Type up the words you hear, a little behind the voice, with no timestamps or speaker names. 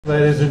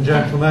Ladies and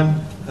gentlemen,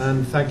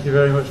 and thank you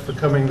very much for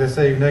coming this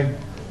evening,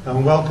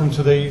 and welcome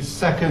to the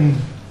second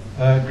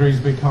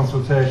Greasby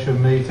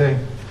consultation meeting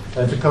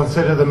to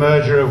consider the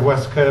merger of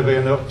West Kirby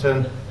and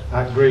Upton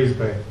at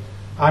Greasby.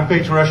 I'm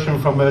Peter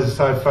Rushton from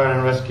Merseyside Fire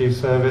and Rescue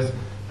Service,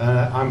 and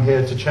I'm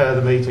here to chair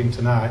the meeting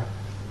tonight.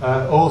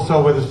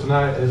 Also with us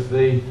tonight is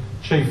the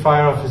Chief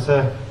Fire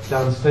Officer,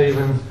 Dan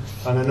Stevens,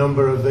 and a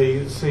number of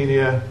the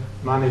senior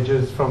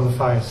managers from the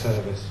Fire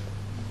Service.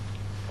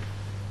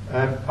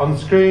 On the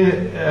screen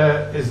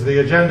is the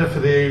agenda for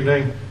the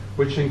evening,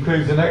 which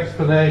includes an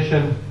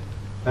explanation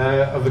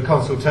of the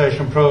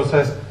consultation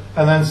process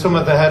and then some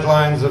of the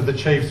headlines of the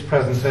Chief's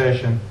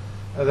presentation.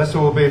 This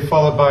will be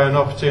followed by an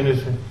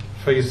opportunity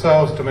for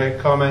yourselves to make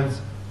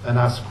comments and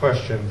ask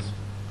questions.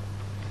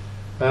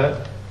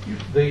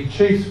 The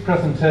Chief's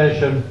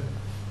presentation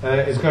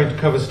is going to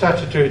cover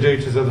statutory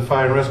duties of the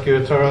Fire and Rescue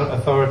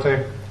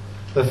Authority,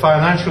 the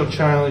financial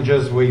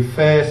challenges we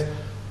face,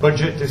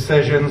 budget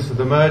decisions,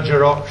 the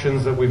merger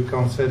options that we've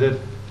considered,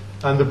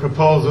 and the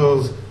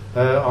proposals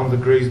on the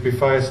Greasby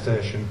Fire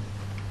Station.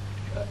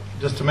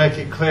 Just to make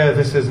it clear,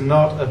 this is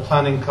not a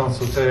planning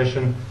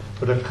consultation,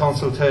 but a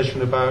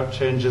consultation about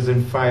changes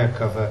in fire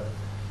cover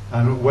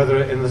and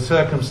whether in the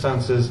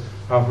circumstances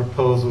our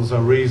proposals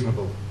are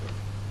reasonable.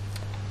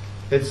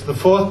 It's the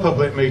fourth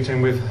public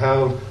meeting we've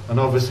held,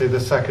 and obviously the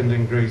second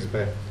in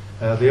Greasby,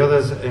 the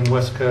others in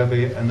West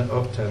Kirby and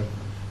Upton.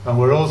 And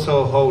we're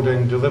also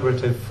holding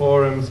deliberative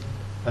forums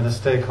and a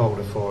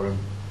stakeholder forum.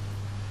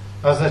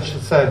 As I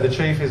said, the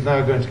Chief is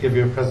now going to give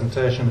you a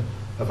presentation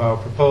of our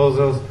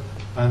proposals,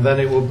 and then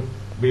it will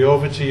be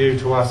over to you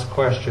to ask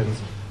questions.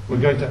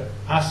 We're going to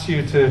ask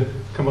you to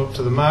come up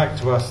to the mic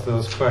to ask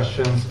those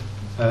questions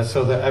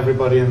so that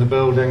everybody in the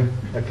building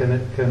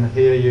can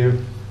hear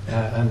you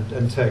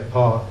and take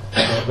part.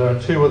 There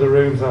are two other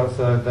rooms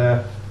outside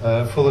there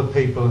full of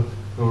people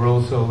who are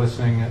also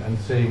listening and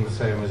seeing the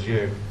same as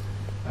you.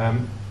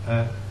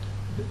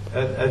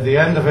 At the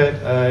end of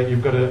it,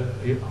 you've got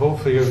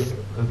hopefully as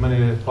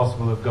many as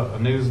possible have got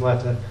a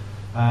newsletter,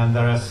 and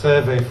there are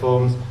survey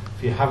forms.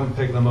 If you haven't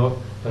picked them up,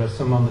 there are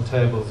some on the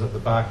tables at the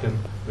back, and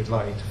we'd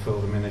like you to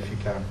fill them in if you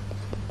can.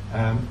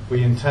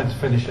 We intend to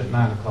finish at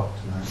 9 o'clock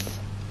tonight.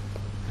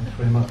 Thanks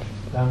very much.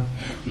 Dan?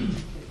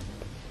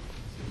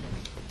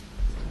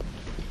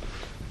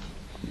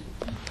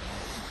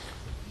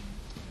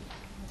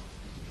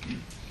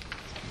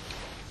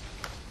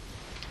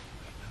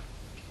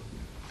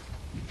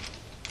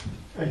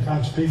 Hey,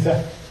 thanks,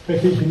 Peter.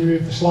 Vicky, can you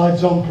move the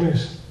slides on,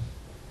 please?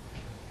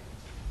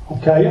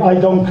 Okay, I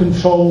don't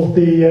control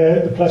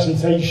the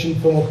presentation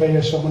from up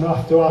here, so I'm going to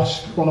have to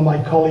ask one of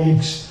my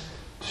colleagues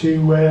to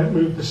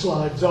move the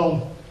slides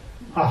on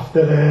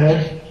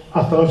after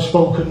I've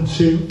spoken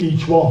to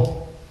each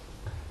one.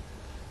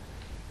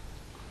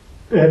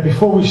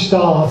 Before we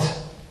start,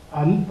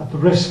 and at the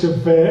risk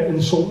of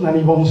insulting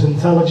anyone's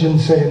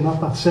intelligence here, and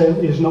that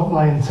certainly is not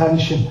my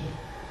intention,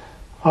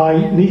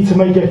 I need to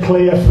make it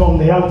clear from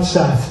the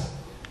outset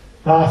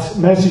that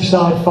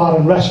Merseyside Fire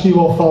and Rescue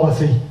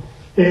Authority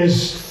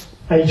is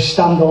a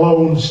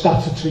standalone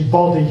statutory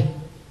body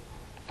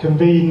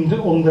convened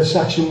under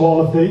Section 1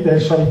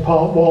 of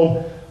Part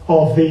 1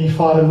 of the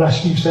Fire and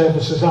Rescue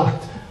Services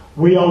Act.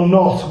 We are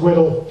not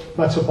Wirral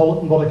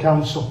Metropolitan Borough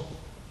Council.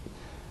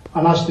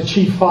 And as the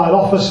Chief Fire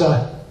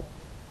Officer,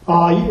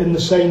 I, in the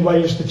same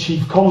way as the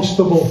Chief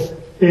Constable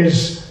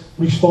is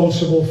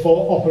responsible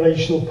for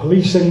operational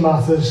policing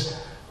matters,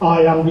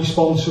 I am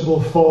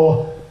responsible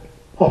for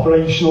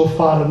operational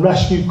fire and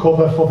rescue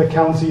cover for the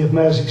county of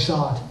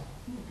Merseyside.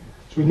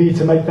 So we need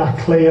to make that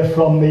clear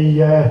from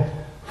the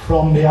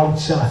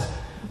outset.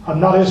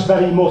 And that is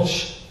very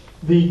much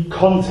the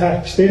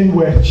context in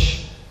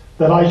which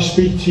that I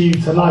speak to you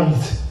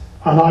tonight,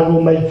 and I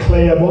will make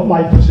clear what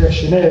my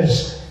position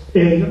is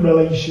in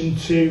relation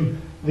to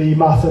the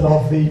matter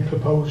of the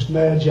proposed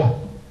merger.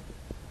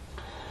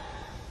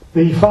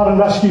 The Fire and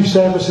Rescue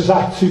Services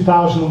Act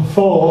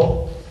 2004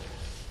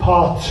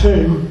 Part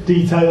 2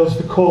 details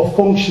the core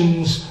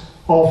functions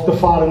of the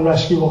Fire and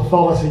Rescue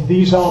Authority.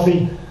 These are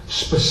the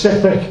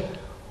specific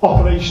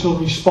operational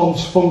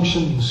response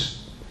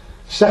functions.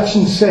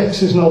 Section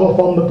 6 is not up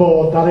on the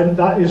board. That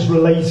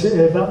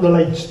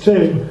relates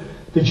to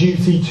the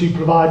duty to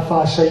provide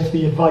fire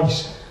safety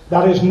advice.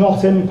 That is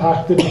not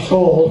impacted at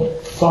all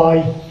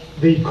by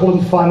the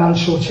current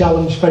financial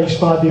challenge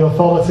faced by the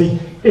authority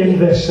in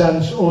this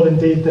sense, or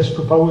indeed this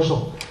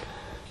proposal.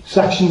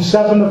 Section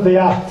 7 of the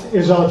Act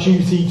is our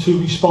duty to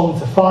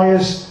respond to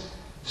fires.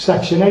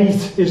 Section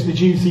 8 is the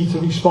duty to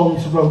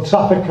respond to road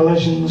traffic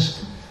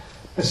collisions.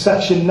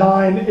 Section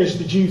 9 is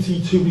the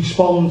duty to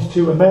respond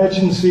to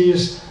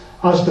emergencies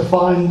as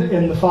defined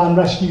in the Fire and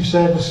Rescue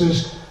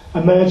Services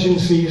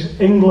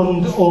Emergencies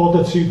England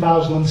Order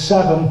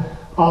 2007,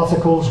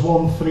 Articles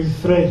 1 through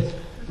 3,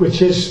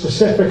 which is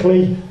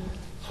specifically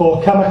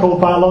for chemical,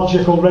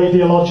 biological,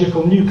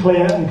 radiological,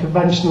 nuclear and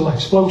conventional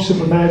explosive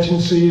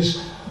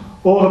emergencies,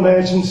 or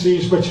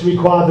emergencies which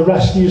require the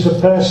rescues of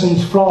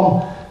persons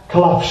from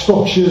collapsed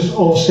structures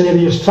or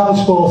serious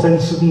transport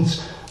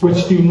incidents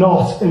which do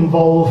not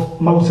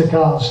involve motor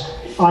cars,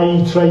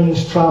 i.e.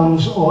 trains,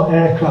 trams or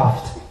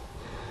aircraft.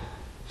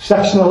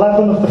 Section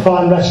 11 of the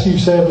Fire and Rescue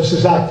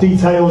Services Act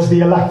details the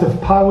elective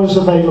powers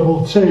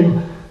available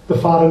to the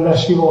Fire and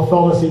Rescue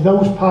Authority.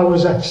 Those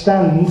powers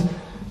extend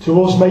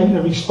to us making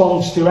a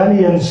response to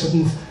any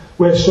incident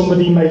where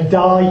somebody may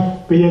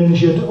die, be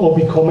injured or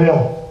become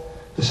ill.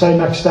 The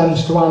same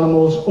extends to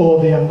animals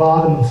or the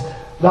environment.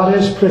 That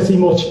is pretty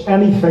much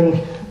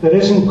anything that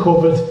isn't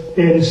covered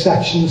in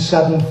sections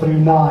 7 through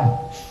 9.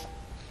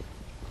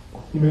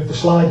 You move the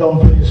slide on,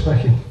 please,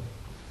 Vicky.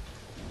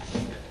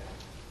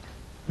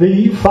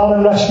 The Fire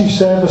and Rescue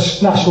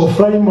Service National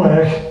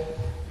Framework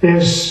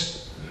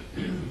is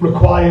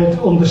required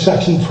under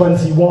section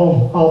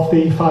 21 of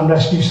the Fire and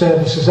Rescue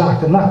Services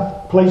Act, and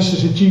that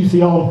places a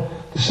duty on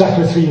the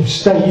Secretary of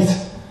State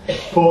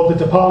for the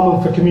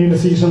Department for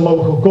Communities and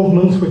Local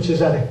Government, which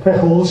is Eric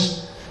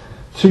Pickles,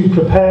 to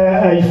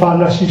prepare a Fire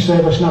and Rescue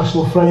Service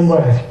National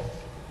Framework.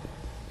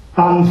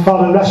 And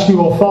Fire and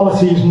Rescue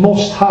authorities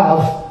must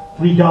have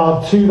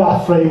regard to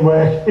that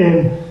framework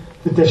in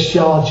the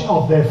discharge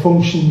of their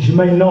functions. You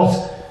may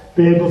not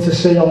be able to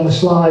see on the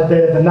slide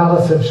there the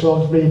narrative, so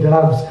I'll read it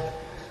out.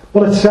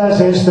 What it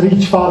says is that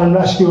each Fire and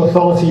Rescue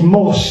Authority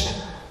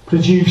must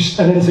produce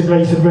an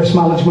integrated risk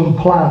management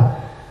plan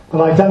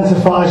that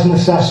identifies and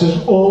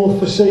assesses all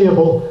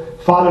foreseeable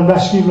fire and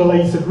rescue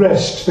related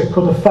risks that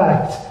could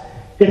affect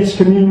its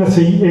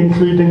community,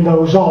 including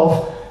those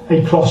of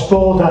a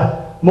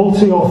cross-border,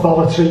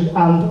 multi-authority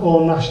and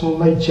or national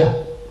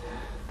nature.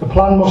 The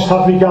plan must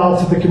have regard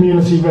to the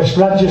Community Risk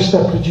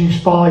Register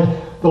produced by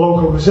the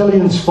Local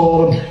Resilience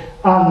Forum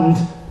and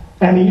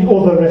any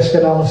other risk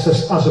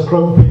analysis as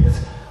appropriate.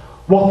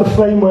 What the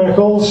framework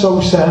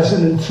also says,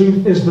 and in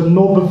truth is the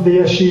nub of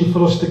the issue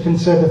for us to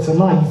consider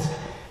tonight,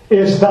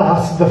 is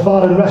that the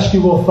Fire and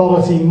Rescue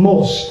Authority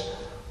must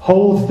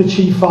hold the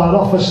Chief Fire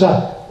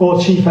Officer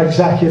or Chief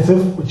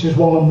Executive, which is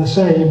one and the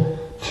same,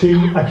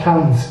 to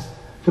account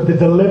for the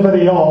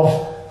delivery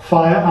of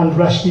fire and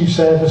rescue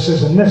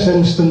services, in this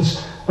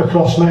instance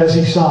across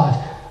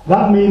Merseyside.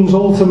 That means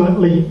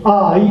ultimately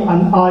I,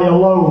 and I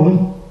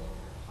alone,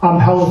 am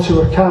held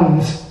to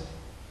account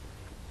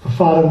for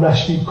fire and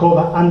rescue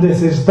cover, and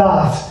it is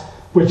that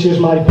which is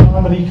my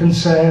primary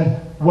concern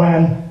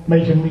when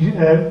making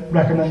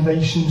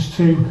recommendations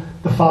to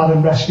the Fire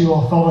and Rescue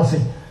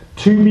Authority.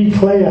 To be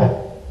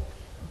clear,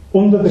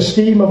 under the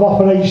scheme of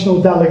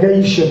operational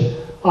delegation,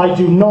 I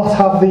do not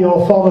have the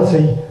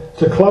authority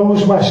to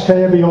close West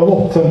Kirby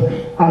or Upton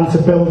and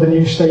to build a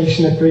new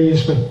station at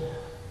Greasby.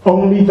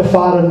 Only the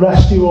Fire and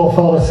Rescue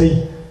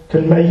Authority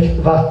can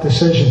make that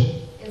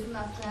decision. Isn't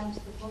that down to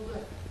the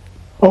public?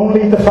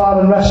 Only the Fire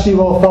and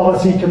Rescue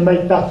Authority can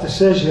make that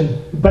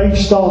decision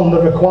based on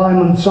the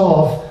requirements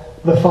of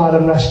the Fire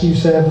and Rescue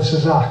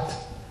Services Act.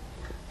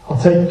 I'll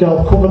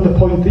cover the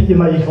point that you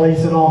make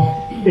later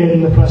on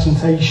in the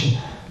presentation.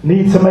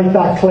 Need to make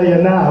that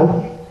clear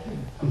now,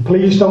 and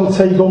please don't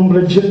take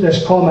umbrage at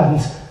this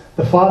comment.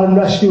 The Fire and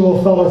Rescue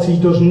Authority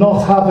does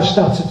not have a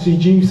statutory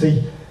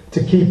duty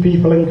to keep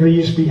people in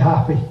Greasby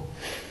happy.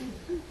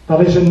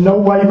 That is in no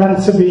way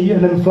meant to be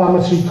an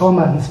inflammatory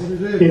comment.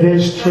 It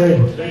is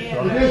true.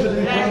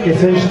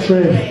 It is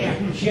true.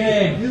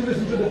 You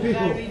listen to the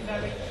people.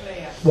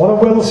 What I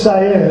will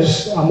say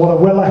is, and what I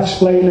will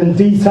explain in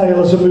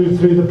detail as I move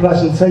through the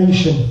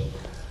presentation,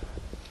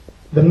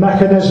 the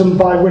mechanism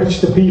by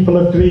which the people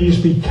of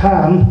Greasby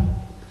can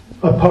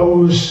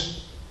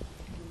oppose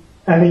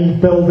any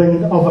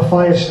building of a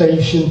fire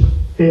station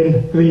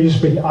in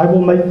Greasby. I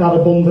will make that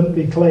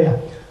abundantly clear.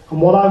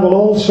 And what I will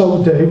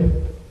also do,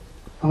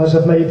 and as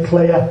I've made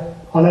clear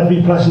on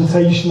every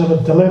presentation that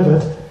I've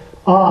delivered,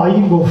 I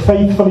will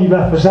faithfully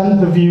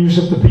represent the views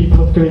of the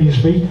people of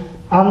Greasby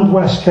and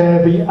West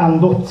Kirby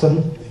and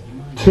Upton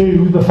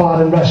to the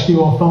Fire and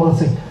Rescue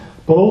Authority.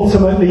 But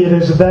ultimately it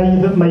is they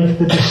that make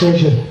the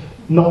decision,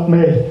 not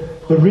me.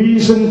 The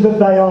reason that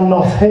they are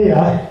not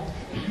here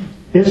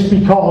is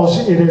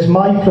because it is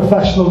my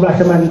professional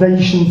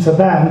recommendation to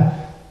them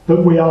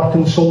that we are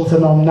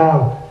consulting on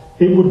now.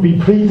 It would be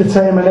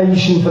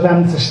predetermination for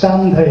them to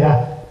stand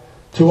here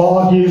to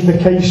argue the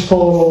case for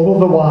or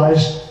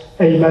otherwise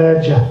a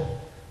merger.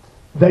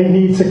 They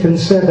need to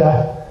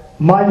consider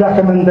my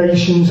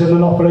recommendations in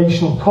an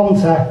operational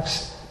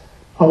context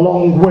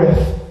along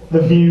with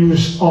the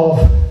views of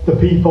the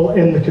people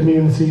in the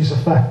communities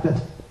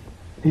affected.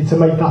 Need to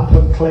make that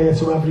point clear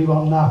to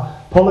everyone now.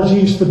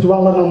 Apologies for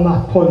dwelling on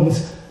that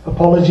point.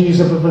 Apologies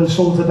if I've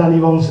insulted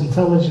anyone's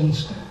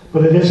intelligence,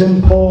 but it is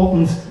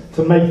important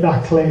to make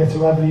that clear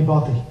to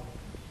everybody.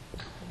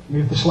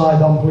 Move the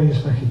slide on, please,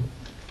 Vicky.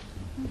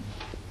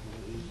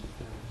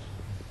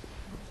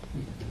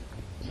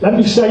 Let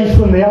me say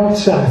from the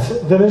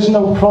outset, there is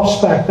no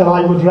prospect that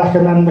I would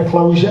recommend the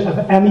closure of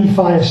any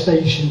fire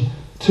station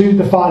to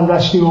the Fire and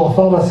Rescue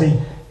Authority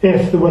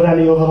if there were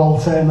any other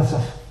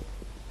alternative.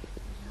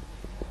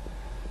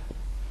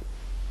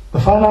 The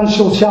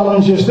financial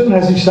challenges that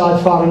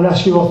Merseyside Fire and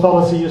Rescue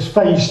Authority has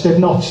faced did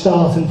not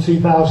start in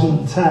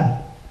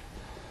 2010.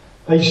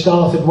 They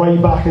started way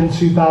back in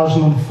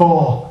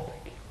 2004.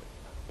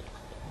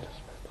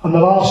 And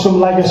there are some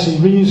legacy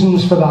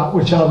reasons for that,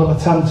 which I will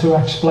attempt to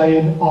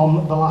explain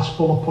on the last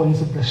bullet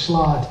point of this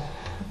slide.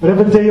 But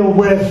if I deal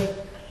with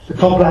the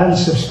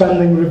Comprehensive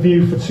Spending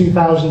Review for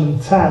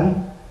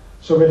 2010,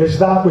 so it is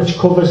that which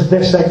covers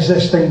this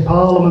existing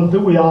Parliament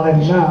that we are in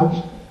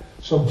now,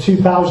 so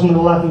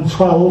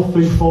 2011-12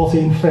 through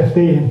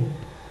 14-15,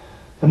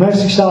 the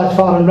Merseyside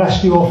Fire and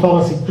Rescue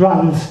Authority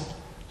grant,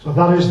 so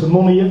that is the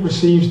money it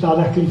receives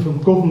directly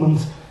from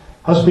government,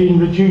 has been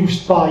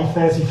reduced by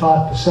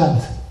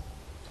 35%.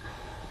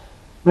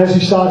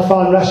 Merseyside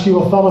Fire and Rescue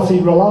Authority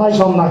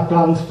relies on that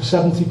grant for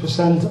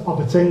 70%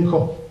 of its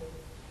income.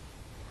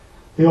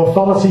 The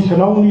authority can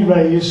only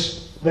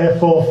raise,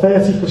 therefore,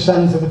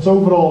 30% of its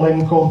overall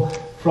income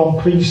from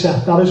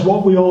precept. That is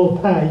what we all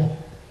pay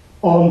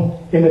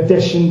on, in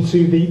addition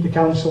to the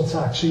council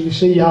tax. So you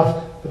see, you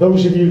have, for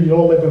those of you who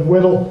all live in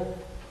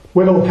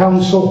Whittle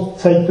Council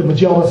take the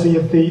majority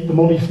of the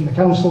money from the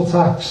council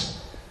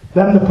tax,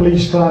 then the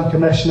Police Crime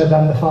Commissioner,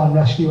 then the Fire and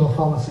Rescue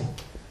Authority.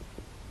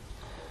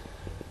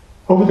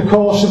 Over the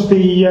course of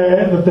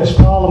this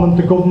Parliament,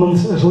 the government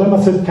has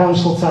limited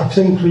council tax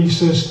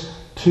increases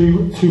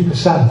to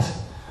 2%.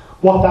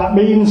 What that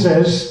means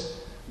is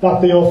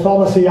that the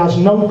authority has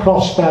no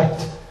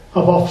prospect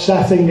of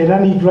offsetting in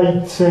any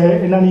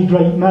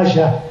great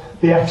measure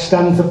the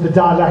extent of the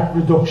direct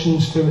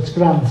reductions to its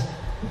grant.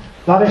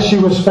 That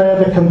issue is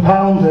further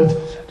compounded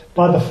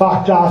by the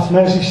fact that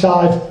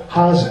Merseyside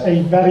has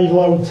a very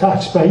low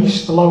tax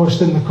base, the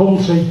lowest in the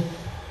country,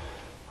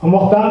 and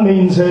what that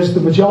means is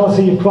the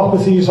majority of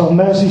properties on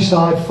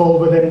Merseyside fall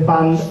within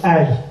Band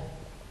A.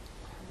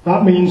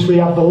 That means we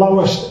have the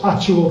lowest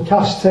actual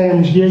cash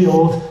terms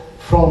yield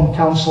from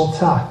council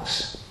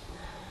tax.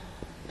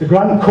 The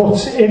grant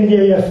cuts in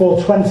year for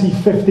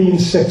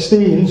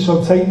 2015-16,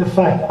 so taking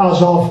effect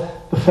as of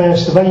the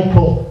 1st of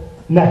April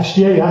next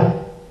year,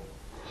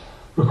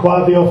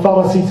 require the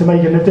authority to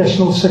make an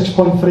additional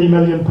 £6.3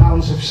 million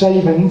of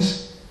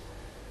savings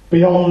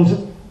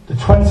beyond the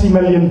 £20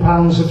 million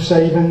of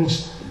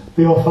savings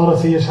the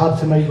authority has had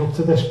to make up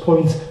to this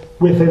point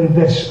within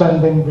this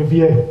spending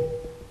review.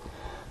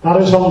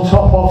 That is on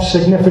top of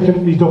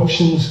significant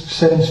reductions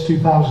since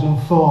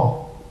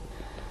 2004.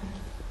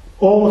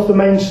 All of the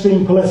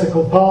mainstream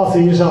political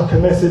parties are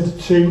committed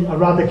to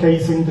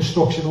eradicating the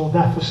structural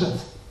deficit.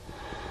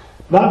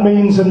 That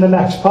means in the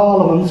next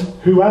Parliament,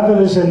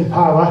 whoever is in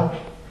power,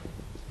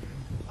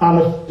 and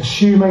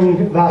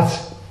assuming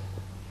that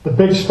the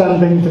big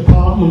spending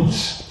departments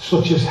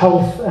such as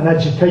health and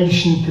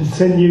education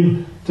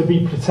continue to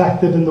be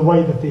protected in the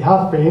way that they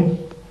have been,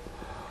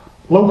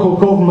 local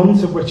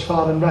government, of which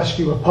Fire and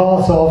Rescue are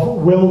part of,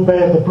 will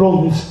bear the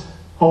brunt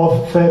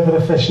of further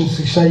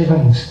efficiency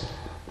savings.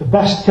 The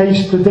best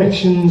case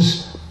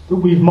predictions that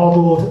we've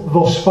modelled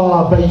thus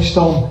far based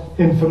on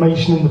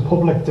information in the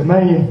public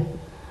domain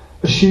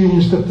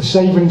assumes that the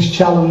savings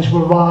challenge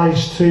will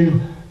rise to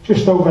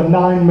just over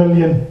 9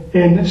 million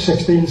in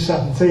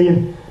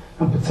 16-17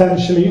 and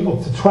potentially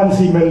up to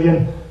 20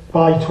 million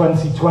by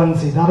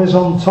 2020. That is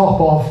on top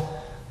of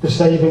the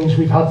savings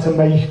we've had to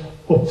make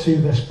up to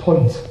this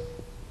point.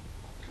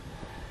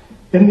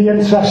 In the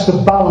interest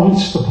of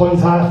balance, the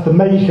point I have to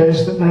make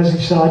is that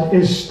Merseyside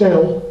is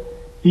still,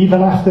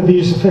 even after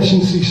these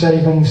efficiency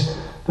savings,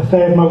 the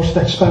third most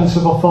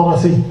expensive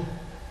authority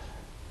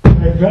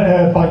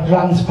by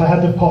grant per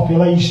head of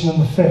population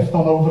and the fifth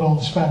on overall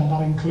spend.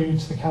 That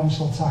includes the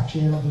council tax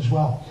yield as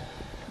well.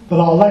 There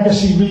are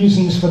legacy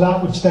reasons for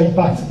that which date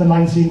back to the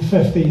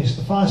 1950s.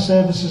 The Fire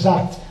Service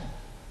Act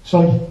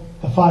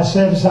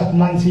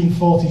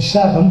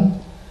 1947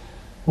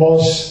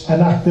 was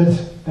enacted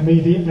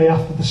immediately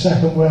after the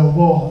Second World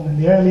War, and in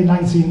the early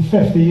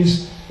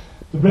 1950s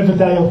the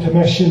Riverdale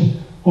Commission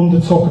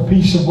undertook a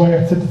piece of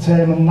work to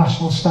determine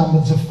national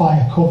standards of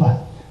fire cover.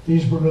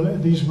 These were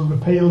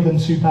repealed in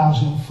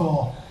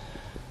 2004.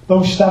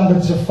 Those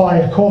standards of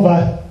fire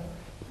cover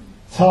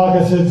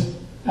targeted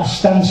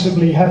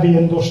ostensibly heavy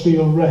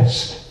industrial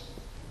risk.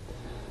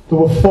 There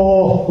were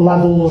 4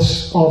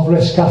 levels of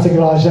risk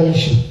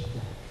categorisation.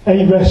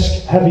 A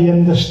risk, heavy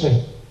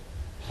industry,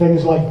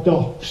 things like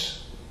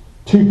docks.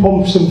 2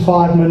 pumps in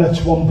 5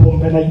 minutes, 1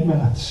 pump in 8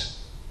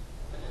 minutes.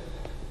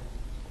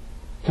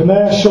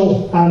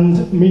 Commercial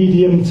and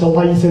medium to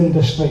light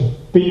industry,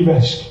 B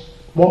risk,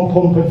 1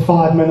 pump in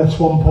 5 minutes,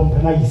 1 pump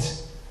in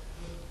 8.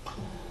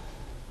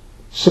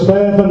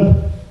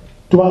 Suburban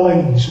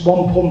dwellings,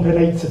 1 pump in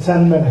 8 to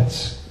 10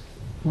 minutes.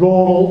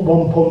 Rural,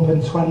 1 pump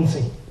in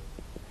 20.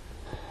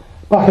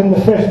 Back in the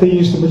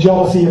 50s, the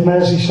majority of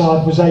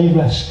Merseyside was A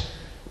risk,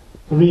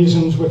 for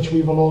reasons which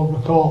we will all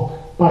recall.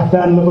 Back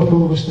then,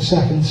 Liverpool was the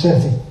second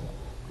city.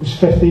 It was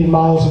 15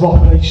 miles of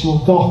operational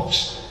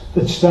docks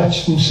that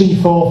stretched from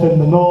Seaforth in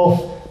the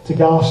north to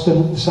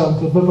Garston at the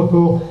south of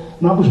Liverpool,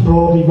 and that was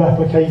broadly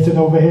replicated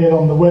over here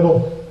on the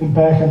Wirral in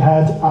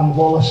Birkenhead and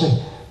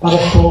Wallasey. That,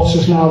 of course,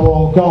 is now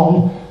all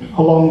gone,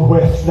 along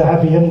with the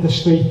heavy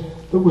industry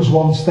that was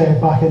once there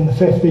back in the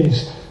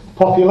 50s. The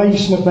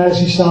population of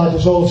Merseyside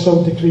has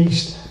also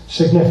decreased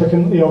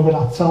significantly over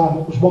that time.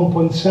 It was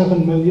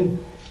 1.7 million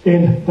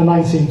in the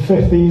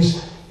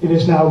 1950s. it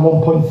is now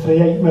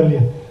 1.38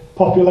 million.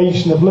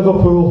 Population of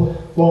Liverpool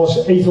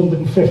was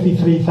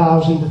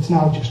 853,000, it's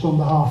now just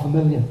under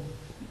 500,000.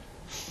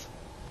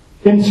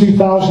 In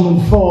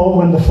 2004,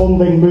 when the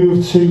funding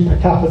moved to per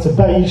capita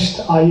based,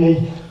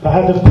 i.e. per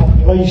head of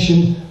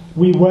population,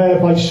 we were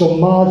by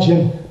some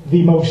margin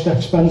the most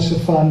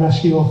expensive fire and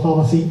rescue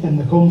authority in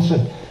the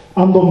country.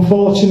 And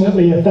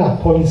unfortunately at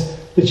that point,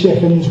 the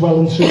chickens well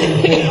and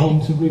truly came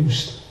home to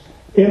roost.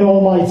 In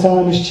all my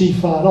time as Chief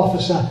Fire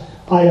Officer,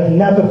 I have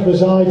never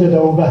presided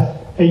over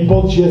a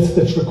budget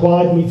that's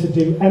required me to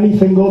do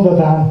anything other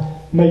than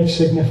make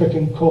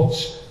significant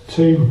cuts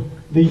to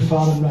the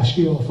Fire and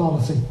Rescue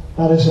Authority.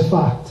 That is a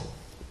fact.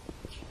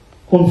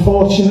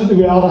 Unfortunately,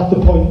 we are at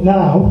the point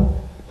now,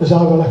 as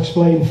I will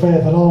explain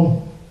further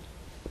on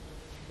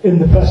in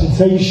the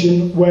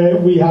presentation, where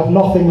we have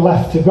nothing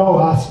left to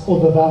go at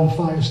other than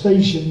fire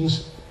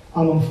stations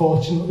and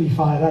unfortunately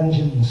fire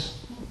engines.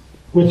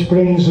 Which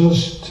brings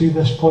us to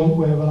this point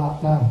where we're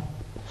at now.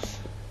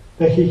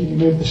 Vicky, can you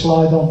move the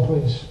slide on,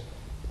 please?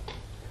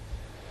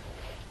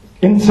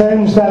 In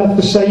terms then of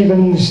the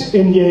savings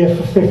in year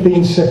for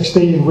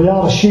 15-16, we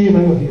are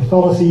assuming, or the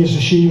authority is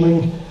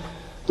assuming,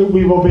 that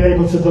we will be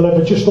able to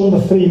deliver just under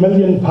 £3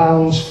 million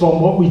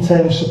from what we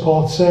term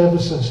support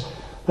services.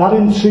 That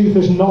in truth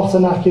is not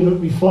an accurate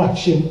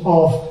reflection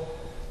of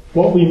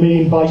what we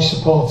mean by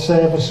support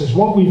services.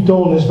 What we've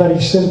done is very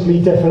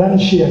simply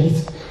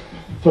differentiate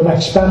from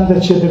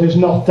expenditure that is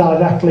not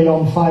directly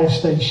on fire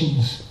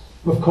stations.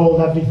 We've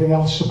called everything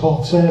else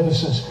support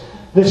services.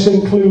 This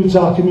includes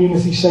our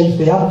community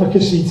safety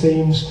advocacy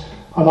teams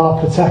and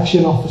our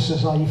protection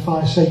officers, i.e.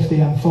 fire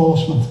safety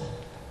enforcement.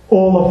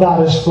 All of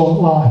that is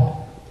frontline.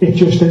 It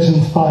just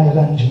isn't fire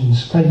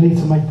engines. Okay, you need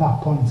to make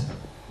that point.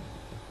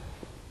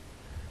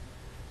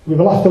 We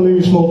will have to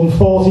lose more than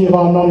 40 of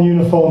our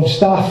non-uniformed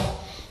staff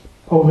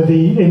over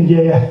in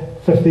year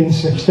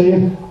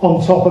 15-16,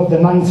 on top of the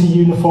 90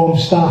 uniformed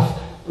staff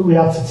that we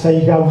had to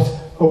take out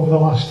over the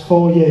last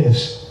 4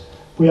 years.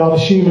 We are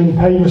assuming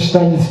pay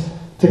restraint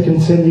to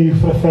continue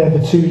for a further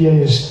 2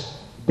 years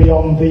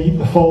beyond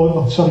the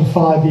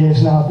 5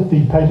 years now that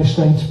the pay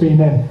restraint's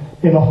been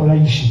in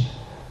operation.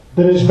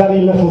 There is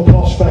very little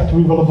prospect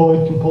we will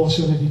avoid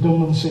compulsory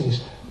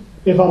redundancies.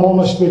 If I'm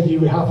honest with you,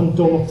 we haven't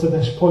done up to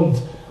this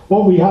point.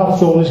 What we have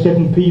done is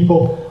given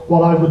people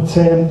what I would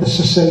term the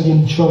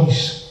Sicilian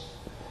choice.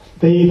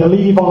 They either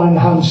leave on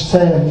enhanced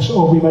terms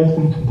or we make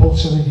them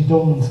compulsory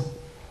redundant.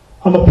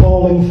 An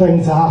appalling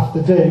thing to have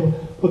to do,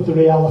 but the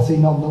reality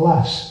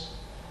nonetheless.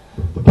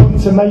 The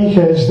point to make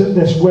is that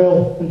this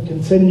will and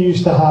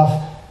continues to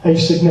have a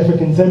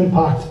significant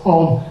impact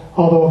on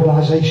our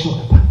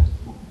organisational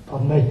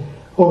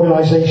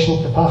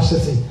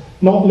capacity,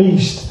 not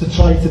least to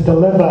try to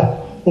deliver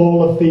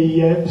all of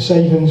the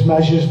savings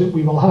measures that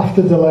we will have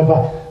to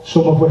deliver,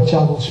 some of which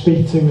I will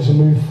speak to as I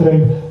move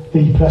through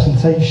the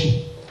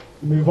presentation.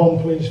 Move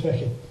on please,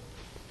 Vicky.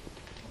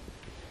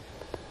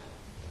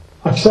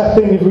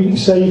 Accepting if we can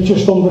save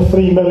just under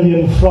 3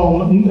 million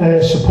from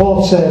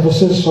support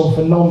services, so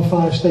for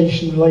non-fire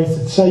station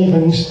related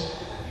savings,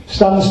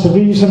 stands to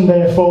reason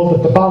therefore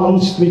that the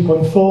balance,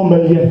 3.4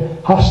 million,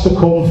 has to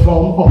come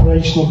from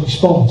operational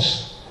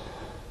response.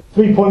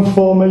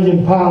 £3.4 million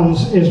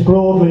is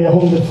broadly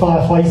 100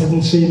 firefighter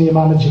and senior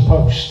manager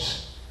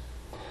posts.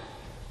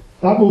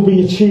 That will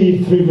be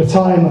achieved through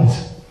retirement.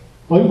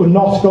 Right? We're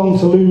not going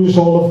to lose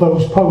all of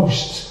those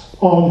posts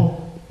on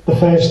the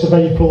 1st of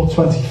April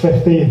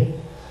 2015.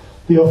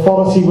 The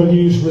authority will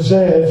use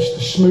reserves to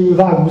smooth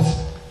out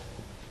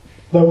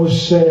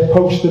those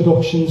post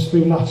deductions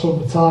through natural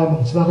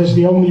retirement. That is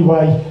the only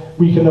way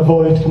we can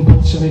avoid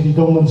compulsory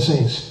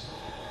redundancies.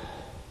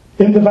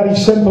 In the very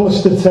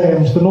simplest of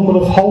terms, the number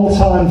of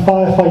whole-time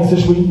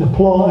firefighters we can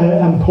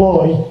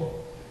employ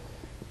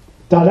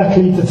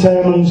directly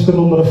determines the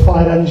number of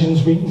fire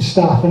engines we can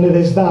staff, and it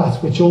is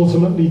that which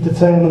ultimately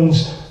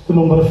determines the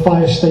number of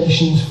fire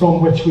stations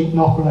from which we can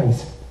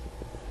operate.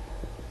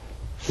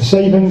 The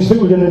savings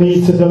that we're going to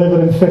need to deliver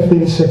in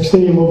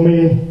 15-16 will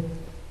mean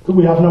that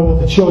we have no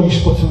other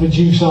choice but to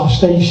reduce our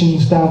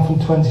stations down from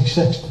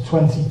 26 to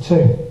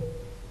 22.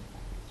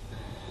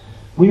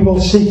 We will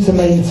seek to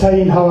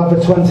maintain,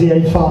 however,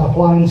 28 fire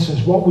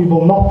appliances. What we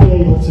will not be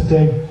able to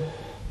do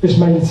is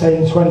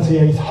maintain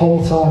 28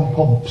 whole-time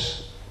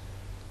pumps.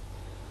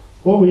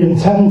 What we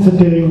intend to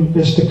do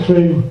is to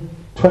crew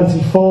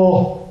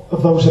 24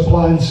 of those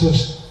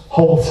appliances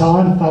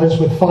whole-time, that is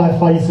with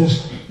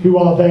firefighters who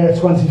are there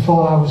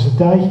 24 hours a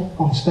day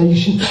on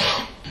station,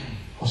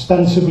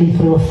 ostensibly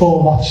through a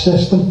 4-watch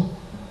system,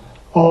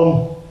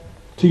 on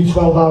 2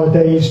 12-hour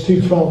days,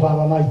 2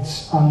 12-hour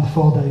nights and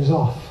 4 days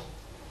off.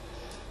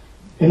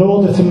 In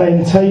order to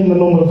maintain the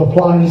number of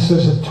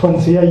appliances at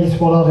 28,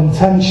 what our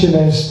intention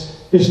is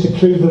to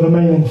crew the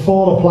remaining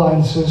 4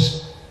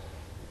 appliances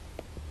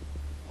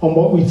on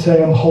what we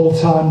term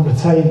whole-time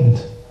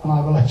retained. And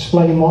I will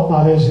explain what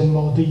that is in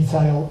more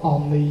detail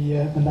on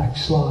the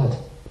next slide.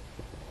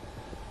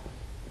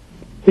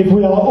 If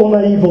we are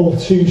unable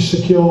to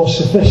secure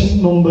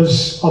sufficient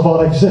numbers of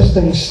our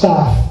existing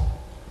staff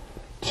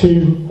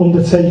to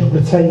undertake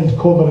retained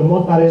cover, and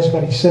what that is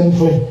very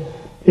simply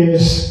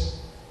is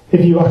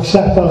if you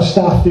accept our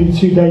staff do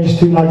 2 days,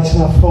 2 nights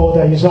and have 4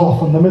 days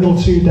off, and the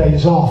middle 2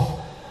 days off,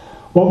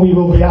 what we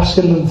will be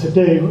asking them to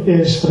do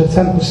is for the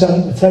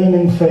 10%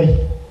 retaining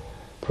fee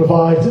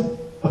provide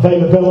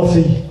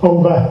availability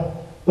over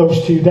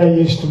those 2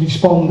 days to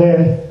respond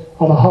in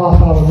on a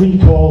half-hour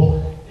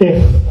recall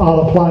if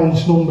our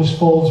appliance numbers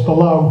falls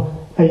below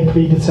a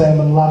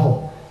predetermined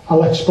level.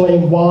 I'll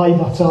explain why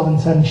that's our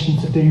intention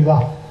to do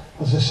that,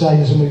 as I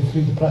say, as I move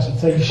through the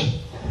presentation.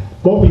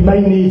 What we may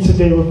need to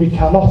do if we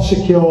cannot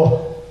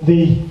secure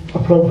the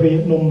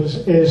appropriate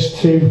numbers is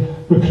to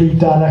recruit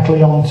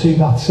directly onto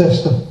that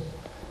system.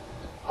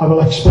 I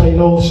will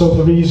explain also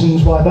the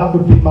reasons why that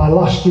would be my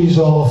last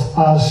resort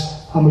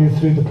as I move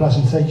through the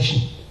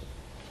presentation.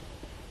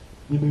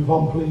 You move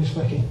on, please,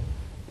 Vicky.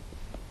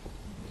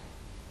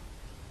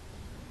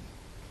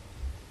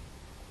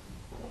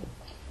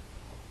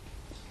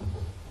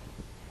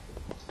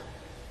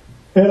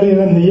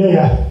 Earlier in the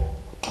year,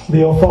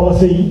 the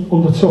authority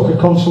undertook a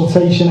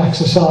consultation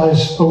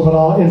exercise over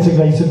our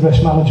integrated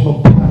risk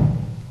management plan,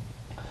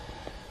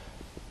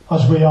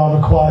 as we are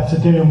required to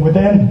do. And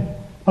within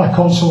that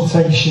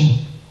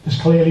consultation, because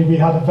clearly we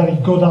had a very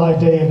good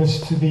idea as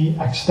to the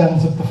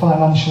extent of the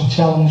financial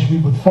challenge we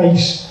would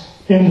face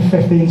in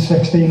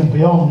 15-16 and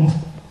beyond,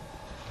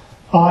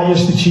 I,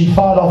 as the Chief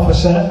Fire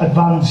Officer,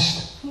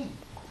 advanced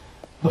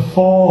the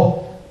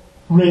 4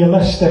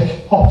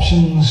 realistic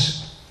options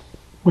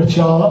which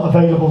are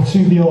available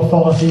to the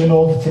authority in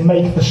order to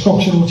make the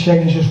structural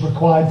changes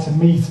required to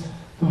meet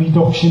the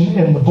reduction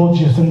in the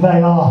budget. And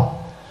they are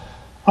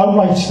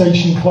outright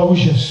station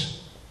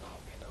closures.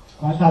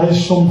 Right, that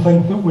is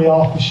something that we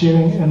are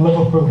pursuing in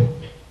Liverpool.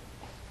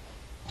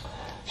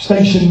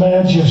 Station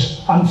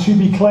mergers, and to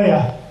be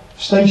clear,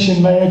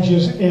 station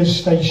mergers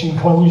is station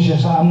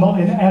closures. I'm not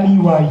in any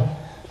way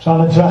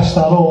trying to dress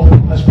that up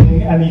as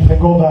being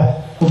anything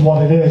other than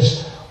what it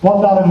is.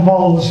 What that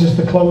involves is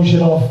the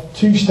closure of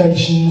 2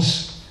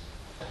 stations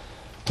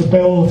to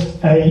build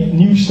a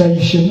new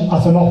station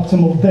at an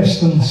optimal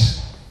distance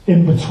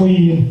in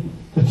between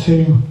the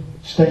 2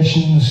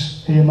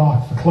 stations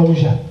earmarked for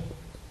closure.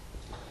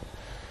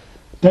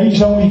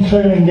 Days only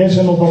crewing is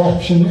another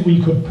option that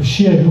we could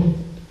pursue.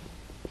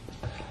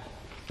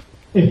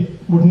 It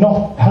would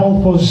not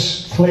help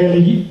us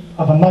clearly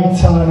of a night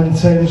time in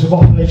terms of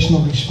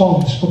operational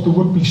response, but there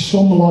would be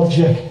some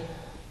logic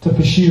to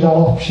pursue that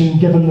option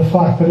given the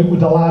fact that it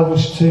would allow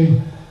us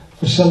to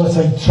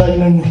facilitate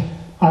training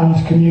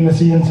and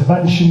community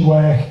intervention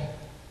work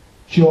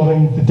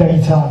during the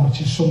daytime, which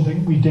is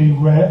something we do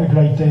a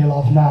great deal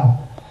of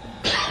now.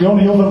 The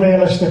only other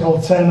realistic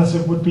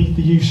alternative would be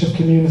the use of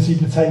community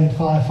detained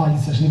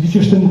firefighters, and if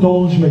you just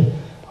indulge me,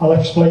 I'll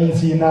explain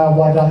to you now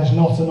why that is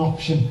not an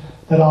option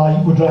that I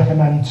would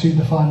recommend to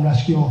the Fire and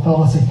Rescue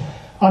Authority.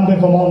 And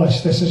if I'm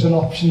honest, this is an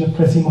option that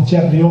pretty much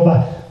every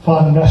other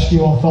Fire and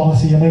Rescue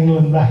Authority in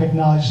England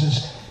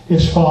recognises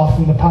is far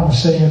from the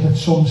panacea that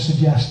some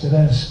suggest it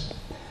is.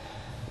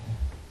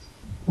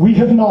 We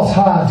have not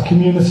had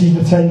community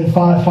detained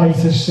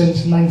firefighters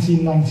since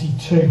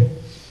 1992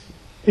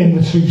 in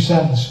the true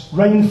sense.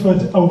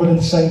 Rainford over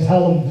in St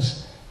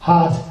Helens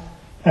had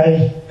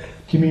a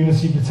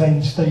community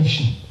detained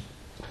station.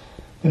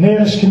 The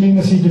nearest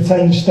community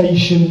detained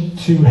station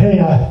to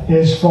here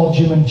is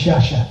Frodsham in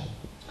Cheshire,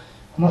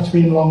 and that's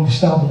been long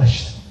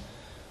established.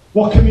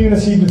 What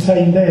community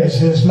detained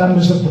is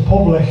members of the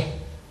public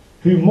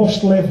who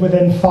must live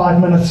within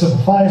 5 minutes of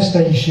a fire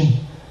station,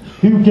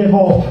 who give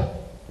up,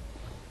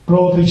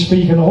 broadly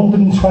speaking,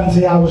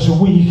 120 hours a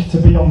week to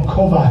be on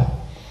cover,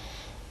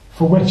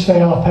 for which they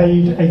are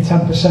paid a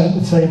 10%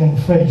 retaining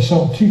fee,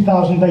 so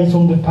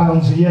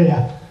 £2,800 a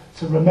year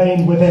to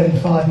remain within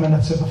 5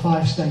 minutes of a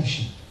fire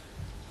station.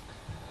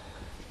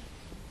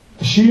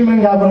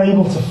 Assuming I were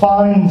able to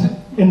find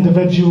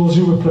individuals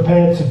who were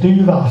prepared to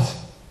do that,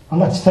 and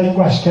let's take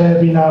West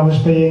Kirby now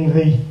as being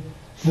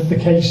the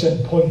case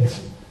in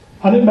point,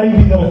 and it may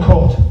be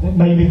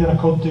that I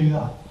could do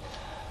that.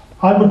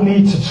 I would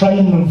need to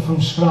train them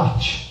from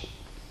scratch.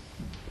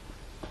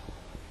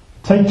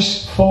 It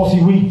takes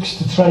 40 weeks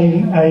to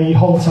train a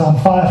whole-time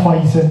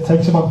firefighter. It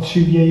takes about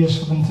 2 years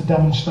for them to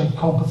demonstrate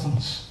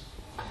competence.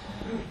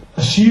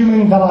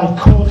 Assuming that I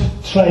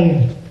could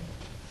train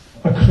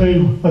a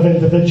crew of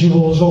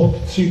individuals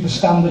up to the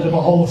standard of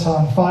a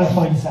whole-time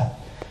firefighter,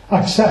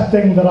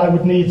 accepting that I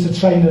would need to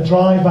train a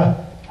driver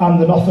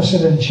and an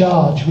officer in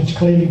charge, which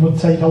clearly would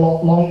take a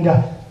lot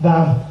longer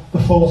than the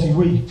 40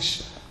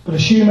 weeks, but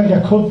assuming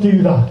I could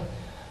do that,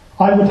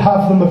 I would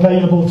have them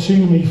available to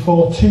me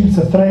for 2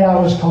 to 3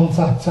 hours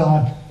contact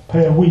time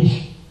per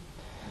week.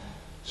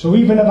 So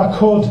even if I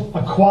could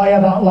acquire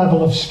that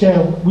level of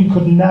skill, we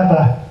could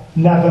never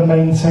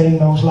maintain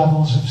those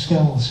levels of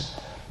skills.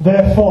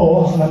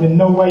 Therefore, and I'm in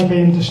no way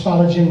being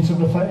disparaging to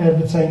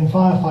retain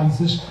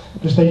firefighters,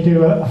 because they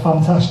do a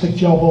fantastic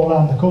job all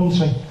around the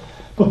country,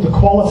 but the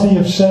quality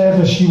of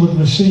service you would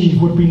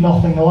receive would be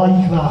nothing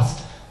like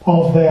that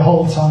of their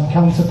whole-time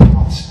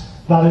counterparts.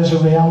 That is a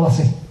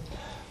reality.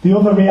 The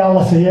other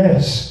reality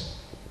is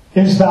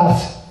is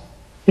that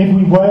if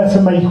we were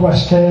to make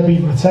West Kirby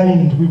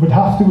retained, we would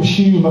have to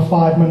assume a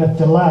 5-minute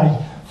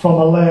delay from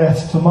alert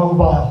to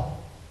mobile.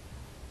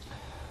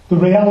 The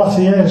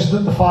reality is that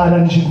the fire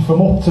engine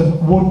from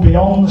Upton would be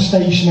on the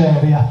station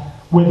area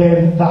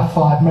within that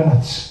 5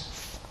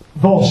 minutes.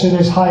 Thus, it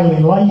is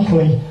highly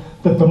likely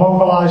that the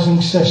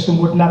mobilising system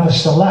would never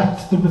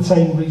select the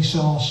retained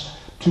resource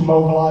to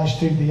mobilise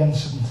to the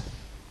incident.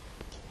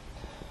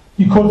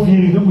 You could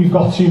view that we've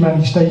got too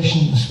many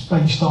stations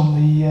based on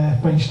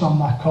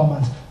that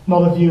comment.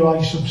 Not a view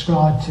I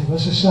subscribe to.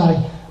 As I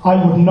say,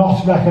 I would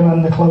not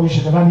recommend the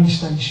closure of any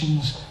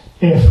stations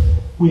if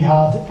we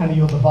had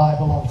any other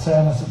viable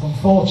alternative.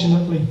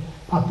 Unfortunately,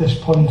 at this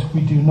point,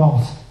 we do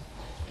not.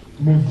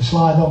 Move the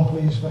slide on,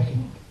 please, Vicky.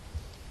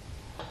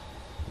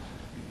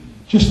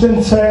 Just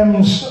in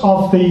terms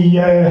of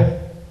the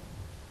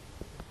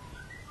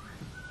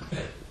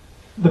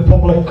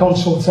public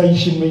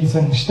consultation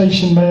meeting,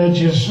 station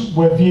mergers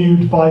were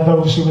viewed by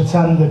those who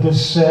attended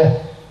as,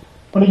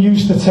 when I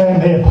use the term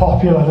here,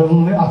 popular,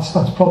 and that's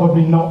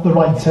probably not the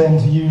right term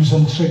to use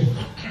in truth.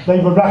 They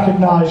were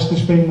recognised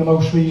as being the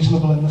most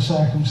reasonable in the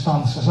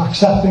circumstances,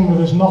 accepting that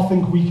there's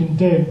nothing we can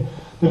do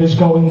that is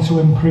going to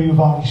improve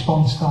our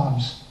response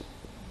times,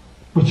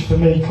 which for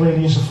me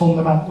clearly is a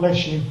fundamental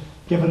issue,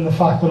 given the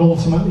fact that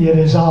ultimately it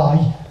is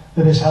I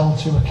that is held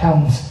to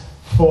account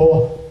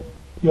for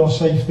your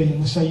safety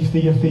and the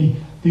safety of the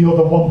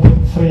other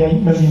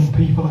 1.38 million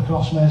people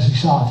across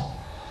Merseyside.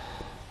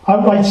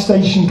 Outright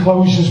station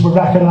closures were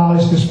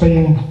recognised as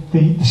being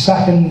the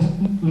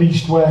second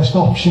least worst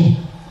option,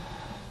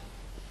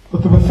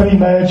 but there were 3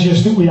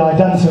 mergers that we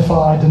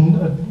identified,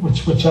 and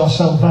which are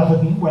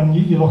self-evident when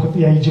you look at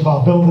the age of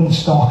our building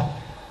stock.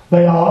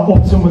 They are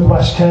Upton with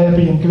West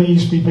Kirby and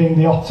Greasby being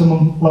the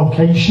optimum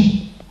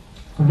location,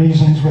 for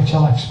reasons which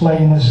I'll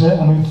explain as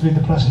I move through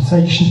the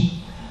presentation.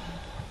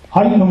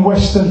 Huyton and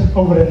Wiston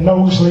over in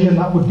Knowsley, and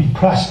that would be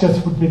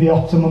Prescott, would be the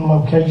optimum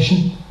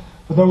location.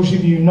 For those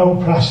of you who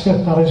know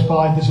Prescott,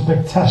 there's a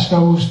big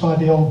Tesco's by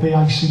the old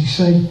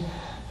BICC,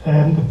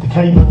 the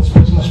Cables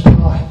Business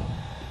Park.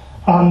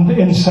 And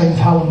in St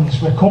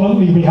Helens, where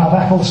currently we have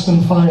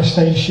Eccleston Fire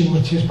Station,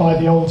 which is by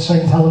the old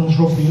St Helens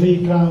Rugby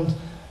League ground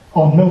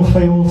on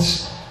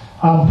Millfields,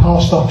 and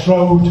Parstocks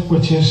Road,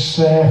 which is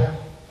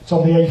it's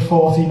on the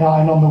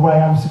A49 on the way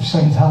out of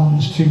St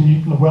Helens to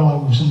Newton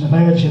Willows, and the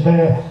merger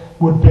there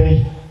would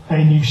be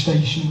a new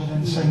station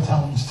within St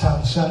Helens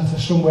Town Centre,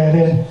 somewhere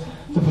in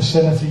the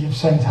vicinity of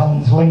St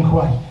Helens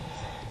Linkway.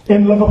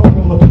 In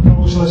Liverpool, the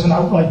proposal is an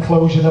outright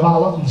closure of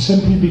Allerton,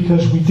 simply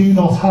because we do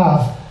not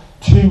have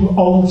 2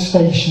 old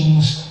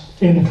stations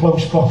in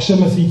close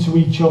proximity to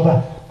each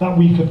other that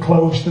we could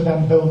close to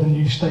then build a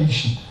new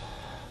station.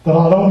 There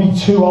are only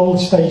 2 old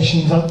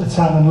stations at the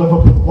 10 in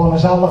Liverpool. One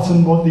is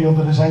Allerton, but the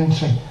other is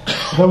Aintree.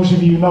 For those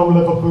of you who know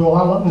Liverpool,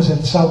 Allerton is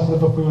in South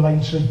Liverpool,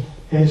 Aintree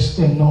is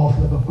in North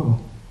Liverpool.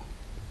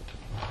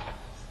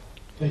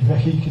 Okay,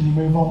 Vicky, can you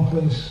move on,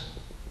 please?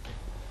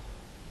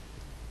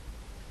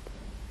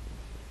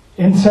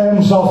 In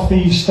terms of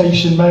the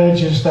station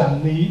mergers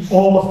then,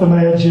 all of the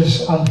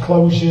mergers and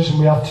closures, and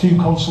we have 2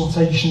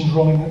 consultations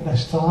running at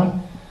this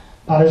time,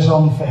 that is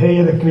on for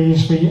here at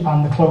Greasby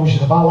and the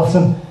closure of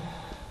Allerton.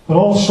 They're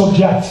all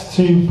subject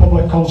to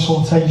public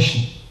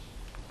consultation.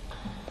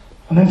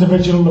 And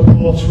individual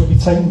reports will be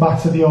taken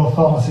back to the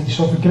authority.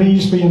 So for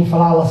Greasby and for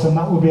Allerton,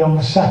 that will be on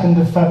the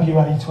 2nd of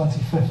February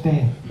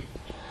 2015.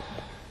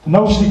 The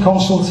Knowsley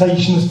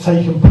consultation has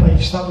taken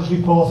place. That was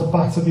reported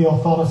back to the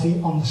authority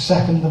on the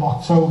 2nd of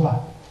October.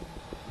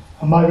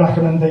 And my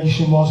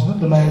recommendation was that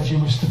the merger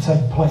was to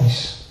take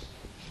place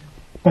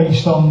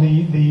based on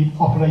the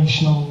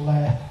operational,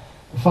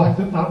 the fact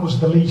that that was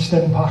the least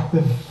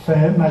impactive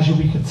measure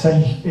we could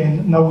take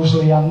in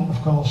Knowsley, and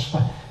of course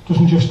it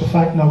doesn't just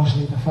affect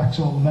Knowsley, it affects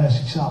all the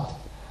Merseyside.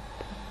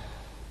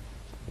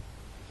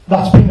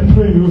 That's been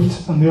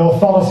approved, and the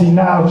authority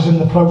now is in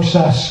the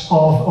process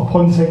of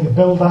appointing a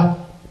builder,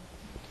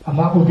 and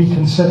that will be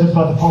considered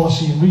by the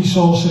Policy and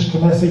Resources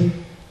Committee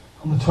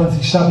on the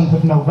 27th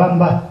of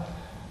November,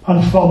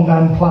 and from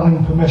then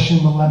planning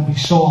permission will then be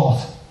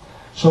sought.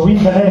 So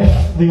even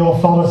if the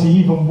authority,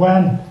 even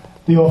when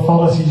the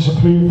authority has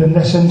approved in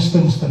this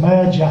instance the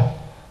merger,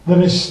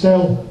 there is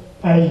still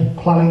a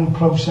planning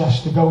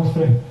process to go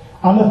through.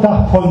 And at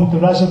that point, the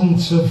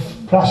residents of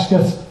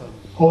Prescott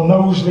or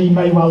Knowsley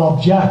may well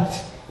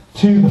object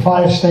to the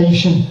fire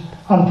station,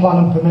 and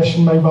planning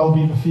permission may well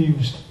be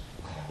refused.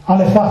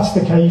 And if that's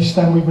the case,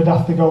 then we would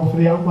have to go for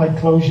the outright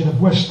closure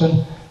of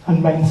Wiston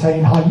and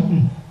maintain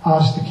Huyton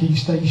as the key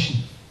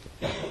station.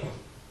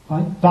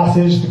 Right? That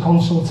is the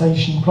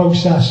consultation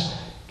process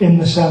in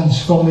the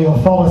sense from the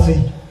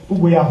authority, but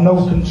we have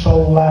no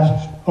control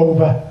then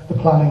over the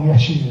planning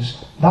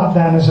issues. That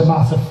then is a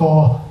matter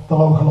for the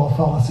local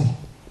authority.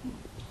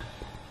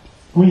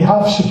 We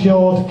have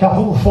secured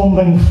capital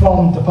funding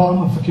from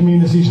Department for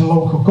Communities and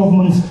Local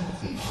Government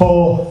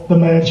for the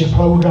merger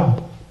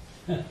programme.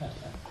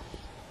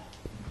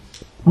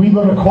 We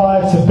were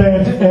required to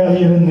bid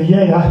earlier in the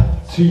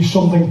year to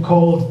something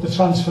called the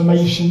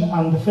Transformation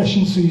and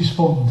Efficiencies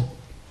Fund.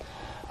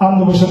 and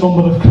there was a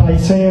number of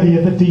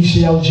criteria that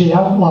DCLG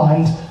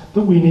outlined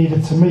that we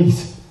needed to meet.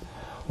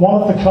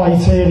 One of the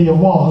criteria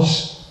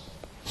was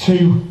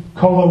to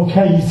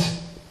co-locate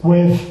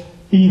with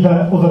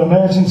either other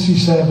emergency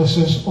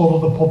services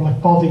or other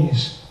public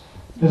bodies.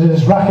 It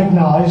is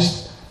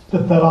recognised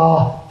that there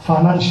are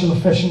financial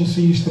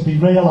efficiencies to be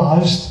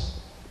realised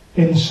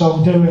in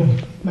so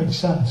doing. Makes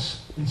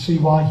sense. You can see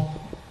why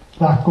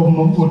that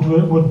government would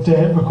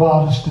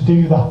require us to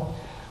do that.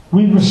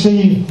 We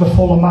received the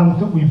full amount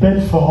that we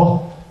bid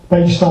for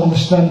based on the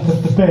strength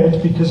of the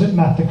bid because it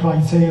met the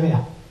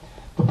criteria.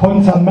 The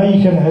point I'm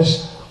making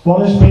is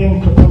what is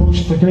being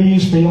proposed for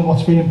Greasby and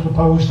what's being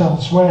proposed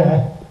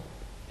elsewhere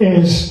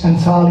is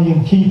entirely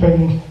in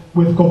keeping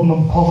with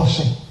government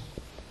policy.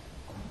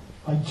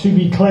 Like, to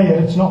be clear,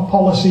 it's not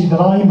policy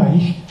that I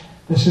make,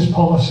 this is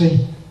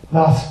policy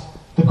that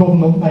the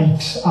government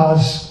makes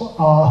as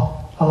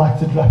our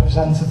elected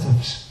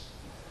representatives.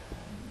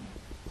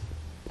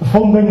 The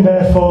funding,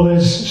 therefore,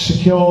 is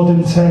secured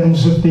in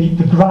terms of the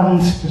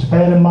grant, because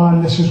bear in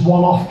mind this is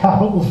one-off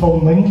capital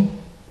funding.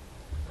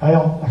 Okay,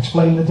 I'll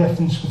explain the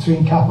difference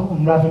between capital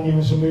and revenue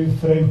as I move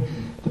through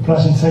the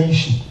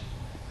presentation.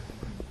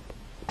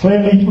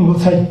 Clearly, we will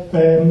take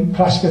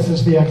Prescott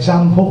as the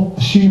example.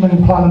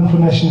 Assuming planning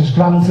permission is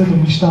granted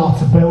and we start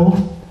to build,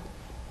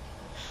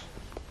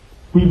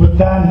 we would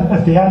then,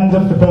 at the end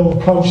of the build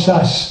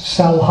process,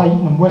 sell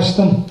Heighton and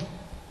Wiston,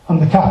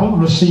 and the capital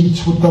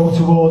receipts would go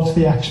towards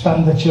the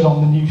expenditure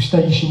on the new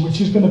station, which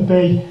is going to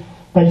be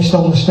based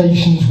on the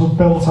stations we've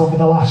built over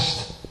the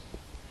last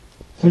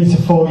 3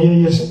 to 4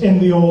 years in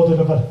the order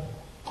of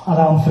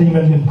around £3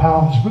 million.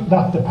 But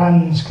that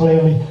depends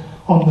clearly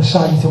on the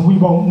site, and we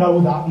won't know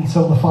that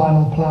until the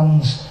final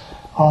plans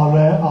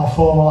are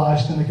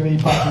formalised and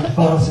agreed by the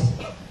authority.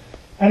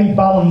 Any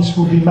balance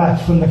will be met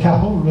from the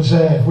capital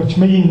reserve, which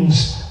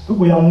means that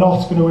we are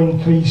not going to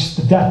increase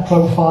the debt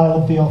profile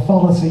of the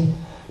authority,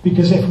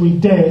 because if we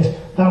did,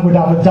 that would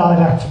have a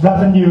direct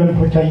revenue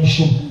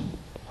implication,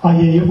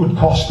 i.e. it would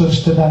cost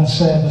us to then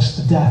service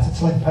the debt.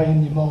 It's like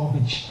paying your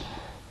mortgage.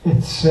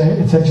 It's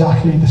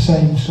exactly the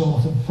same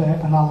sort of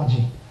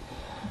analogy.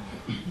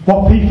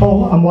 What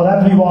people and what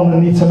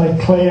everyone need to make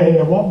clear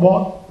here,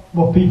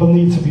 what people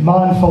need to be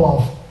mindful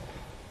of,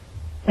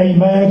 a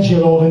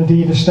merger or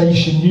indeed a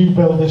station new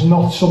build is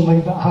not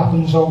something that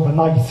happens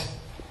overnight.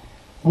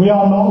 We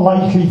are not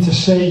likely to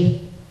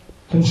see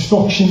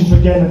construction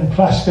begin in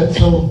Prescott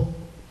till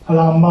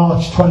around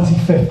March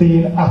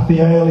 2015 at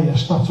the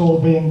earliest. That's all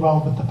being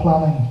well with the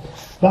planning.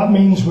 That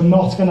means we're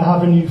not going to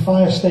have a new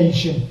fire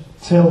station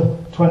till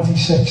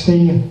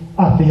 2016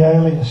 at the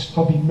earliest,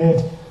 probably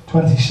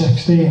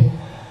mid-2016.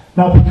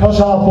 Now,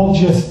 because our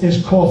budget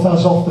is cut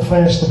as of the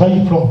 1st of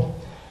April,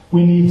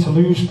 we need to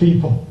lose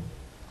people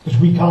because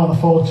we can't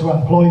afford to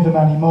employ them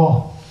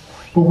anymore.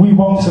 But we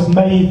won't have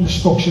made the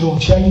structural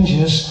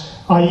changes,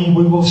 i.e.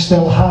 we will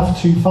still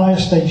have 2 fire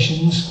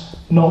stations,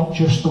 not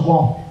just the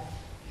one.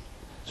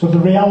 So the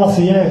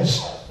reality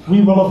is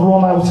we will have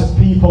run out of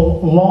people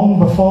long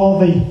before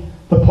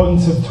the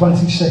point of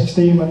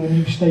 2016 when the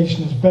new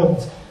station is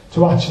built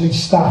to actually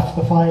staff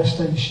the fire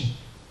station.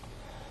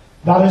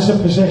 That is a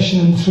position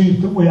in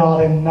truth that we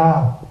are in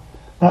now.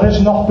 That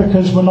is not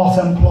because we're not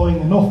employing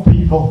enough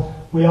people,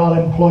 we are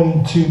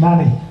employing too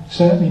many,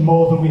 certainly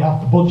more than we have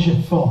the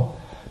budget for,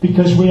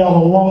 because we are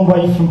a long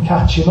way from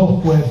catching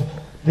up with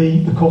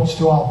the cuts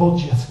to our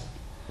budget.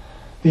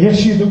 The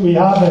issue that we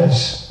have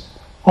is,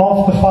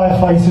 of the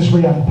firefighters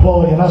we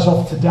employ, and as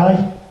of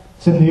today,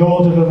 it's in the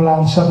order of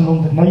around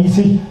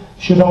 780,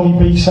 should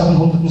only be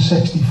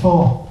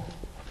 764.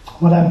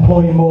 We're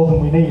employing more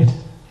than we need.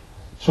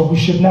 So we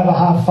should never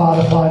have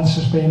fire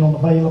appliances being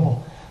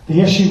unavailable.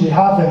 The issue we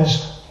have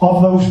is,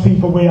 of those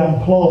people we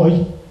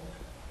employ,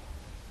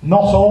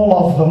 not all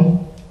of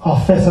them are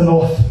fit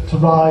enough to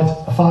ride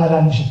a fire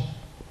engine.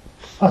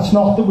 That's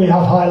not that we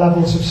have high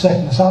levels of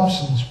sickness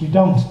absence, we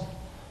don't.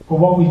 But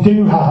what we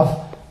do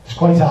have is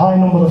quite a high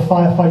number of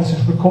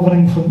firefighters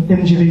recovering from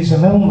injuries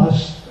and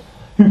illness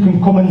who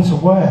can come into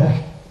work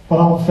but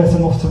aren't fit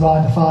enough to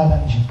ride a fire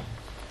engine.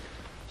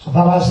 So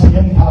that has the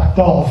impact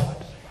of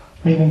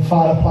meaning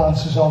fire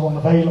appliances are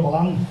unavailable,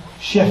 and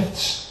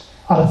shifts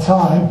at a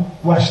time.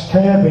 West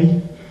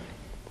Kirby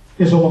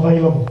is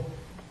unavailable.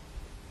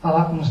 That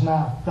happens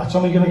now. That's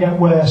only going to get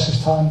worse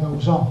as time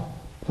goes on,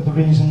 for the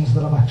reasons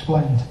that I've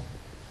explained.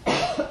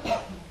 The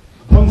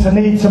point I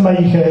need to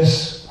make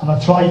is, and I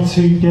tried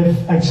to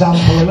give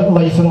example a little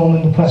later on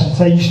in the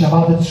presentation, I've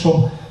added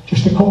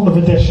just a couple of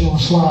additional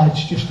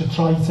slides just to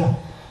try to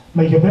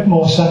make a bit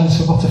more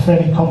sense of what's a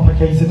fairly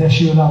complicated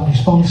issue around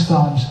response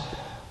times.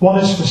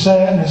 What is for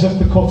certain is if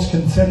the cuts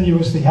continue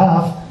as they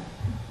have,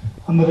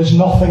 and there is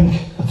nothing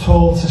at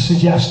all to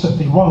suggest that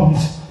they won't,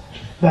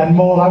 then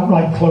more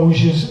outright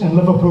closures in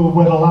Liverpool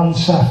with a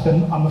Lancet,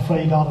 I'm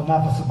afraid, are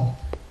inevitable,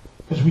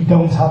 because we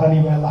don't have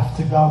anywhere left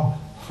to go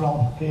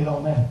from here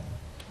on in.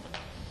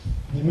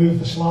 Can you move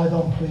the slide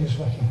on, please,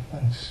 Vicky?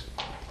 Thanks.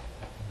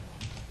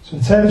 So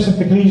in terms of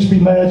the Greasby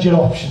merger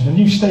option, the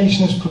new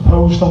station is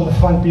proposed on the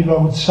Frankby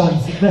Road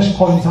site. At this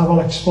point I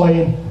will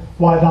explain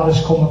why that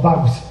has come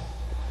about.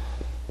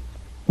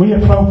 We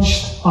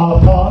approached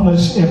our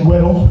partners in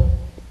Wirral,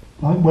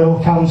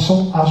 Wirral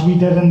Council, as we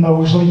did in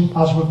Moseley,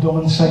 as we've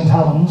done in St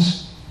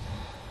Helens,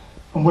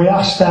 and we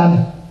asked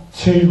them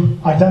to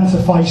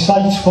identify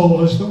sites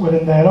for us that were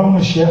in their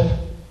ownership,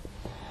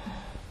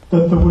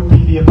 that there would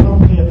be the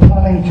appropriate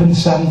planning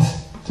consent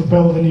to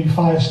build a new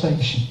fire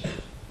station.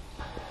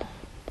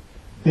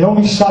 The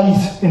only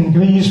site in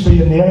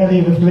Greasby, in the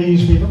area of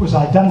Greasby, that was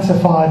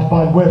identified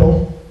by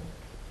Wirral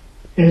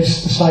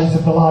is the site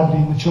of the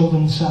library and the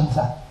children's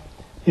centre.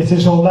 It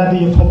is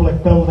already a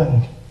public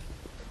building,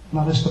 and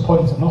that is the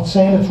point. I'm not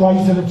saying it's right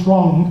or it's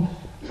wrong,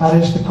 that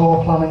is the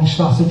core planning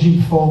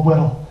strategy for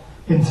Wirral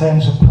in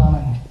terms of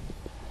planning.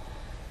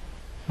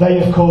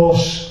 They, of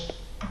course,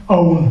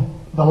 own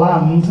the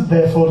land,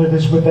 therefore it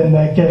is within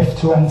their gift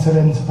to enter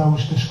into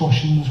those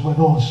discussions with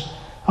us.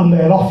 And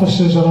their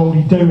officers are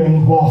only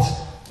doing what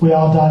we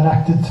are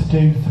directed to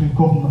do through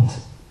government.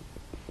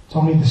 It's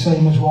only the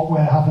same as what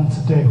we're having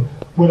to do.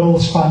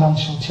 Wirral's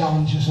financial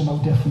challenges are no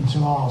different to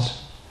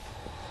ours.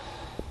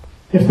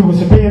 If there were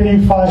to be a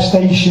new fire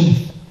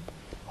station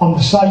on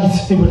the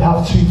site, it would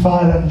have 2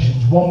 fire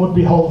engines. One would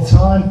be whole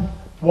time,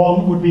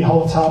 one would be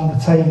whole time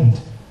retained.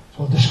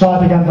 So I'll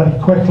describe again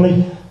very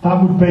quickly.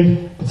 That would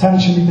be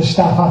potentially the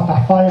staff at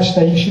that fire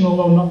station,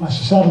 although not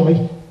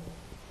necessarily,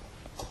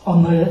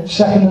 on the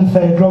second and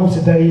third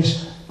rota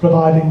days,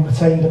 providing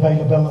retained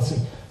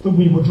availability, that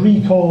we would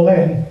recall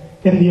in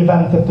the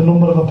event that the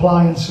number of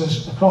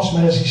appliances across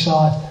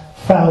Merseyside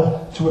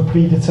fell to a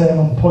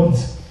predetermined point.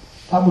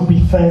 That would be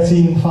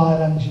 13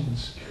 fire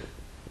engines.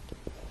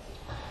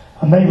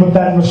 And they would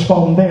then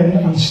respond in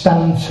and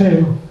stand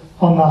to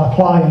on that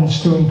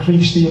appliance to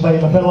increase the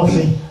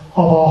availability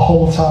of our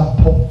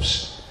whole-time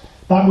pumps.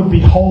 That would be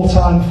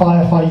whole-time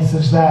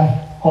firefighters then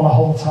on a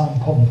whole-time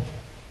pump,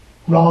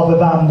 rather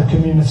than the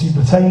community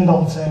retained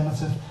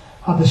alternative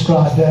I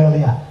described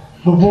earlier.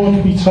 There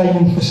would be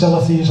training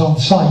facilities on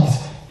site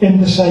in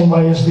the same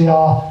way as they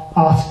are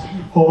at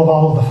all of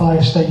our other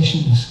fire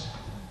stations.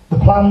 The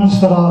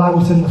plans that are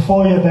out in the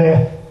foyer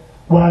there,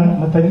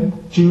 when, I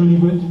think, Julie,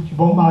 you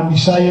won't mind me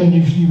saying,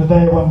 you were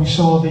there when we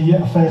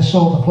first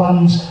saw the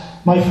plans.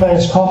 My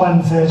first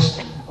comment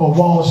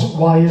was,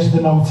 why is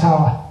there no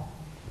tower?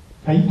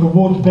 Okay, there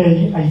would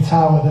be a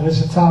tower. There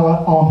is a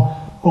tower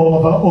on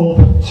all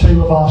but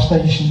 2 of our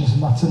stations,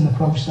 and that's in the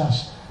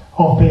process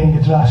of being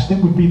addressed.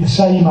 It would be the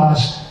same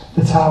as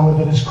the tower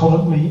that is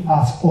currently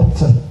at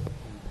Upton.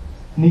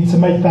 I need to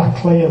make that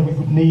clear. We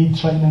would need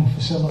training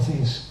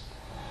facilities.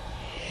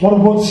 What I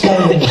would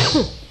say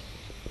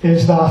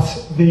is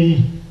that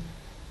the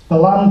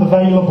land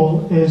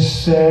available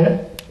is,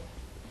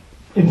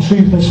 in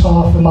truth, is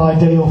far from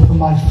ideal from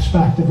my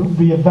perspective. It would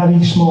be a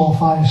very small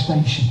fire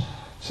station,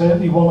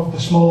 certainly one of the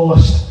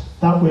smallest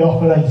that we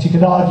operate. You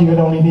could argue it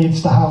only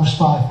needs to house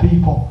 5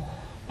 people.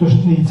 It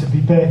doesn't need to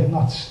be big, and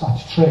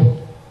that's true.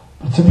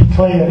 But to be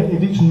clear,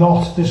 it is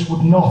not. This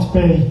would not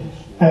be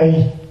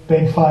a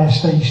big fire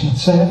station. It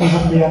certainly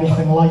wouldn't be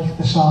anything like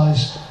the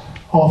size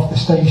of the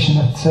station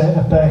at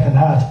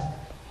Birkenhead.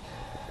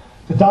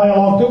 The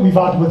dialogue that we've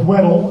had with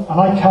Wirral, and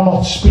I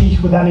cannot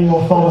speak with any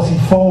authority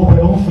for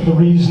Wirral for the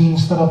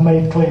reasons that I've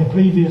made clear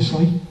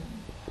previously,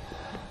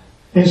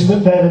 is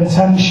that their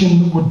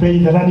intention would be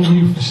that any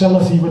new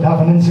facility would have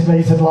an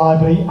integrated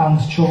library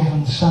and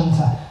children's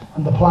centre.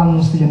 And the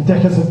plans, the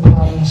indicative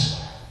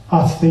plans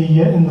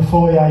in the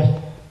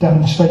foyer,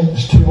 demonstrate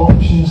there's 2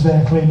 options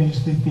there. Clearly,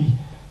 is the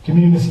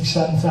community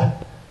centre.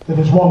 There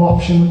is one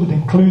option that would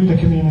include the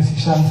community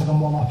centre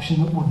and one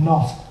option that would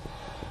not.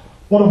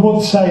 What I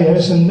would say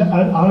is, and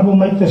I will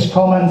make this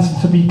comment,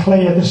 and to be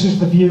clear, this is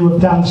the view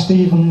of Dan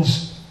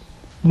Stevens,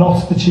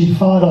 not the Chief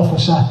Fire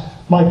Officer.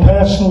 My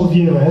personal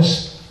view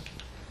is,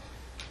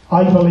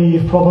 I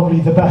believe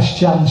probably the best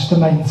chance to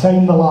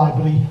maintain the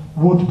library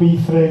would be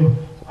through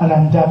an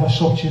endeavour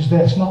such as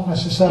this, not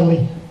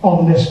necessarily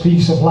on this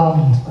piece of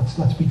land.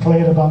 Let's be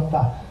clear about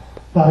that.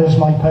 That is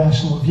my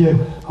personal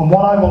view. And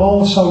what I will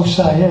also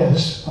say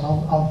is, and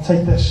I'll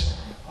take this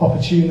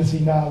opportunity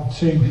now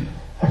to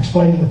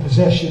explain the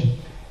position,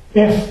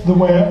 if there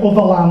were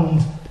other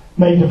land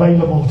made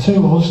available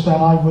to us,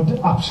 then I would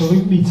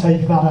absolutely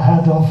take that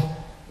ahead of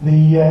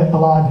the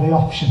library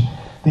option.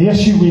 The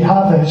issue we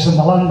have is, and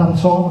the land I'm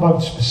talking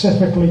about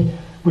specifically,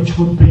 which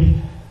would be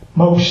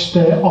most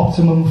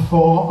optimum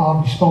for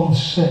our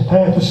response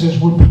purposes,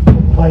 would be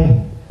Pump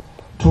Lane,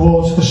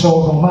 towards the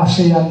Sorgham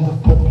Massey end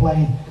of Pump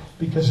Lane,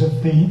 because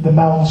of the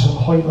Mells and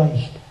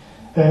Hoylake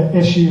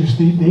issues.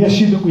 The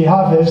issue that we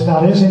have is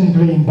that is in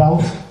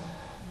Greenbelt,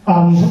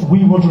 and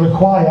we would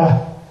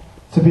require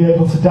to be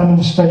able to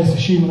demonstrate,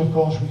 assuming of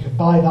course we could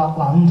buy that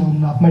land,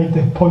 and I've made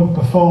the point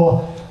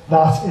before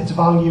that its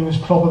value has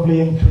probably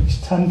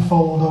increased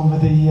tenfold over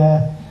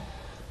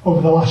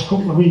the last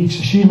couple of weeks.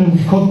 Assuming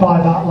we could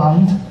buy that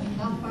land,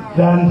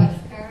 then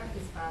West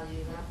Kirby's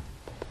value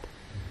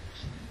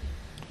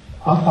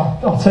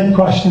that. I'll take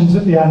questions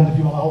at the end if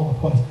you want to hold the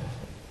point.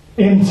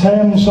 In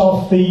terms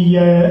of the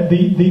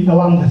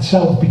land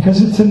itself,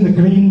 because it's in the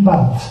green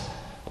belt,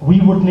 we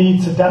would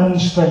need to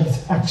demonstrate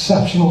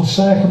exceptional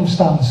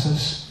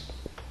circumstances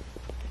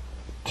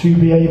to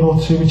be able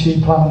to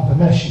achieve planning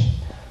permission.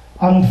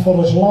 And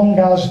for as long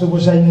as there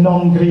was a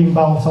non-green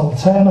belt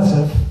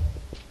alternative,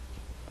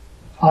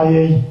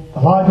 i.e. the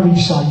library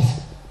site,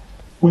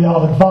 we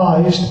are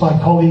advised by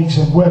colleagues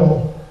in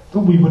Wirral that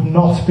we would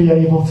not be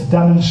able to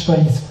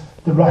demonstrate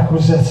the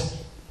requisite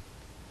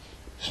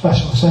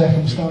special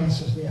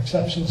circumstances, the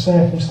exceptional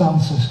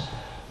circumstances,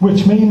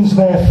 which means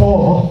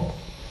therefore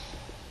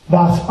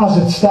that as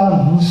it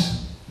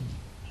stands,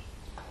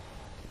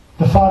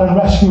 the Fire and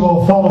Rescue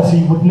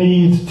Authority would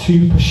need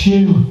to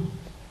pursue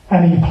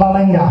any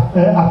planning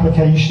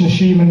application,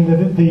 assuming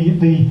that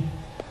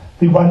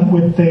they went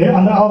with the,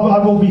 and I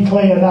will be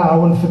clear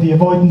now, and for the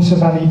avoidance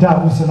of any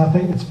doubt, and I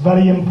think it's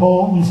very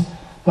important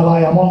that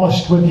I am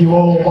honest with you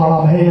all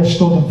while I'm here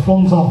stood in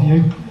front of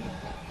you.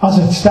 As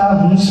it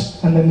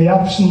stands, and in the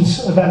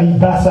absence of any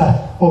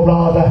better, or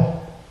rather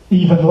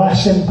even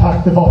less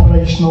impactive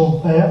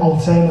operational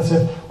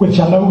alternative, which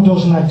I know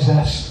doesn't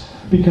exist,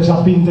 because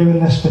I've been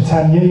doing this for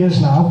 10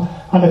 years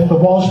now, and if there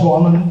was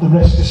one, and the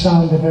risk of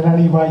sounding in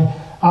any way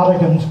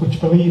arrogant, which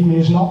believe me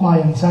is not my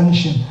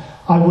intention,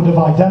 I would have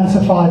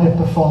identified it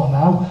before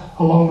now,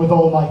 along with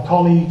all my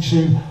colleagues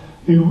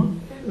who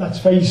let's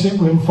face it,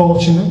 we're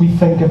unfortunate we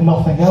think of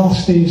nothing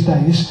else these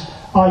days.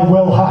 I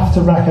will have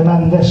to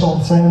recommend this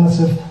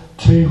alternative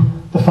to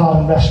the Fire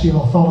and Rescue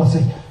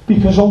Authority,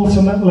 because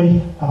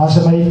ultimately, and as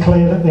I made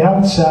clear at the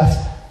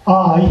outset,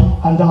 I,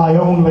 and I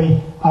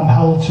only, am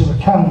held to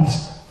account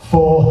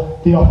for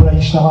the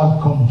operational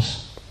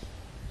outcomes.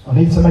 So I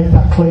need to make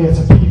that clear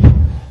to people.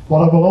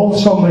 What I will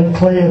also make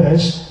clear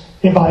is,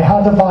 if I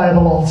had a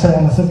viable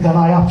alternative, then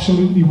I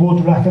absolutely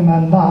would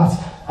recommend that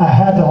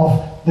ahead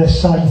of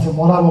this site. And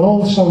what I will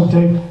also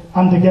do,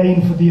 and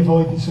again for the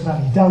avoidance of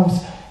any doubt,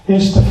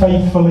 is to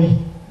faithfully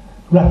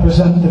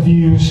represent the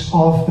views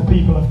of the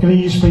people of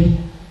Greasby,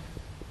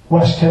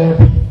 West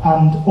Kirby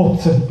and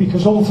Upton,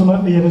 because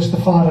ultimately it is the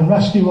Fire and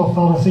Rescue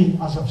Authority,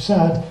 as I've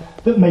said,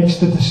 that makes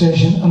the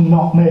decision and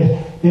not me.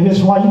 It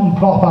is right and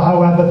proper,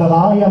 however, that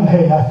I am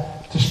here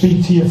to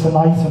speak to you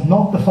tonight and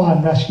not the Fire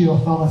and Rescue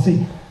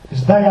Authority,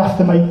 because they have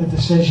to make the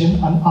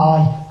decision and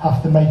I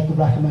have to make the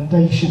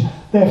recommendation.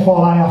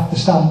 Therefore I have to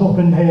stand up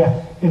in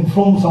here in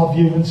front of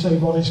you and say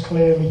what is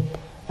clearly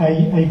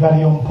a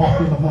very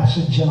unpopular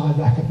message, and I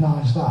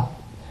recognise that.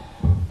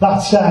 That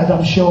said,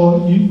 I'm sure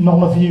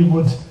none of you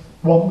would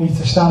want me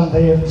to stand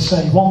here and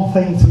say one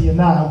thing to you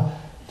now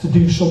to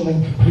do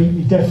something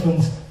completely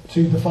different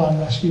to the Fire and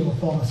Rescue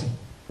Authority.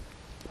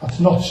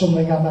 That's not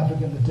something I'm ever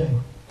going to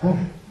do. Huh?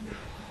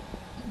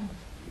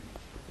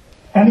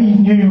 Any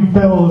new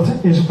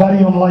build is very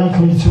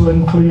unlikely to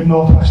include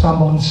North West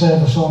Ambulance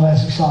Service or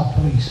Merseyside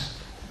Police.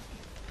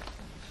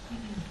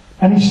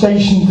 Any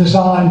station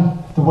design,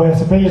 if there were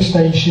to be a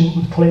station,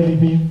 would clearly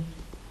be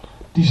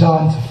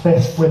designed to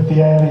fit with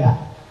the area.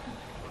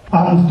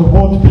 And there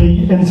would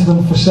be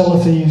incident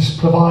facilities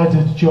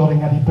provided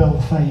during any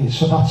build phase,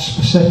 so that's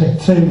specific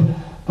to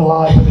the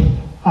library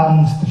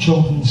and the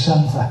children's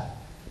centre.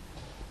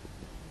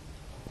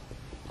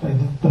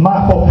 The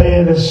map up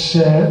here is,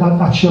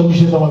 that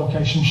shows you the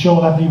location. I'm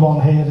sure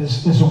everyone here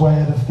is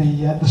aware of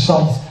the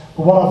site.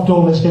 But what I've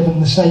done is given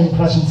the same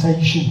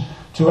presentation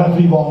to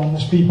everyone, and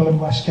there's people in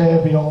West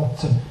Kirby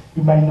Upton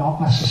who may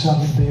not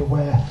necessarily be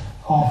aware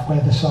of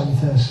where the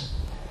site is.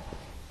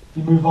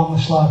 You move on the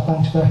slide,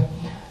 thanks, Beck.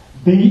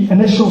 The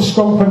initial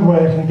scoping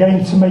work, and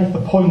again to make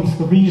the point,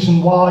 the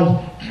reason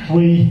why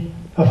we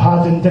have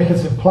had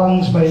indicative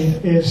plans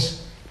made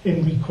is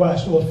in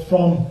request or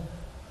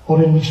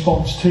in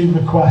response to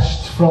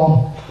requests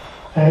from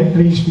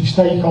Greasby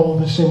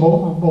stakeholders saying,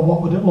 well,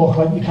 what would it look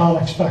like? You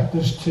can't expect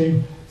us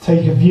to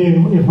take a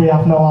view if we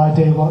have no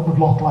idea what it would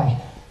look like.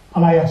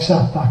 And I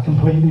accept that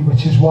completely,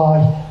 which is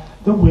why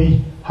that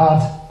we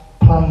had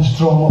plans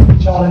drawn up,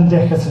 which are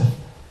indicative.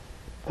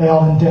 They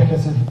are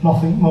indicative,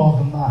 nothing more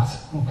than that.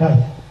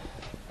 Okay.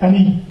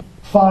 Any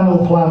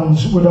final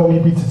plans would only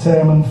be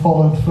determined,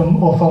 followed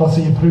from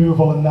authority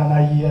approval and then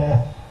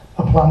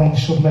a planning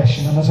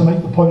submission. And as I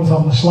make the point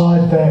on the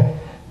slide there,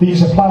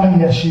 these are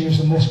planning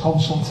issues, and this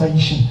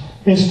consultation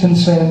is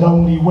concerned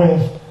only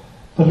with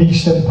the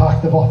least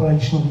impact of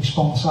operational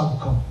response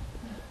outcome.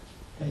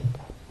 Okay.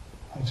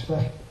 Thanks,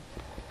 Vic.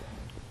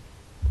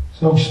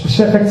 So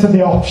specific to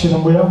the option,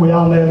 and we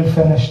are nearly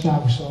finished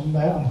now, so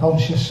I'm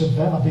conscious of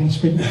that. I've been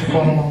speaking for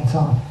quite a long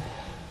time.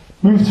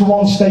 Move to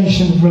one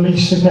station,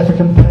 release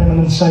significant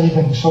permanent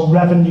savings, so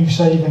revenue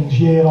savings,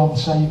 year-on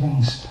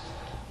savings.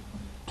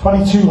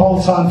 22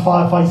 whole-time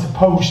firefighter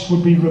posts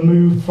would be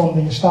removed from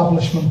the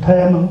establishment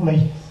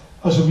permanently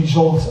as a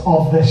result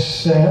of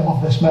this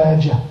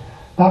merger.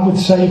 That would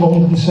save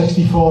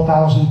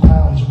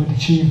 £164,000. We'd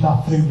achieve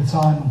that through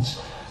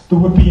retirements. There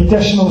would be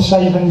additional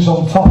savings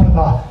on top of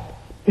that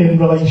in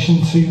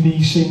relation to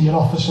the senior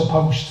officer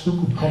posts that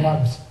would come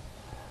out.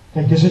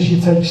 Because as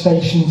you take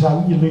stations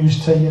out, you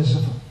lose tiers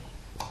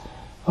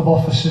of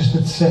officers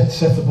that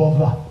sit above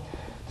that.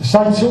 The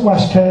sites at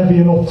West Kirby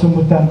and Upton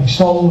would then be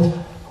sold,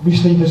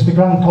 Obviously there's the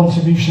grant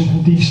contribution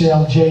from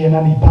DCLG and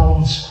any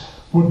balance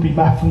would be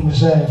met from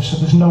reserves, so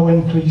there's no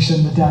increase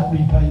in the debt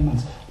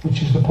repayment,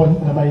 which is the point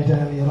that I made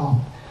earlier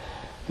on.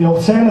 The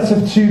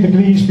alternative to the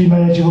Greasby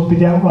merger would be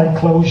the outright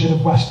closure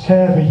of West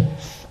Kirby,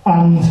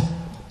 and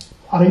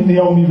I think the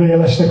only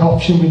realistic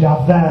option we'd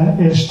have then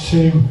is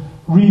to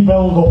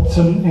rebuild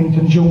Upton in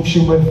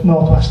conjunction with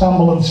North West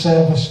Ambulance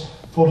Service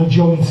for a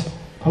joint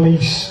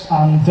police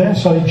and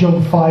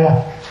joint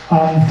fire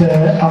and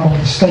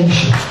ambulance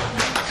station.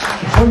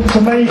 The point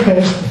to make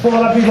is,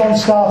 before everyone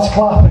starts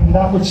clapping,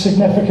 that would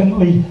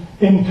significantly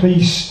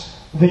increase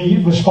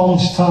the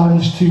response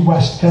times to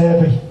West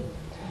Kirby,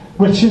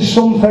 which is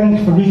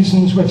something, for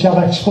reasons which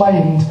I've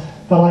explained,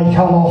 that I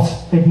cannot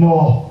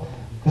ignore.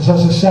 Because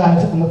as I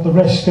said, and at the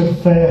risk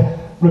of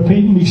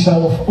repeating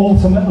myself,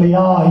 ultimately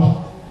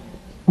I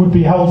would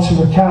be held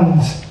to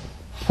account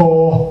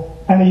for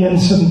any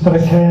incident that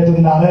occurred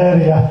in that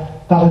area,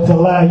 that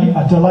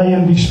a delay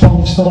in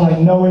response that I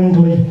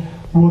knowingly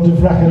would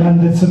have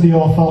recommended to the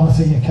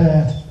authority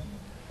occurred.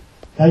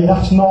 Okay,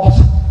 that's not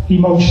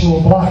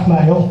emotional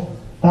blackmail,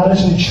 that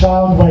isn't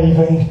child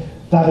waving,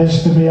 that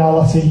is the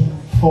reality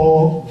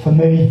for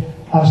me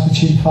as the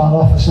Chief Fire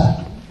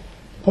Officer.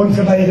 Point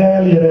I made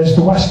earlier is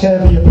the West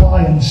Kirby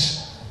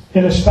appliance,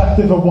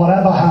 irrespective of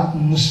whatever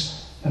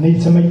happens, I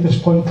need to make this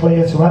point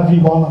clear to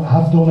everyone, and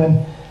I have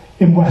done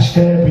in West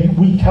Kirby,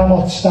 we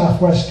cannot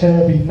staff West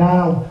Kirby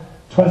now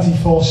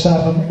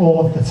 24/7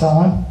 all of the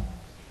time.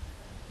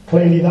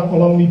 Clearly that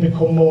will only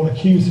become more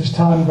acute as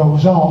time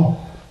goes on,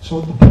 so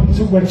at the point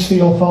at which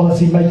the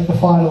authority make the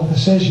final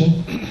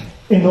decision,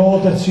 in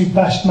order to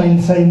best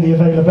maintain the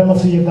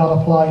availability of that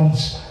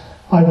appliance,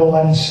 I will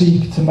then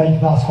seek to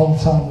make that whole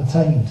time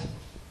retained.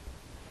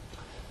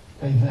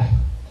 Okay, there.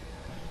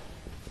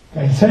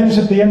 Okay, in terms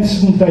of the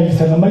incident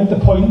data, and I make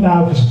the point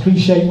now because I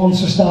appreciate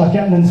once I start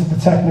getting into the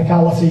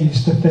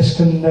technicalities that this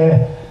can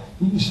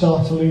you can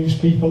start to lose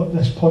people at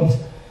this point.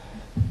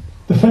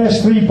 The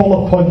first 3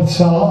 bullet points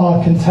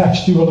are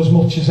contextual as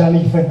much as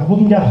anything. I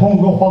wouldn't get hung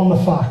up on the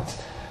fact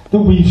that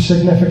we've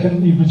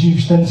significantly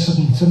reduced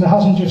incidents, and it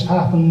hasn't just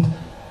happened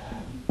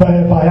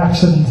by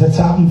accident, it's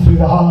happened through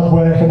the hard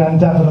work and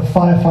endeavour of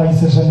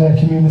firefighters and their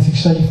community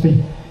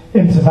safety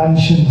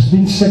interventions. There's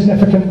been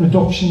significant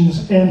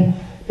reductions in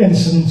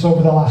incidents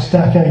over the last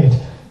decade,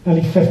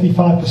 nearly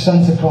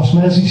 55% across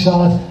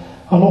Merseyside,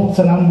 and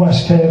Upton and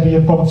West Kirby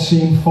have both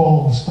seen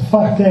falls. The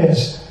fact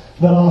is,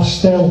 there are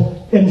still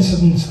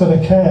incidents that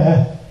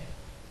occur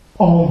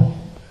on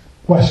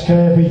West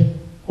Kirby,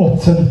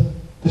 Upton,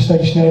 the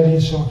station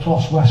areas, so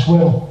across West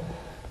Wirral.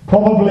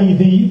 Probably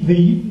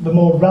the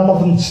more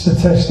relevant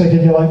statistic,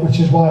 if you like, which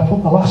is why I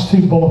put the last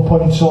 2 bullet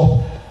points up,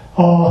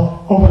 are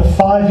over a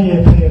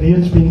 5-year period,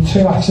 there's been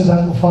 2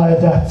 accidental fire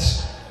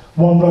deaths,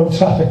 1 road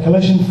traffic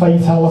collision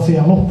fatality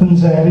on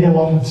Upton's area,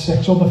 along with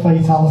 6 other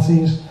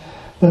fatalities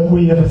that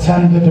we have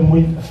attended, and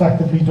we've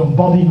effectively done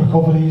body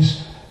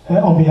recoveries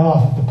on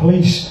behalf of the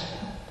police,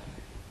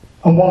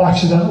 and 1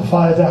 accidental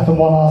fire death and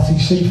 1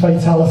 RTC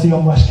fatality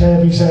on West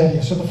Kirby's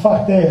area. So the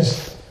fact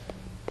is,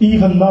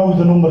 even though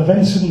the number of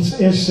incidents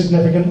is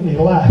significantly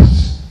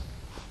less,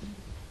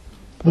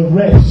 the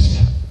risk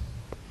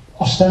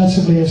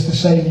ostensibly is the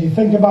same. You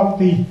think about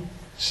the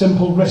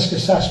simple risk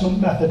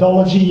assessment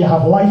methodology, you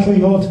have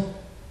likelihood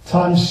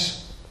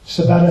times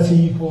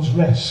severity equals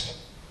risk.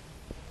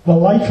 The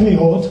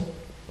likelihood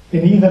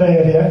in either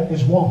area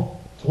is 1.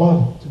 It's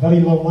low, it's a very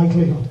low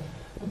likelihood.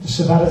 But the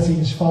severity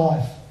is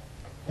 5.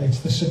 It's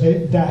the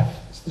severe death,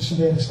 it's the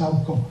severest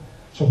outcome.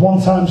 So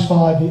 1 times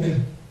 5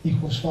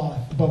 equals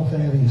 5 for both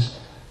areas.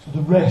 So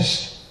the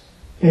risk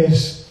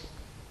is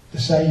the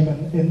same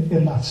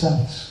in that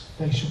sense.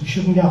 Okay, so we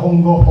shouldn't get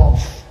hung up on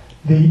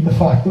the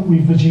fact that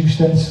we've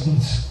reduced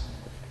incidents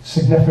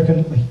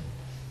significantly.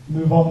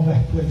 Move on,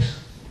 Vic, please.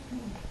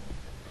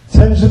 In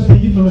terms of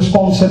the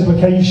response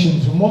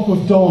implications, and what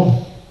we've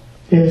done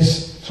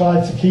is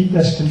tried to keep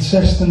this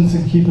consistent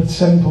and keep it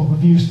simple.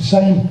 We've used the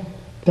same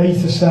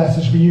data set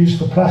as we used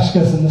for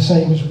Prescott and the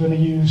same as we're going to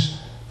use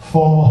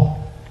for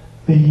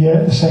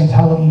the St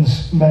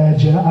Helens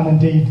merger and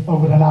indeed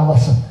over in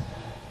Allerton.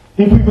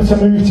 If we were to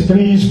move to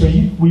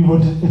Greasby, we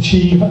would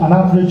achieve an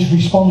average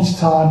response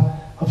time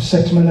of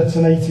 6 minutes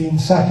and 18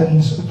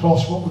 seconds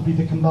across what would be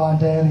the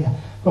combined area.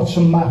 Got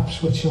some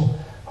maps which will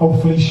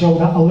hopefully show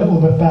that a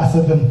little bit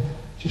better than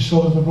just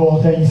sort of the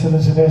raw data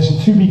as it is. And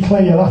to be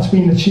clear, that's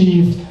been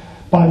achieved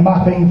by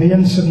mapping the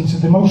incidents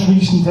of the most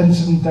recent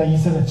incident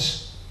data.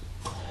 It's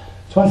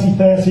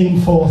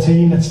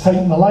 2013-14. It's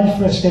taken the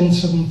life risk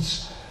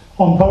incidents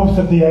on both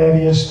of the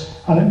areas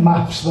and it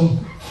maps them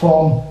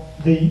from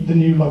the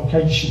new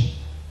location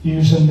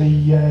using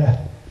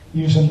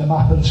the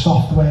mapping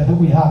software that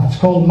we have. It's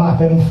called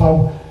Map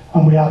Info,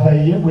 and we have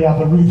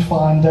a route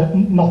finder,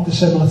 not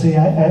dissimilar to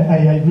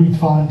a route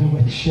finder,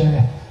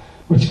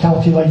 which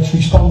calculates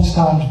response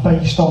times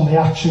based on the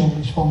actual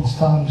response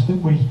times that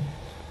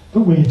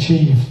we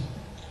achieve.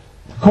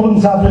 The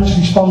current average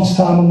response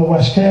time on the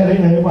West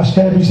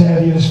Kirby's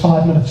area is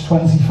 5 minutes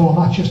 24.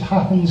 That just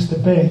happens to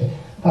be,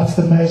 that's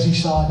the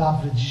Merseyside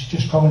average, it's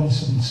just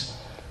coincidence.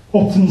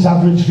 Upton's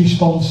average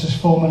response is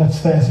 4 minutes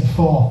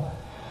 34,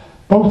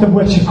 both of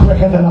which are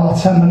quicker than our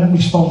 10-minute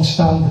response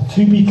standard.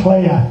 To be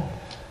clear,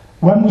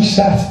 when we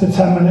set the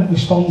 10-minute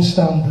response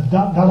standard,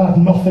 that had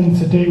nothing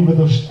to do with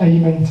us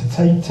aiming to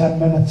take 10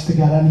 minutes to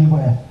get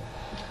anywhere.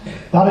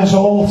 That is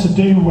all to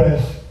do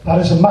with, that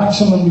is a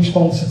maximum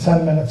response of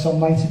 10 minutes on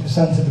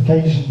 90% of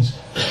occasions.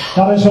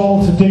 That is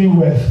all to do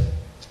with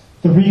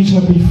the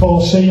reasonably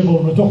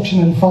foreseeable reduction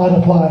in fire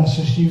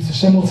appliances due to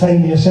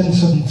simultaneous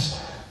incidents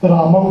that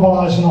our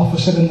mobilising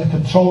officer in the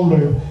control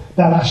room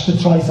then has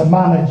to try to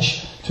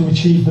manage to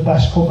achieve the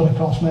best cover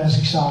across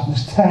Merseyside. And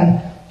there's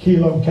 10 key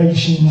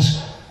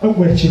locations at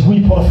which, if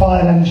we put a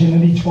fire engine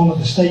in each one of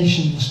the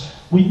stations,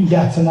 we can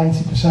get to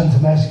 90%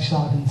 of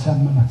Merseyside in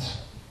 10 minutes.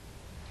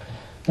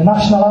 The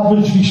national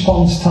average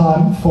response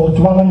time for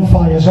dwelling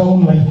fires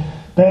only,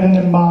 bearing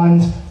in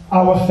mind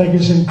our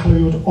figures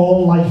include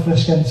all life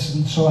risk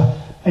incidents, so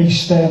a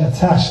Sterner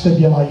test, if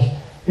you like,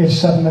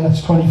 is 7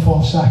 minutes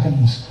 24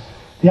 seconds.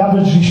 The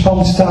average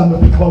response time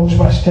that we close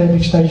West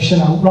Kirby Station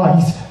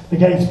outright,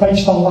 again, it's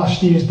based on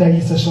last year's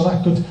data, so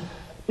that could,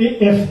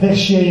 if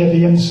this year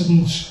the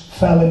incidents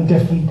fell in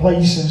different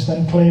places,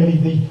 then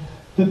clearly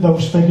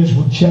those figures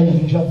would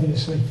change,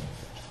 obviously,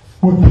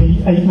 would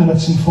be 8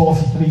 minutes and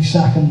 43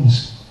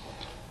 seconds.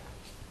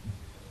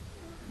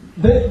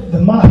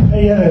 The map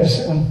here is,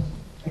 and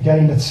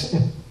again,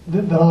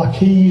 there are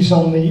keys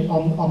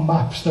on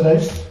maps that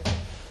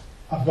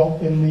I've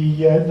got in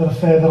that are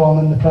further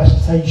on in the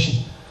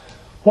presentation.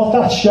 What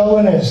that's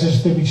showing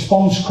is the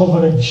response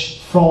coverage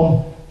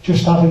from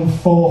just having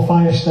 4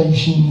 fire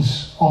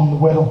stations on the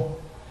Wirral.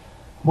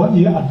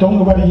 I don't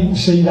know whether you can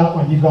see that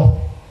when you've got,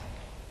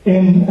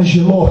 as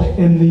you look,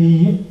 in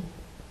the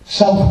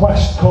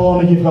southwest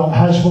corner you've got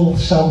Heswell,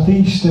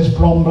 southeast is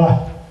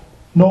Bromborough,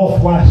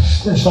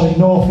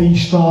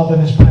 northeast rather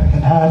is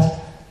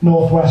Birkenhead,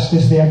 northwest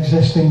is the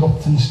existing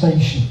Upton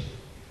station.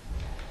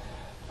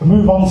 We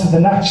move on to the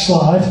next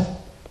slide.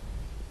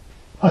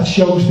 That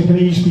shows the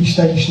Greasby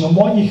station, and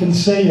what you can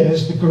see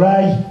is the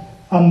grey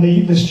and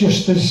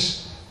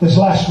there's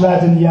less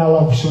red and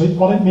yellow. So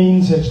what it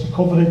means is the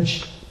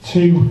coverage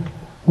to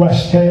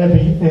West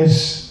Kirby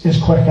is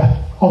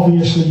quicker,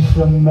 obviously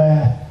from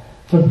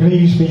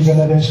Greasby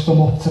than it is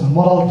from Upton. And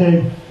what I'll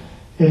do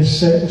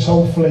is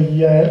hopefully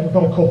we've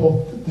got a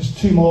couple. There's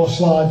 2 more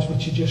slides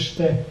which are just.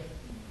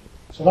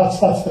 So that's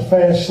the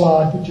first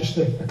slide, but just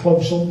a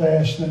close-up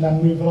version, and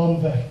then moving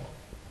on to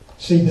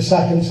see the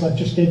second slide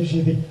just gives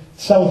you the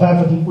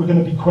self-evident we're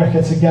going to be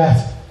quicker to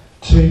get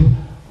to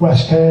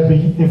West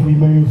Kirby if we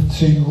move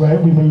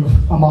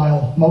a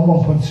mile,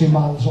 1.2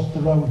 miles up the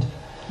road.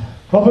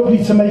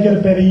 Probably to make it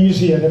a bit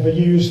easier, if I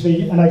use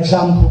an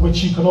example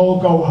which you can all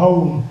go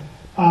home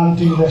and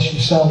do this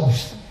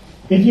yourselves.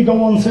 If you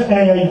go onto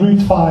AA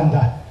Route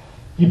Finder,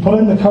 you put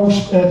in the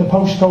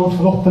postcode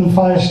for Upton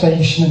Fire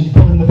Station and you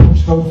put in the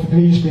postcode for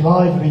Greasby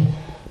Library,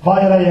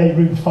 via AA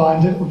Route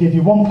Finder it will give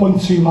you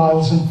 1.2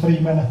 miles in 3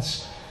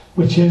 minutes,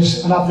 which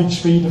is an average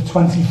speed of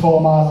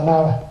 24 miles an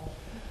hour.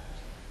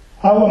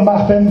 Our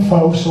map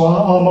info, so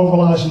our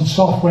mobilising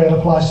software,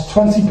 applies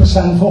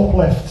 20%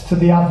 uplift to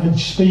the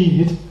average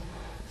speed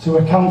to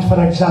account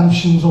for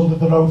exemptions under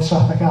the Road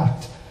Traffic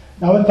Act.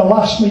 Now at the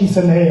last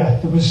meeting here,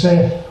 there was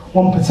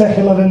one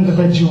particular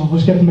individual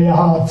was giving me a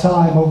hard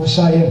time over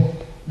saying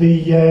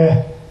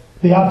the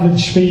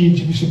average speed,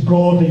 you said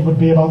broadly, would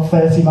be about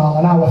 30 miles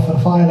an hour for a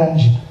fire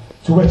engine.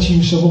 To which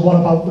you said, well, what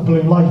about the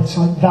blue lights?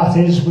 That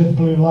is with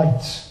blue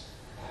lights.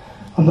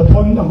 And the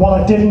point, and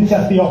what I didn't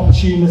get the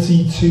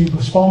opportunity to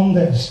respond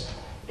is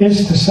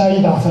to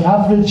say that an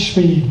average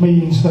speed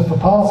means that for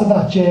part of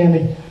that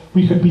journey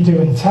we could be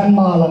doing 10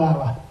 miles an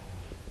hour,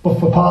 but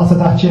for part of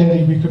that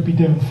journey we could be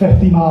doing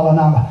 50 miles an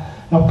hour.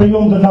 Now, be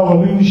under no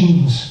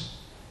illusions,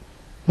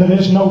 there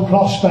is no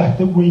prospect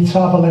that we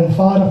travel in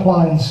fire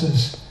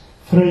appliances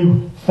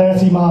through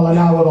 30 miles an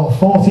hour or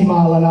 40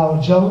 miles an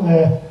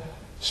hour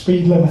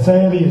speed limit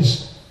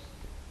areas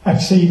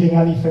exceeding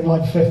anything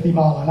like 50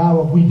 miles an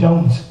hour. We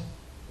don't.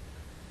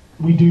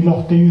 We do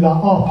not do that.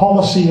 Our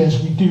policy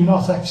is we do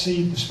not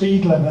exceed the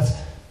speed limit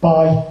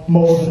by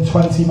more than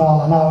 20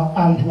 miles an hour,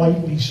 and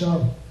rightly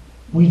so.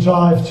 We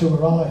drive to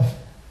arrive.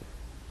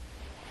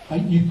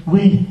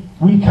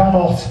 We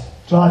cannot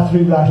drive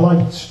through red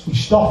lights. We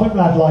stop at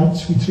red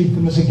lights, we treat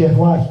them as a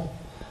giveaway.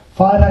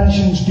 Fire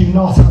engines do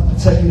not have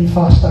particularly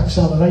fast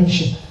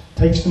acceleration. It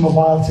takes them a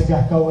while to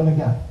get going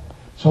again.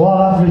 So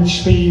our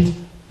average speed,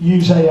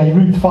 use AA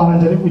Route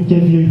Finder, it would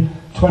give you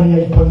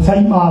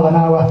 28.8 miles an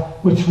hour,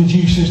 which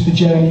reduces the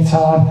journey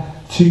time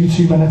to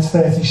 2 minutes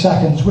 30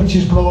 seconds, which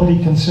is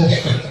broadly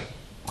consistent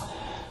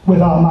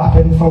with our map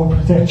info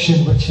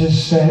prediction, which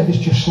is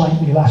just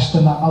slightly less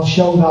than that. I'll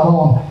show that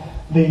on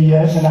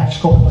the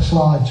next couple of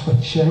slides,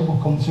 which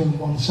we'll come to in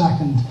 1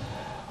 second.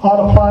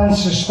 Our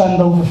appliances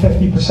spend over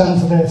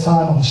 50% of their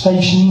time on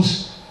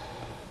stations.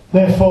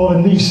 Therefore,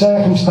 in these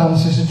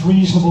circumstances, it's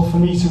reasonable for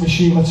me to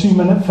assume a 2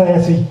 minute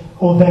 30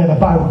 or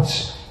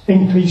thereabouts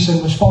increase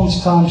in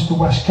response times to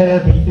West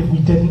Kirby if we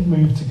didn't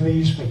move to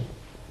Greasby.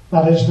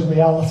 That is the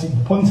reality.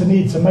 The point I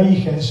need to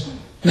make is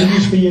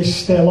Greasby is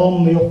still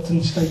on the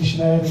Upton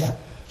station area,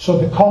 so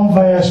the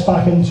converse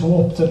back into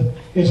Upton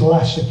is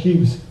less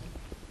acute.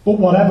 But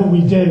whatever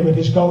we do, it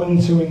is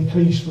going to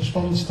increase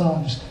response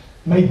times.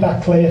 Make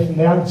that clear from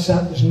the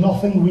outset. There's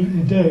nothing we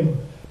can do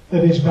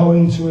that is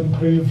going to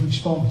improve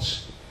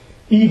response.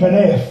 Even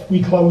if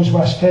we close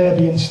West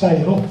Kirby and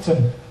stay at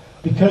Upton,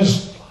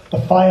 because the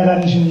fire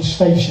engine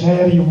station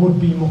area would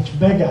be much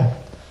bigger,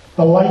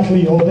 the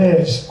likelihood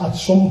is at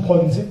some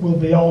point it will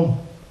be on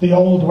the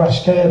old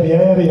West Kirby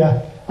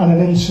area and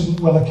an incident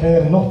will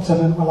occur in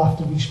Upton and we'll have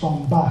to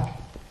respond back.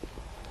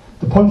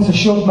 The point I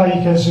should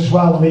make is as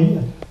well,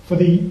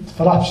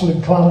 for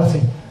absolute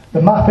clarity,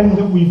 the mapping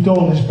that we've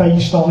done is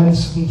based on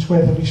incidents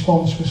where the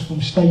response was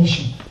from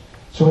station.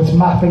 So it's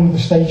mapping the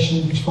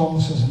station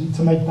responses, and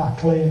to make that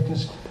clear,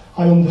 because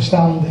I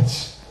understand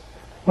it's,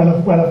 when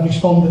I've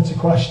responded to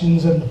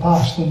questions in the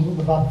past, and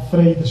we've had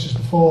 3, this is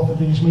the 4th of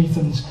these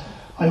meetings,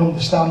 I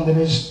understand it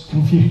is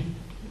confusing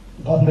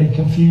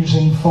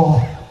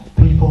for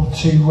people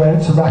to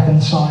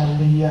reconcile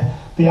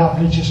the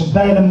averages. And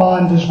bear in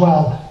mind as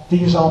well,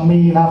 these are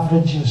mean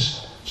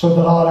averages, so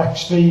there are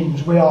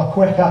extremes. We are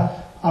quicker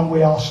and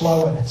we are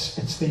slower.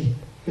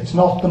 It's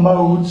not the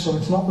mode, so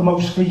it's not the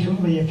most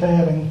frequently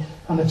occurring,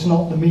 and it's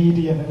not the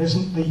median. It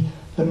isn't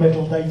the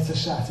middle data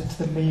set. It's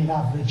the mean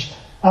average.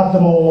 Add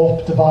them all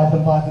up, divide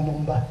them by the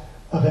number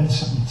of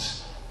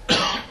incidents.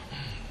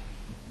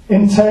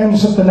 In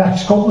terms of the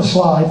next couple of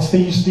slides,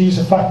 these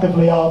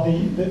effectively are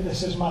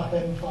this is map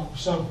info.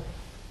 So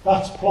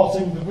that's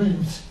plotting the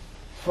route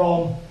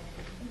from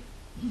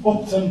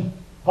Upton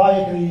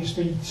via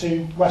Greasby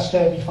to West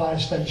Kirby Fire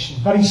Station.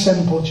 Very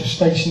simple, just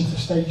station to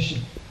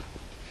station.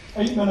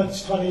 8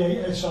 minutes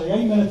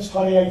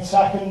 28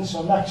 seconds.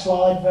 So next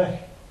slide, Vic.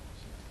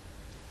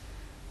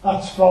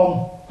 That's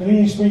from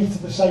Greasby to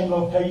the same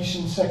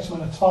location, 6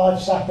 minutes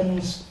 5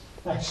 seconds.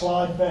 Next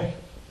slide, Vic.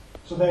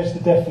 So there's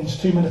the difference,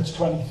 2 minutes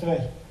 23.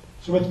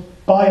 So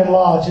by and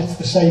large, it's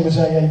the same as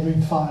AA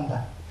Route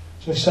Finder.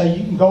 So I say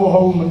you can go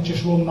home and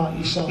just run that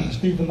yourselves,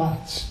 do the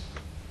maths.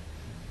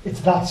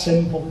 It's that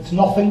simple. It's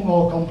nothing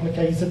more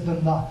complicated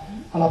than that.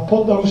 And I've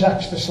put those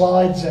extra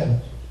slides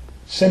in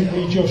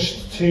simply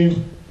just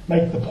to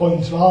make the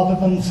point, rather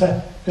than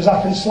to, because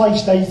I can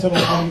slice data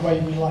up any way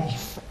we like.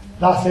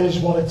 That is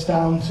what it's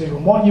down to.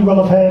 And what you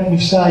will have heard me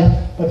say,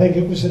 I think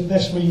it was at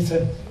this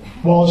meeting,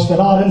 was that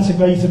our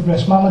integrated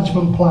risk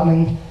management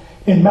planning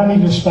in many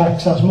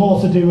respects has more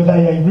to do with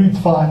AA Route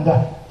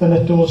Finder than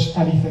it does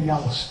anything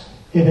else.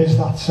 It is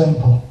that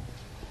simple.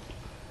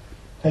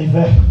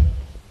 Okay,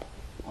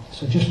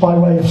 so just by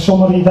way of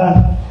summary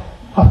then,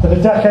 after a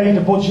decade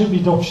of budget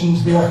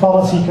reductions, the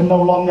authority can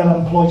no longer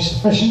employ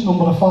sufficient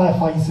number of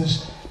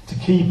firefighters to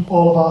keep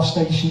all of our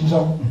stations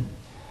open.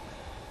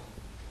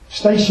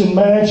 Station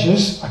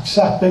mergers,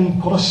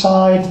 accepting, put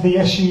aside the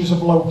issues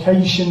of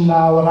location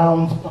now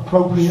around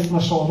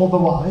appropriateness or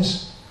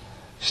otherwise,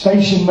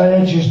 station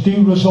mergers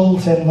do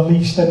result in the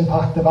least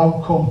impact of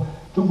outcome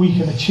that we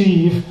can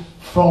achieve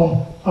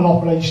from an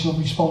operational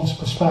response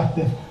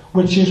perspective,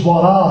 which is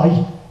what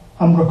I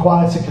am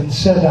required to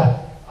consider,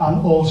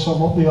 and also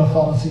what the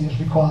authority is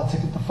required to,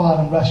 the Fire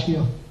and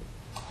Rescue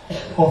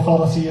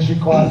Authority is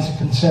required to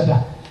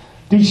consider.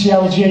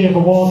 DCLG have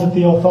awarded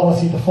the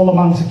authority the full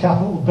amount of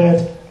capital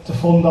bid to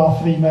fund our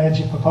 3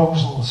 merger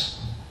proposals.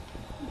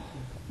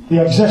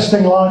 The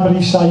existing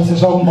library site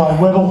is owned by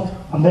Wirral,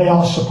 and they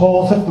are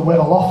supported, the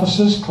Wirral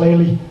officers.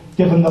 Clearly,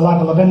 given the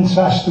level of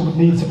interest, there would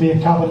need to be a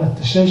cabinet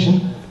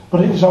decision,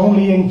 but it is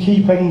only in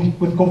keeping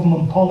with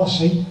government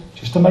policy,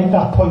 just to make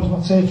that point. I'm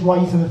not saying it's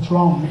right and it's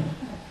wrong.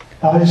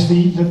 That is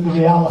the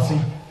reality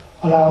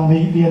around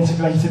the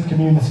integrated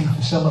community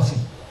facility.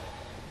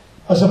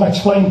 As I've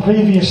explained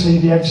previously,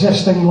 the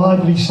existing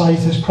library site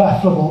is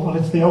preferable, and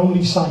it's the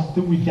only site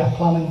that we get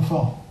planning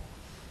from.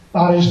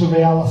 That is the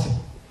reality.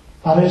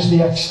 That is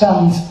the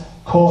extant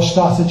core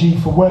strategy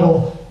for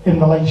Wirral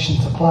in relation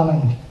to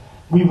planning.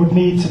 We would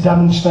need to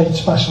demonstrate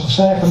special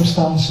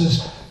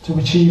circumstances to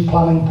achieve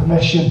planning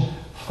permission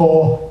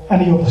for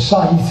any other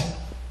site,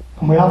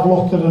 and we have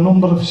looked at a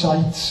number of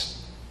sites,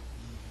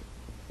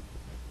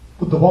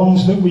 but the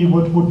ones that we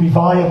would be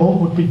viable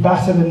would be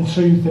better in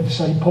truth. If,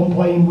 say, Pump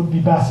Lane would be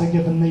better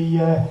given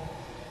the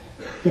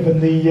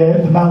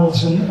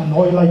Mells and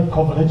Hoylake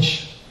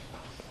coverage.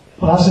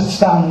 But as it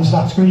stands,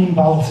 that's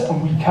Greenbelt,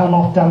 and we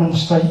cannot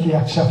demonstrate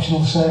the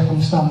exceptional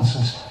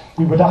circumstances.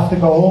 We would have to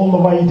go all the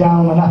way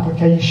down an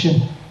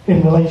application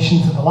in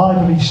relation to the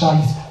library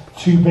site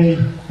to be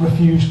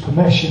refused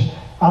permission.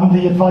 And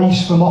the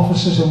advice from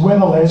officers in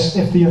Wirral is,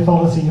 if the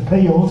authority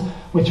appealed,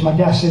 which my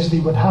guess is they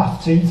would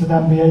have to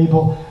then be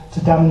able to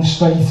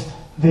demonstrate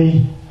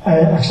the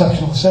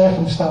exceptional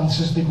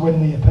circumstances, they'd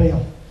win the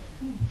appeal.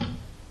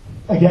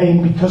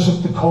 Again, because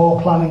of the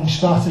core planning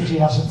strategy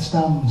as it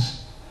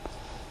stands.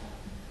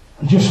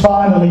 And just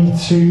finally,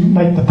 to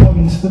make the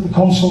point that the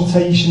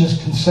consultation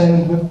is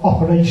concerned with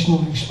operational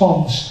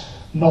response,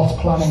 not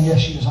planning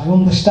issues. I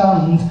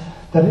understand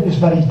that it is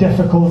very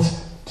difficult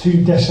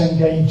to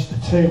disengage the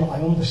two.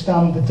 I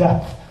understand the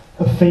depth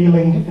of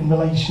feeling in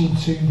relation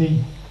to the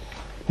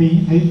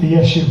the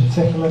issue,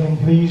 particularly in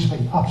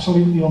Greasby.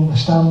 Absolutely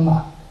understand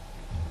that.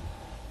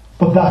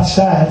 But that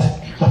said,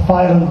 the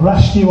Fire and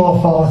Rescue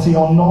Authority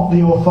are not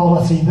the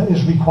authority that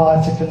is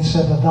required to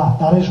consider that.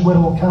 That is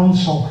Wirral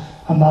Council,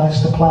 and that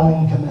is the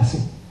Planning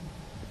Committee.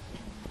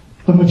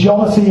 The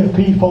majority of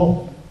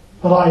people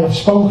that I have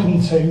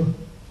spoken to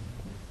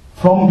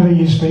from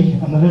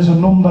Greasby, and there is a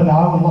number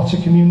now, and lots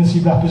of community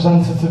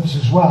representatives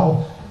as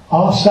well,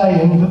 are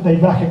saying that they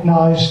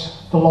recognise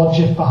the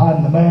logic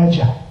behind the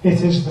merger.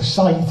 It is the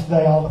site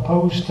they are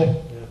opposed to.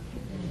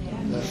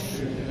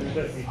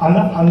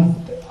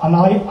 And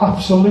I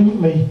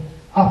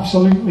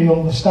absolutely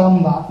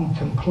understand that and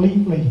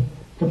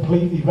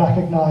completely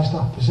recognise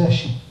that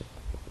position.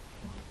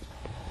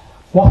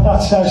 What that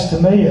says to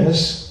me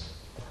is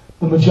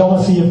the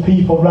majority of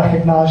people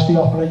recognise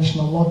the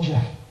operational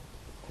logic,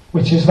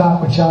 which is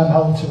that which I'm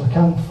held to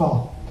account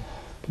for.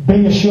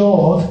 Be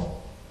assured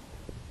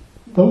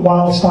that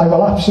whilst I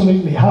will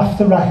absolutely have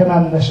to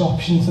recommend this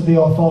option to the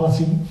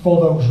authority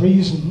for those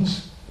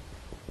reasons,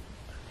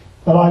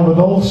 that I would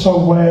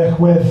also work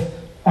with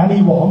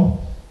anyone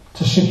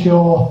to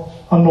secure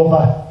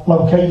another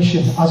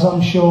location, as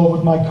I'm sure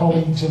with my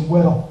colleagues in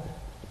Wirral.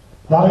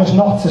 That is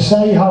not to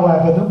say,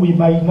 however, that we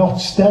may not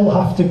still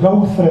have to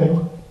go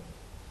through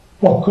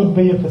what could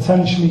be a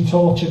potentially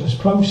torturous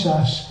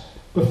process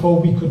before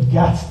we could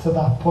get to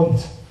that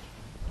point.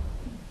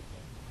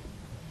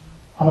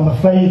 And I'm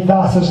afraid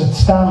that, as it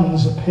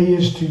stands,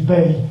 appears to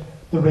be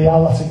the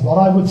reality. What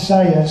I would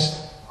say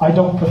is, I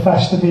don't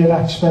profess to be an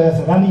expert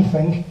at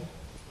anything,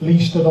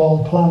 least at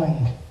all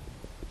planning.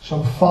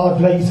 So far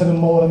greater and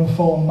more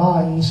informed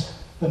minds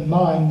than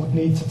mine would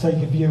need to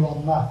take a view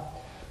on that.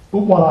 But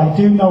what I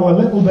do know a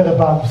little bit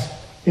about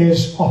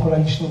is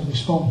operational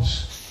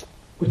response,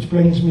 which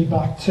brings me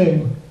back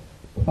to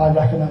my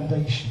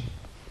recommendation.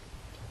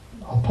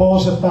 I'll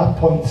pause at that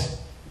point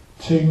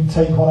to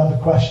take whatever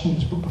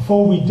questions, but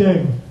before we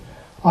do,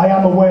 I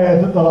am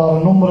aware that there are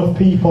a number of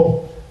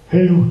people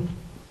who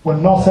were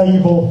not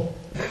able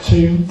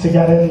to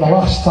get in the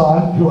last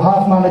time, who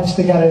have managed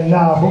to get in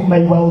now, but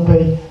may well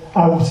be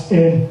out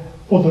in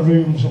other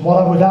rooms. And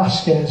what I would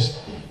ask is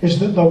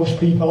that those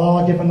people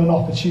are given an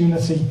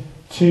opportunity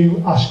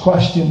to ask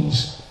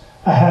questions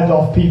ahead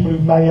of people who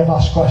may have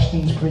asked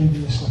questions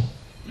previously.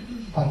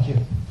 Thank you.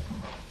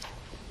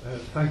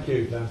 Thank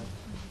you,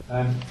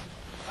 Dan.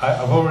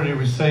 I've already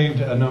received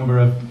a number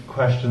of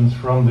questions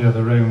from the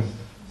other rooms,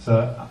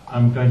 so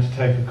I'm going to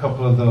take a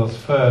couple of those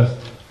first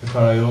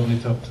before I open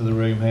it up to the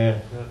room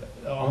here,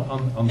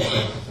 on the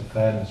basis of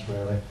fairness,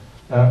 really.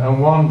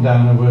 And one,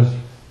 Dan, was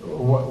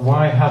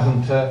why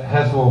hasn't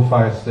Heswall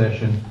Fire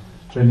Station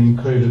been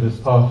included as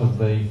part of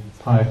the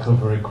fire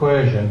cover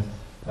equation?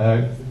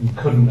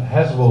 Couldn't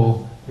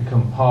Heswall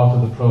become part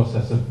of the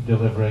process of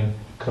delivering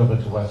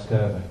cover to West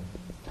Kirby?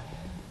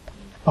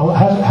 Well,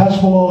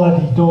 Heswall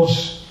already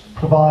does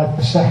provide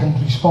the second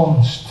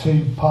response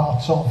to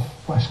parts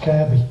of West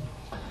Kirby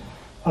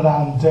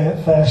around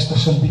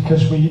Thurston,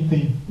 because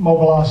the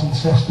mobilising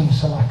system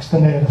selects the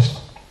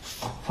nearest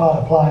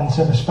fire appliance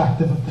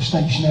irrespective of the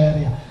station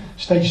area.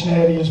 Station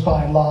areas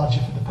by and large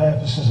are for the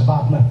purposes of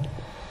admin.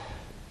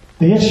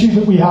 The issue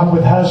that we have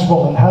with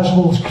Heswall, and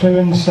Heswall's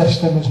crewing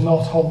system is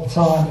not whole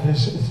time,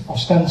 it's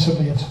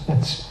ostensibly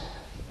it's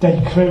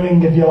day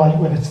crewing, if you like,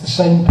 where it's the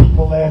same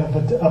people there of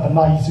a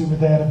night who were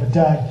there of a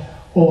day,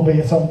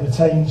 albeit on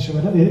retained, so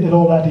it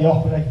already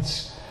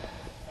operates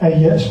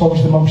I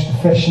suppose the most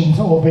efficient,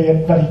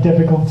 albeit very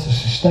difficult to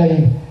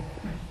sustain,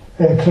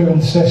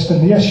 crewing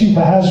system. The issue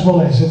for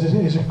Heswall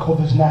is it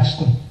covers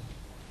Neston.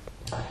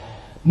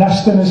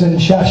 Neston is in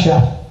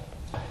Cheshire,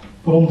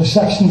 but under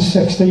Section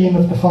 16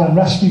 of the Fire and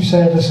Rescue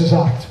Services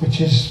Act, which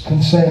is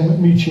concerned with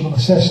mutual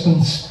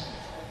assistance,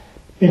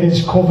 it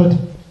is covered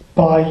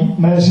by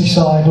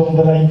Merseyside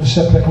under a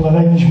reciprocal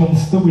arrangement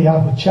that we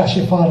have with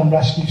Cheshire Fire and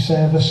Rescue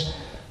Service.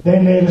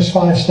 Their nearest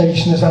fire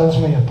station is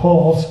Ellesmere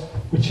Port,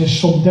 which is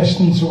some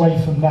distance away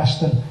from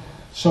Neston,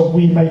 so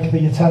we make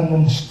the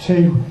attendance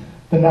to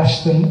the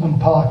Neston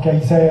and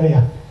Parkgate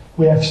area.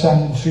 We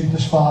extend through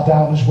as far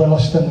down as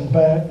Williston and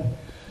Burton.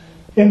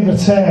 In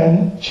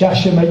return,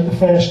 Cheshire make the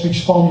first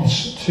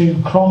response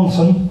to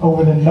Cronton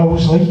over in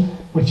Knowsley,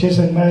 which is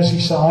in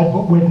Merseyside,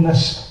 but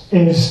Widnes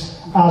is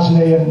as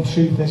near, in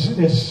truth,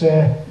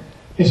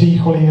 is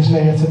equally as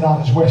near to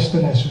that as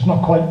Weston is. So it's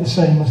not quite the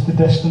same as the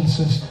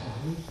distances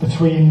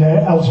between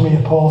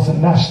Ellesmere Port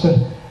and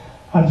Neston.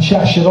 And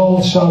Cheshire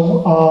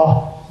also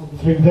are,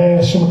 through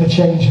some of the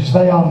changes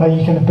they are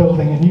making, are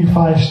building a new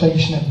fire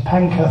station in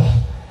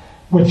Penketh,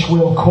 which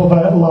will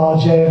cover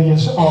large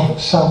areas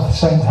of South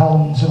St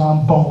Helens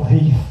and Bold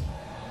Heath.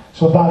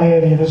 So that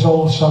area is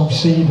also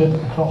ceded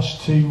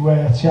across to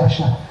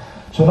Cheshire.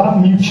 So that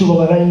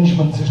mutual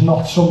arrangement is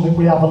not something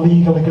we have a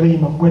legal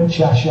agreement with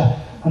Cheshire,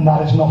 and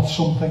that is not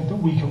something that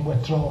we can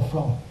withdraw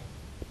from.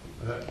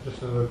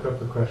 Just a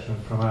couple of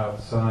questions from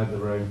outside the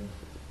room.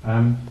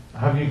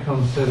 Have you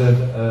considered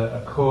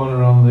a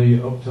corner on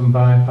the Upton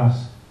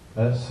bypass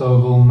at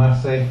Sogal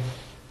Massey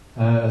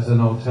as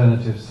an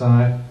alternative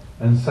site?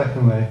 And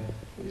secondly,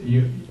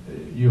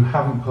 you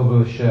haven't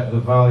published yet the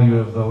value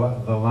of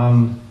the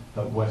land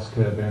at West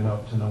Kirby and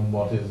Upton, and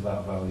what is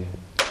that value?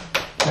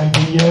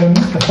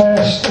 The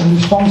first, in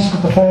response to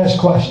the first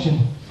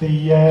question,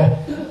 we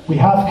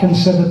have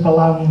considered the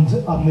land,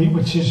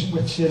 which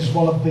is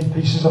one of the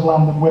pieces of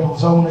land in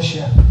Whittle's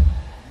ownership.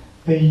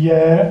 From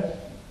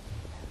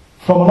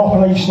an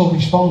operational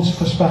response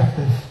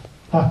perspective,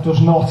 that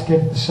does not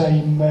give the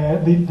same.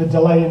 The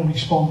delay in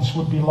response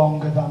would be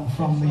longer than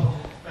from the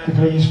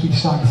Greasby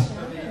site.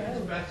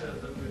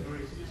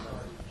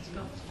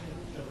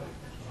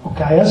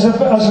 Okay, as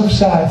I've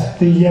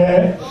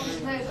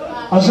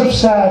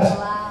said,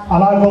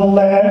 and I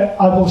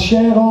will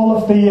share all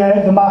of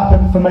the map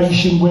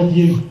information with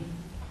you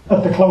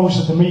at the close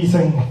of the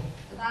meeting.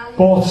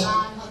 But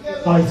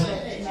right.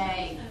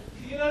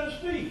 You let him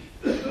speak.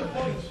 You've got a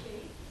point.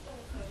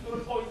 You've got a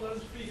point. Let him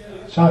speak.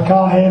 So I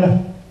can't hear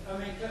them. I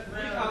mean, can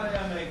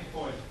I make a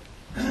point?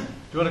 Do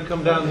you want to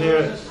come down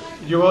here?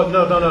 You want,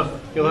 no.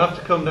 You'll have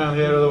to come down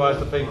here, otherwise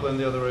the people in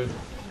the other room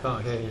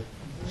can't hear you.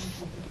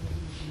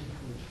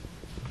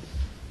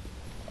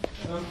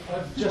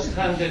 I've just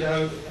handed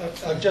over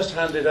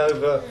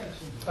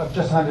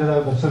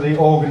to the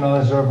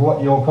organiser of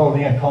what you're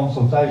calling a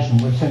consultation,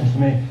 which seems to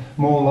me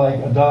more like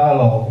a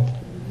dialogue.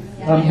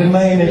 The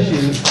main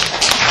issue.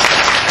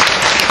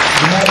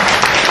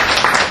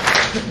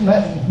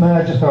 May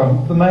I just go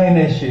on? The main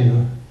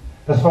issue,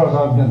 as far as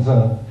I'm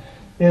concerned,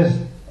 is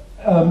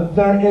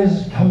there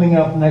is coming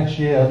up next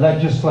year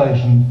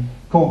legislation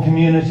called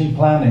community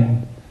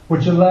planning,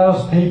 which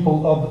allows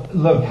people of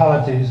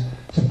localities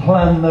to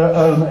plan their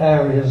own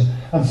areas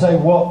and say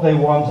what they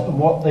want and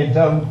what they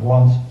don't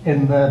want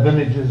in their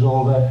villages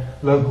or their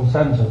local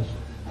centres.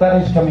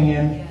 That is coming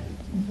in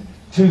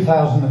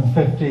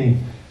 2015.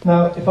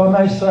 Now, if I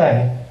may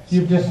say,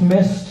 you've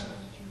dismissed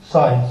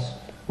sites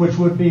which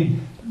would be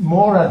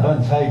more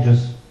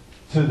advantageous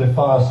to the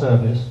fire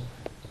service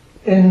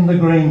in the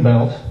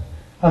Greenbelt,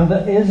 and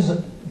there is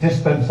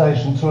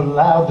dispensation to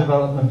allow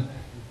development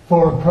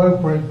for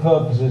appropriate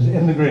purposes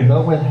in the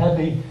Greenbelt with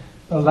heavy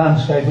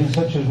landscaping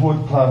such as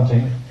wood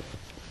planting.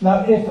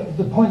 Now, if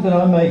the point that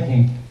I'm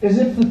making is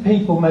if the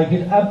people make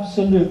it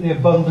absolutely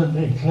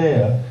abundantly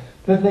clear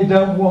that they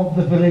don't want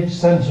the village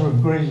centre of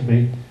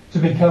Greasby to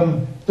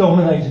become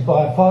dominated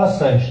by a fire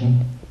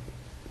station,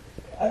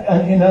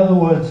 and in other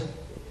words,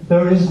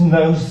 there is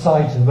no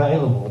site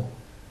available,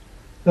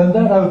 then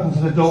that opens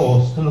the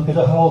doors to look at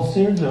a whole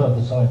series of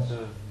other sites.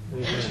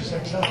 Which is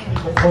exactly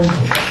the point.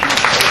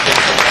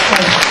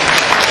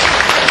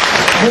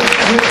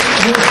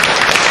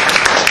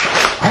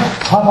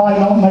 Have I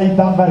not made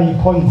that very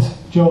point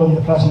during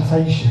the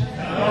presentation?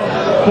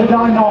 Did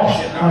I not?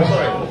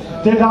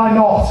 Did I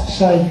not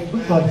say?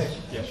 Right,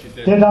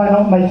 did I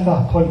not make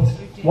that point?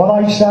 What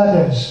I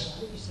said is,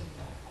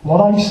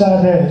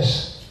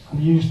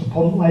 and use the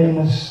punt lane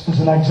as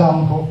an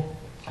example,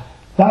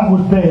 that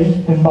would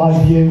be, in my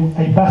view,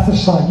 a better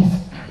site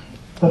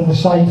than the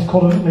site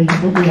currently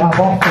that we have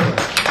offered.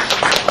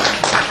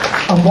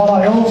 And what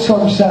I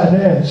also said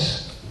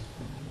is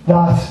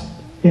that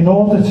in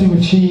order to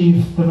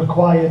achieve the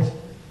required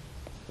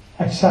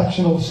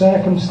exceptional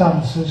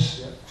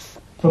circumstances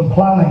from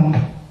planning,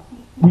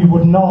 we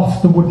could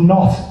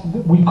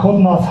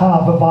not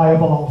have a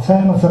viable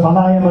alternative. And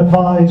I am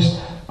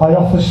advised by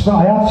Office,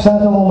 I have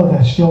said all of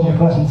this during the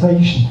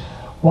presentation.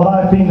 What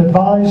I've been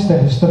advised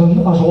is that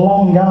as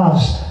long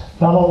as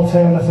that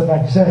alternative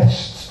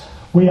exists,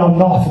 we are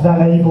not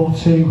then able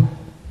to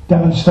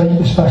demonstrate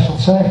the special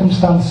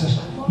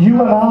circumstances.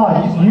 You and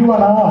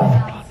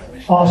I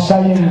are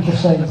saying the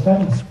same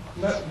thing.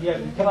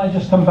 Can I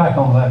just come back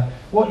on that?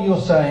 What you're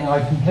saying,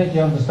 I completely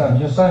understand.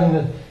 You're saying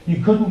that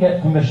you couldn't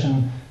get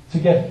permission to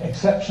get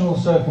exceptional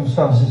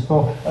circumstances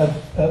for a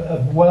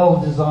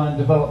well-designed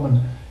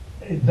development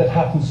that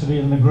happens to be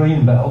in the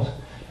Greenbelt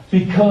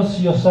because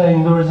you're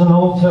saying there is an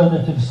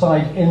alternative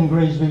site in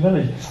Greasby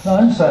village. Now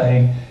I'm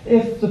saying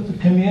if the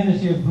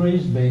community of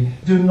Greasby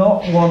do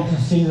not want to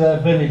see their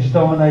village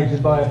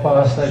dominated by a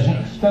fire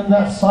station, then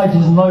that site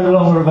is no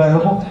longer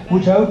available,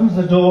 which opens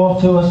the door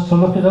to us to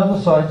look at other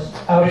sites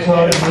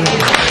outside of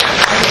Greasby.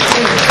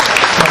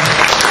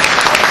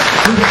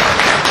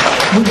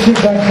 Which is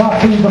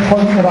exactly the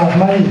point that I've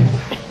made.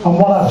 And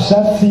what I've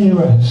said to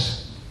you is,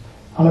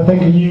 and I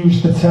think I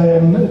used the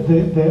term,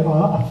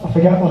 I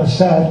forget what I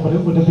said, but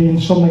it would have been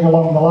something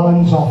along the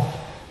lines of,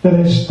 there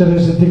is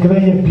a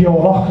degree of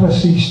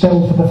bureaucracy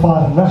still for the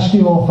Fire and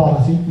Rescue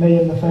Authority, me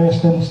in the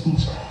first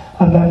instance,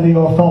 and then the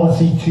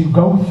authority to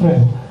go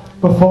through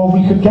before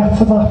we could get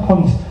to that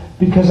point.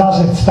 Because as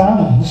it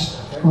stands,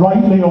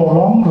 rightly or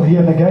wrongly,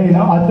 and again,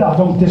 I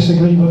don't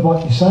disagree with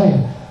what you're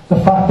saying, the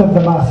fact of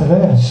the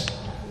matter is,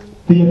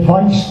 the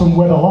advice from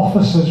Whittle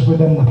officers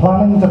within the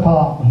planning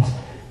department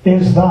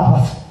is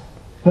that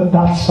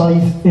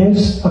site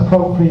is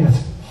appropriate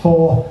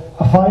for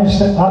a fire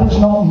station. That is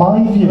not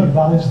my view,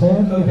 that is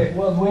their view. Okay,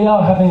 well, we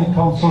are having a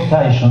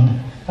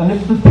consultation, and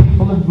if the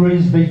people of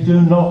Greasby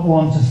do not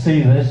want to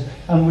see this,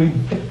 and we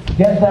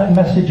get that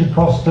message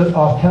across to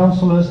our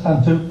councillors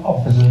and to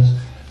officers,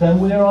 then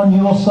we're on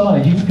your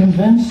side. You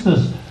convinced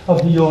us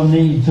of your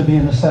need to be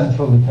in a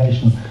central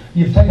location.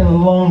 You've taken a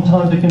long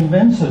time to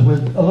convince us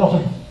with a lot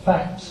of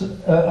facts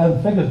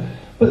and figures.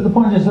 But the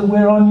point is that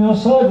we're on your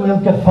side. We'll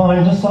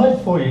find a site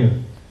for you.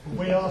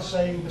 We are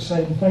saying the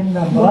same thing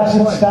then. But as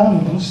it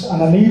stands,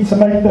 and I need to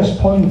make this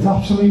point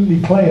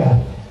absolutely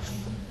clear,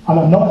 and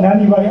I'm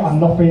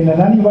not being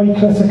in any way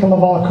critical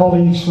of our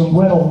colleagues from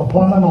Wirral, the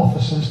planning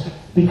officers,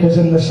 because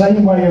in the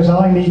same way as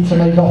I need to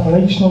make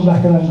operational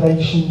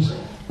recommendations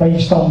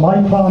based on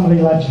my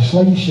primary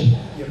legislation,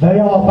 they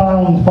are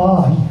bound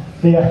by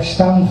the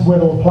extant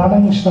Wirral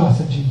planning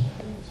strategy.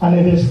 And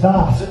it is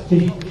that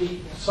the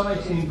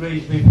site in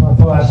Greasby for a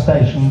fire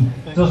station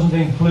isn't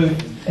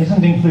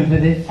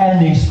included in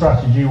any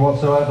strategy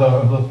whatsoever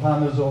of the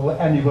planners or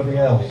anybody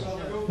else.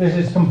 This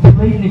has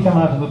completely come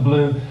out of the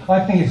blue.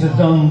 I think it's a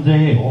done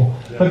deal.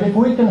 But if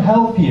we can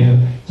help you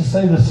to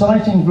say the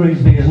site in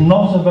Greasby is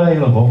not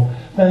available,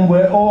 then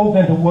we're all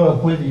going to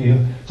work with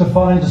you to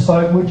find a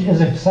site which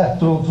is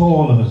acceptable to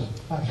all of us.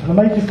 I'm going to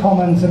make a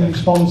comment in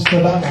response to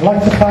that. I'd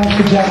like to thank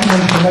the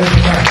gentleman for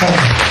making that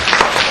comment.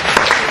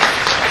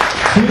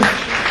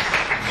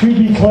 To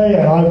be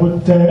clear, I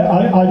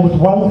would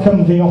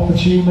welcome the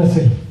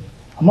opportunity.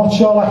 I'm not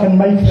sure I can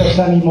make this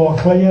any more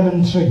clear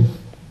in truth.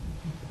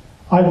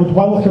 I would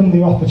welcome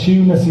the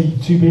opportunity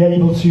to be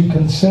able to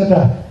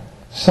consider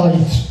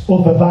sites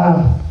other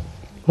than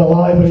the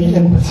library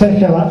in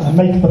particular, and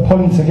make the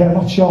point again,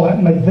 not sure I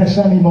can make this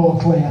any more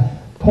clear,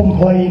 Pump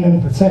Lane in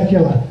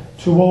particular,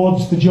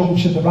 towards the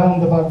junction, the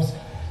roundabout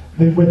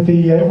with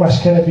the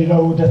West Kirby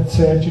Road at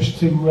just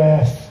to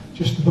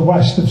the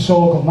west of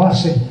Sorgham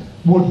Massey,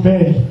 would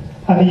be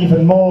an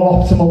even more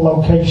optimal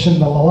location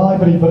than the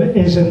library, but it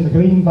is in the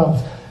greenbelt.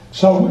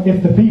 So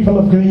if the people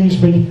of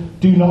Greasby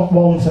do not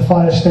want a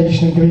fire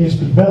station in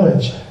Greasby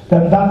Village,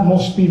 then that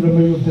must be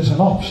removed as an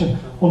option.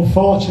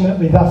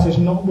 Unfortunately, that is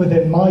not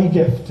within my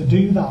gift to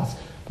do that,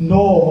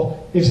 nor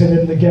is it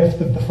in the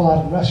gift of the Fire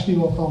and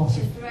Rescue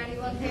Authority. Is there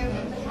anyone here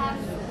from the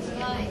council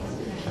tonight?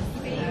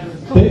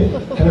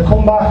 Can I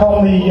come back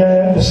on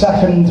the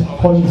second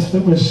point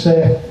that was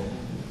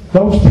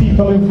those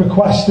people who've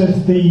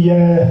requested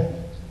the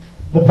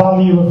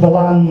value of the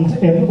land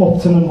in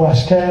Upton and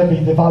West Kirby,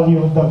 the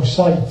value of those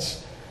sites?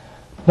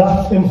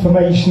 That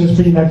information has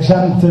been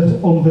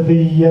exempted under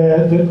the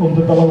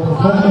Local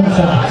Government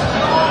Act.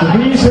 The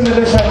reason it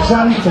is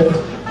exempted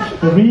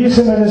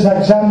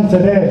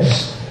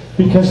is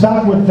because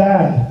that would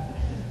then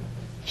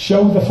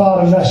show the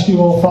Fire and Rescue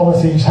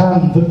Authority's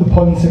hand at the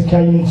point it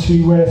came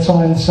to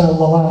try and sell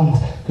the land.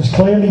 Because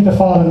clearly the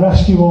Fire and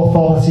Rescue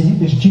Authority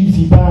is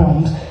duty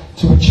bound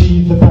to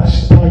achieve the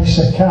best price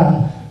it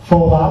can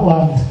for that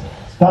land.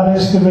 That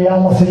is the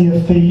reality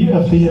of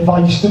the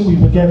advice that we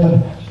were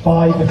given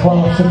by the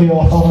clerk of the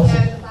authority.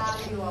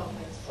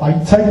 I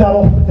take that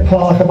up with the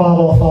clerk of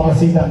our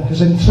authority then,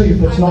 because in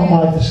truth it's not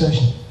my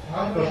decision.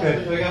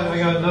 Okay,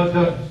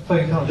 no,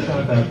 please don't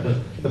shout out.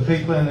 The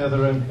people in the other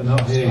room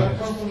cannot hear you.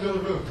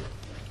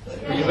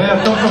 You may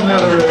have come from the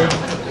other room,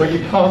 but you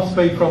can't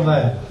speak from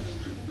there.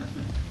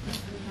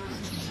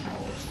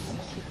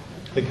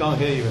 They can't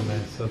hear you in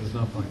there, so there's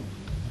no point.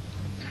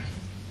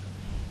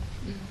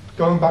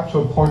 Going back to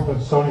a point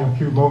that's only a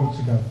few moments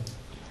ago,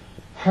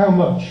 how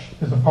much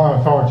is the fire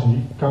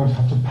authority going to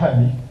have to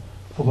pay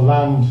for the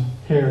land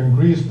here in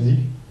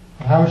Greasby,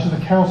 and how much is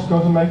the council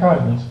going to make out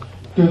of it?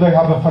 Do they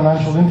have a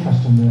financial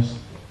interest in this?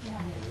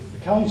 The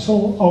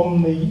council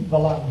own the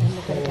land.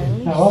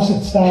 Now, as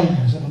it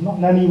stands, and I'm not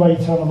in any way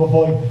trying to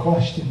avoid the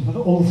question, but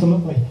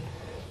ultimately,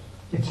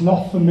 it's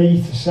not for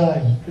me to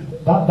say.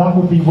 That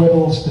would be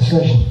Wirral's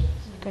decision.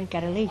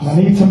 Get a lease. And I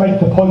need to make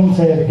the point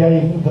here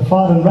again, the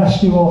Fire and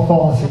Rescue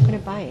Authority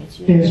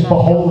is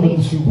beholden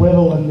to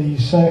Wirral in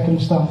these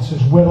circumstances.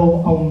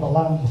 Wirral own the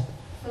land.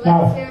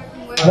 Now,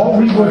 what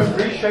we would... I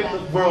appreciate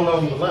that Wirral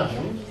own the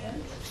land,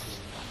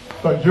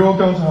 but you're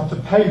going to have to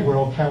pay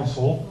Wirral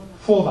Council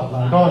for that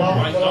land,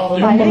 aren't you?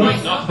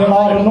 There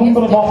are a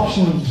number of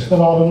options.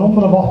 There are a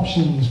number of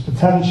options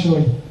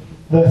potentially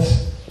that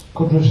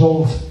could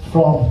result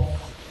from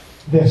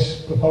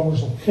this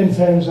proposal in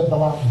terms of the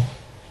land.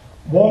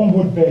 One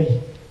would be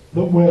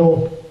that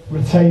we'll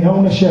retain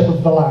ownership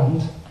of the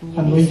land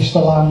and lease the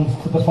land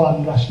to the Fire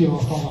and Rescue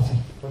Authority.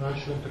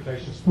 Financial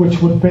implications. Which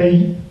would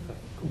be,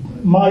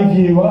 my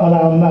view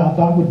around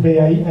that would be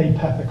a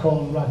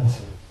peppercorn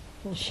rent,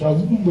 so,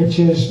 which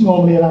is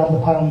normally around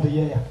 £1 a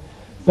year.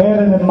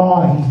 Bearing in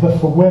mind that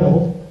for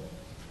Wirral,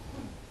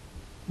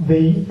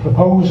 the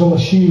proposal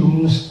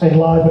assumes a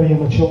library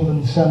and a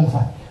children's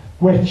centre,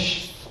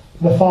 which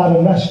the Fire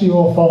and Rescue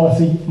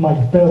Authority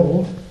might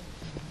build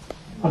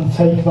and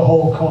take the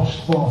whole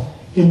cost for,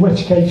 in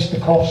which case the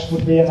cost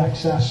would be in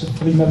excess of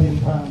 £3 million,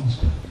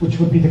 which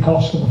would be the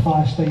cost of the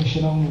fire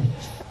station only.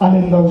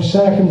 And in those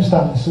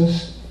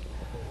circumstances,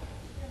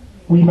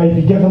 we may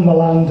be given the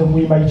land and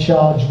we may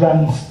charge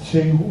rent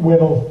to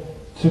Wirral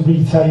to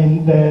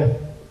retain their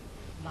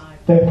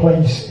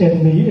place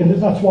in the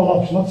that's one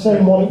option. Not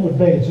saying what it would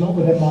be, it's not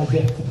within my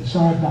gift to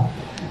decide that.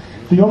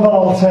 The other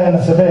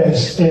alternative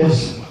is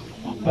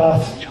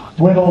that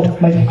Wirral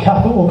make a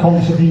capital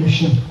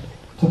contribution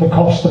to the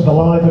cost of the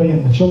library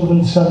and the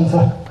children's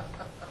centre,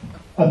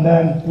 and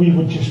then we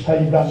would just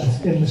pay rent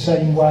in the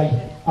same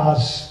way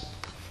as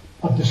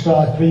I've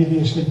described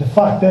previously. The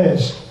fact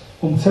is,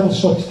 until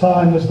such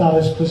time as that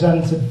is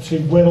presented to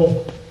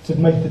Will to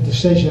make the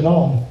decision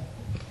on,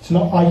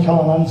 I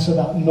can't answer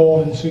that,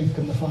 nor in truth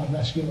can the Fire and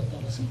Rescue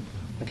Authority.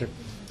 Thank you.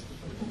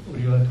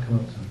 Would you like to come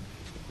up,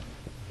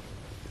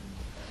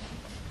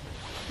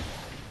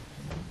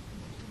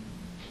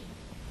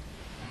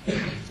 sir?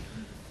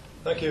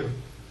 Thank you.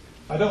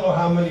 I don't know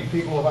how many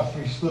people have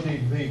actually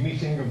studied the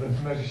meeting of the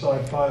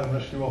Merseyside Fire and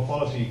Rescue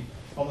Authority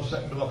on the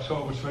 2nd of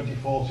October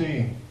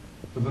 2014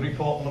 with the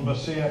report number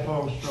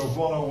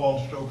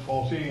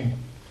CFO/101/14,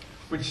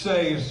 which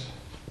says,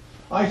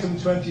 item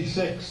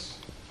 26,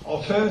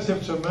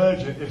 alternative to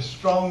merger if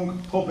strong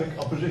public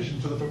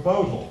opposition to the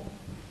proposal.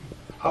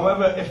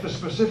 However, if the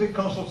specific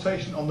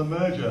consultation on the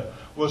merger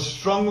was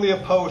strongly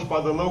opposed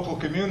by the local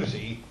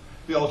community,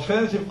 the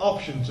alternative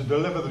option to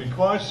deliver the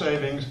required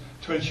savings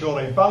to ensure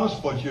a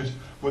balanced budget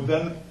would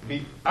then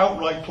be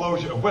outright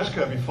closure of West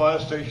Kirby Fire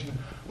Station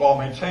while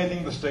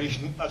maintaining the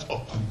station at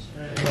Upton.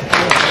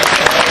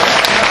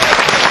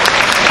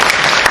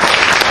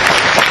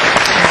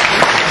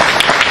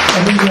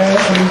 Let me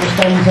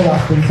respond to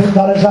that, Peter.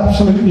 That is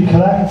absolutely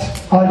correct.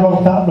 I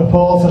wrote that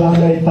report and I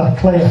made that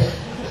clear.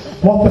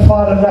 What the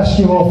Fire and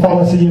Rescue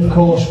Authority, of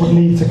course, would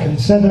need to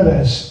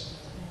consider is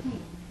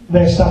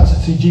their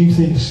statutory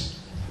duties.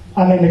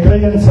 And in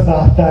agreeing to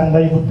that, then,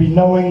 they would be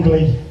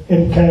knowingly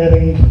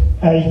incurring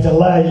a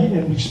delay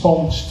in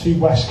response to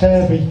West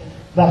Kirby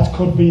that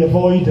could be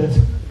avoided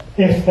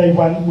if they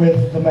went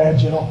with the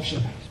merger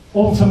option.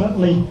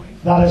 Ultimately,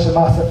 that is a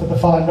matter for the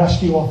Fire and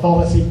Rescue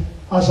Authority,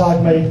 as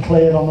I've made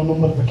clear on a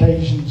number of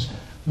occasions.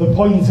 The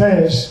point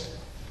is,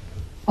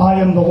 I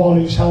am the one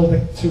who's held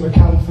it to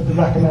account for the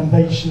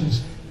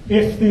recommendations.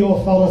 If the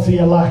authority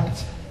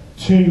elect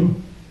to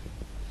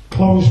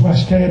close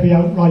West Kirby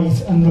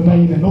outright and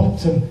remain in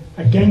Upton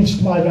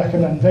against my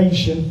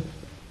recommendation,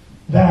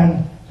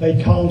 then they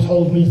can't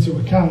hold me to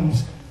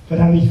account for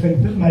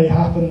anything that may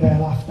happen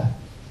thereafter.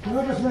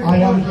 I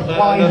am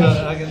required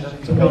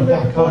to make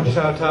that Can't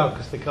shout out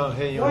because they can't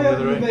hear you in the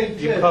other room.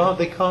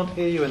 They can't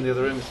hear you in the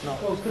other room. It's not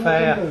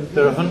fair.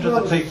 There are hundreds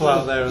of people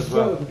out there as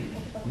well.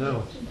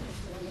 No.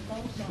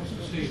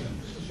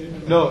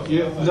 No.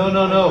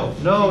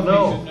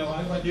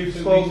 You've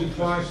spoken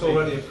twice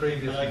already at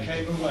previous. I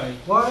came away.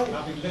 Why?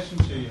 Having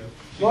listened to you.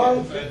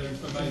 Why? Further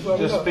information.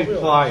 Just be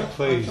polite,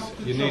 please.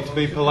 You need to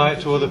be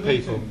polite to other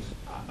people.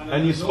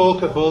 And you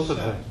spoke at both of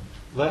them.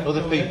 Let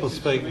other people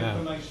speak now.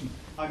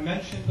 I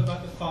mentioned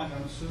about the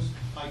finances.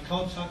 I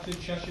contacted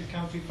Cheshire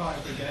County Fire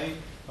Brigade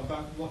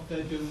about what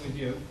they're doing with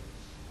you.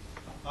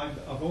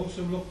 I've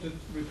also looked at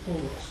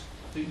reports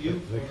that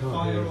you,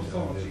 Fire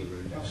Authority,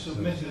 have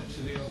submitted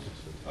to the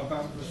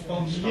about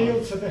response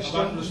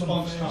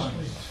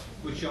times,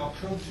 which are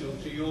crucial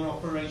to your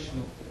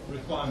operational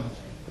requirements.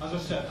 As I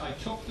said, I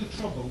took the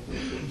trouble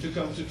to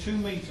go to 2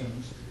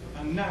 meetings,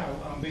 and now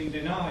I'm being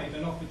denied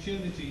an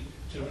opportunity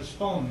to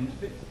respond.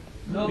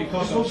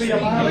 Because of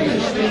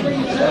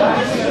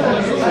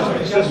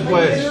Just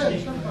wait.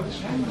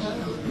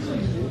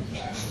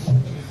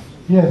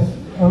 Yes,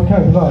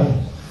 okay, right.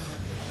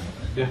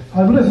 Yeah.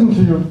 I've listened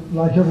to you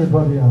like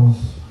everybody else,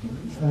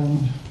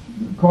 and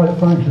quite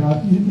frankly,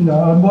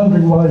 I'm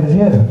wondering why you're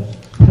here.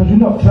 Because you're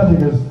not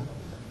telling us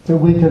that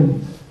we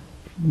can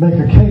make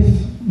a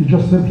case. You're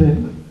just simply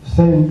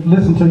saying,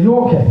 listen to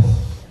your case.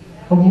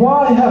 And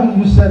why haven't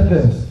you said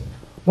this?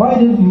 Why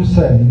didn't you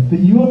say that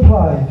you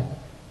applied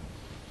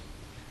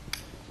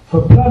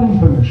for planning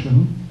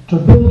permission to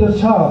build a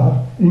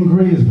tower in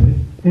Greasby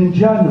in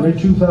January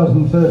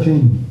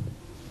 2013?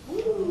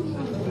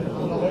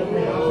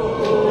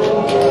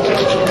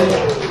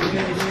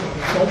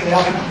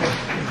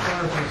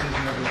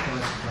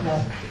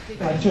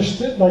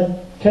 Just like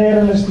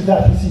Karen is the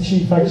Deputy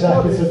Chief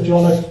Executive, do you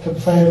want to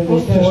confirm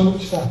the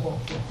step up?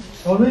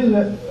 I'll read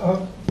it.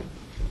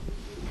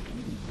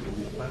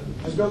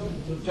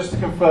 Just to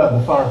confirm,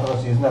 the Fire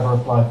Authority has never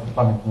applied for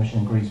planning permission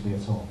in Greasby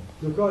at all.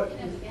 You're quite,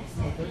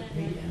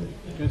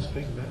 Good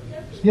speak there.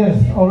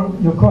 yes,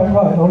 you're quite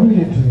right. I'll read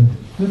it to you.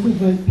 This is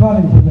the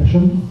planning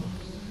permission.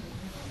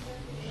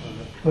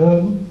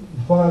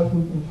 Fire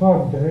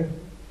Brigade.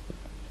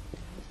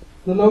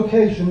 The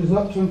location is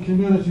Upton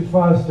Community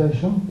Fire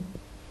Station,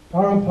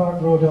 Arrow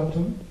Park Road,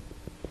 Upton.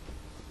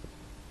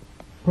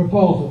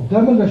 Proposal: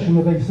 demolition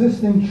of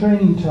existing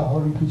training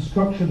tower and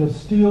construction of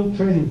steel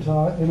training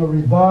tower in a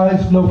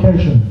revised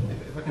location.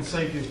 If I can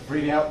save you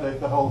reading out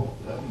the whole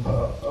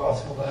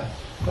article there.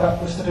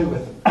 That was to do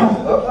with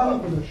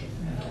planning permission.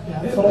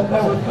 That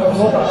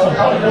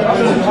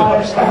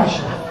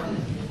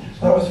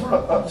was for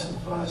Upton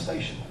Fire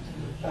Station.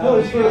 No,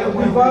 it's for a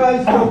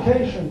revised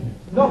location,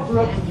 not for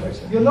Upton.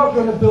 You're not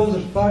going to build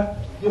a fire.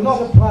 You're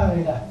not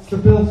applying to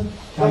build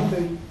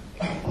something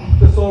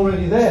that's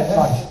already there.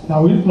 Right.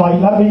 Now,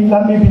 let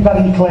me be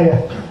very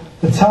clear.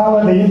 The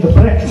tower, the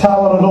brick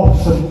tower at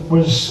Upton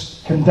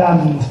was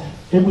condemned.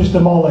 It was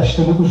demolished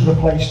and it was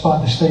replaced by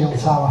the steel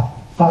tower.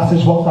 That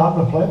is what that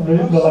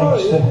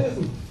relates to.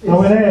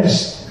 No, it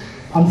is.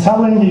 I'm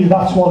telling you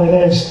that's what it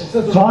is.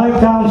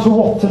 Drive down to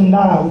Upton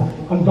now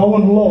and go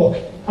and look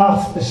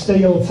at the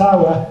steel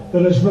tower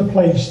that has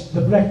replaced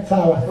the brick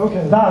tower.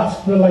 Okay.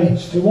 That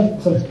relates to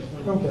Upton.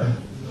 Okay.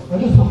 I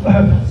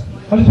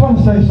just want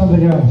to say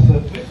something else.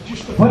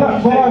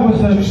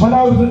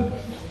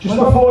 Just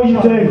before you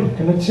do,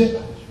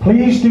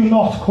 please do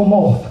not come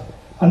up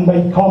and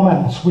make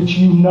comments which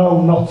you know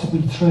not to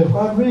be true.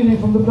 I'm reading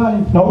from the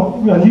planning.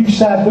 No, and you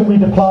said that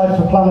we'd applied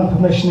for planning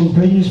permission in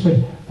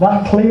Greasby.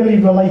 That clearly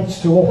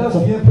relates to That's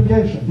Upton. the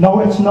implication.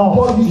 No, it's not.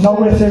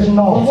 No, it is From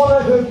not. what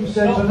I heard you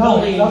say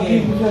tonight, that's the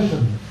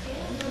implication.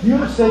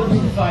 You said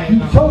you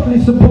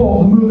totally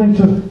support the moving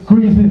to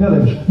Greasby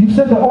Village. You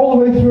said that all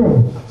the way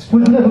through,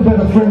 with a little bit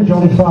of fringe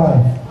on the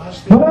side.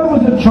 When I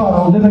was a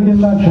child living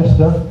in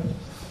Manchester,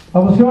 I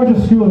was going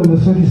to school in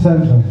the city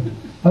centre,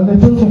 and they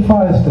built a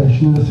fire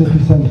station in the city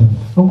centre.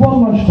 And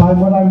one lunchtime,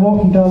 when I'm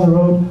walking down the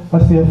road, I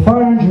see a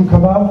fire engine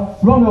come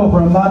out, run over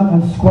a man,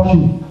 and squash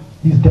him.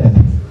 He's dead.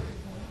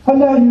 And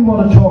now you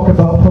want to talk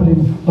about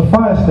putting a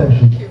fire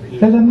station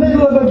in the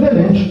middle of a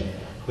village.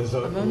 I'm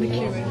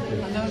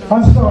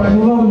sorry, there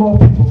are a lot more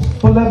people,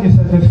 but let me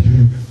say this to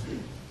you.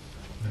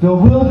 There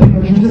will be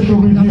a judicial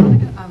review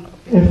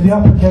if the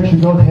application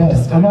goes ahead,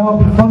 and I will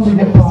be funding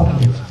it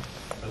partly.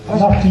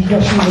 And after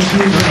judicial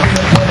review,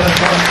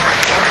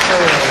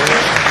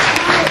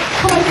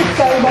 Can I just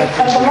say that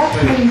at the last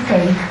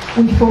meeting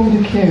we formed a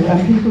queue and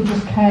people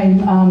just came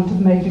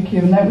and made a queue,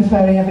 and that was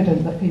very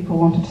evident that people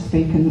wanted to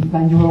speak, and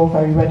then you were all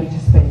very ready to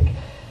speak.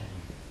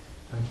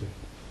 Thank you.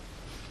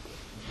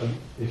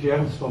 If you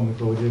haven't spoken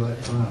before, would you like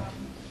to come out?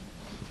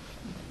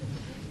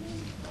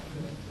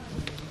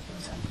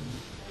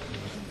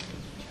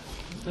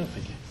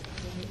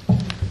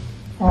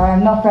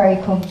 I'm not very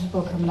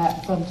comfortable coming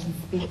out front and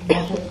speaking.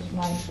 I don't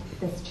like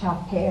this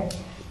chap here.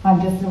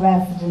 I'm just a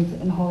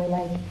resident in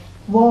Hoylake.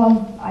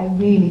 One, I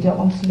really don't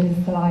want to lose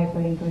the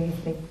library in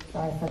Greasby.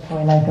 Sorry, I said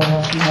Hoylake, I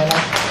wasn't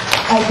Hoylake.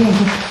 I think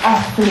it's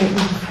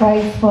absolutely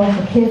disgraceful.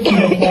 The kids in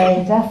this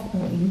area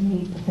desperately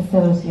need the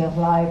facility of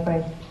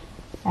library.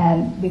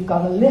 We've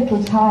got a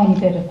little tiny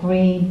bit of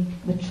green,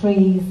 the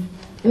trees,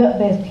 a little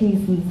bit of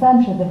peace in the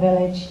centre of the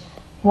village.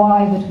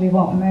 Why would we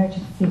want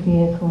emergency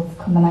vehicles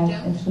coming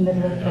out into the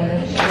middle of the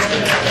village?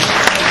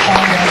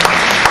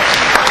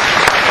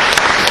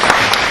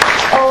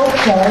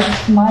 Also,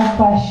 my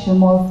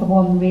question was the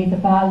one read the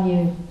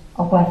value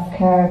of West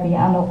Kirby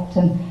and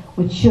Upton,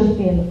 which should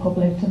be in the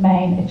public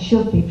domain. It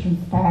should be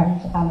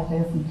transparent, and it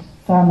isn't.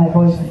 Sorry, my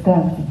voice is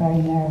going because I'm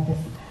very nervous.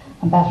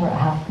 I'm better at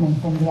happening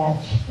from the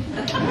edge.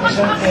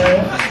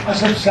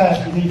 as I've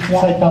said, we need to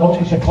take that up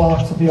with the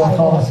clerk of the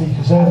authority,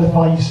 because their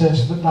advice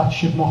is that that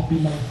should not be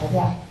made public.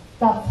 Yeah,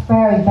 that's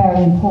very,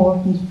 very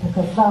important,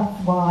 because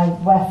that's why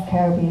West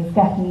Kirby is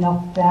getting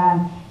knocked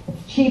down.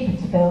 It's cheaper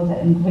to build it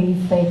in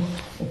Greasby.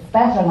 It's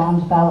better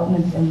land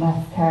development in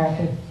West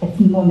Kirby. It's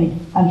money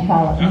and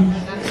development.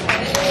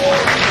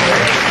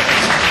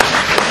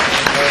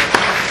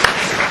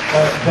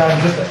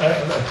 Dan, just a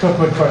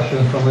couple of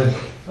questions from this.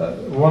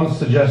 One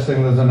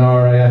suggesting there's an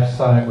RAF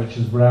site which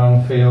is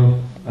brownfield,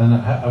 and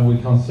have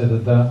we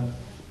considered that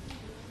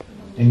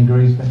in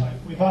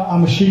Greasby?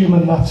 I'm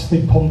assuming that's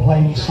the Pump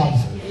Lane site.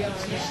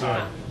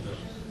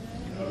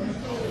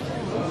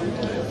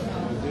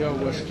 The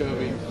old West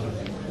Kirby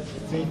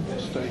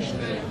station.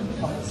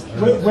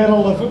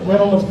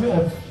 Wirral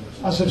have,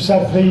 as I've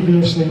said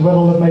previously,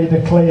 Wirral have made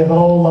it clear that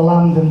all the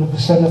land in the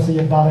vicinity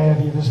of that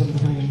area is in the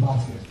green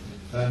belt.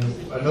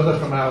 Another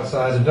from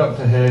outside,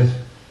 Dr. Hayes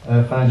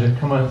found your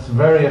comments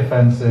very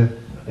offensive.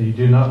 You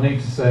do not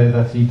need to say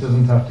that he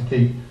doesn't have to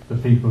keep the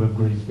people of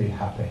Greasby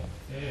happy.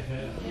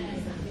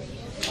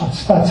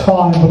 That's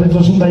fine, but it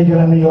doesn't make it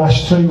any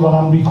less true what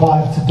I'm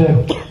required to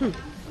do.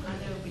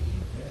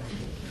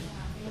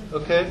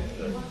 Okay.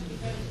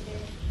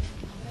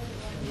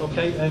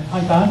 Okay,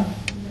 hi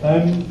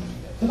Dan.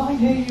 Did I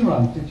hear you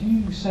right? Did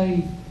you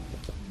say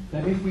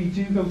that if we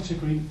do go to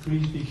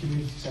Greasby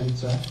Community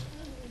Centre,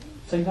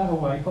 take that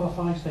away, put a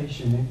fire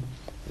station in,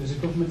 there's a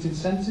government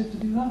incentive to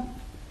do that?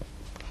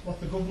 What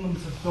the government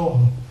have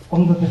done,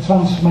 under the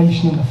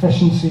Transformation and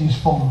Efficiencies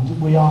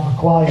Fund, we're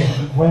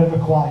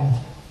required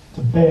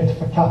to bid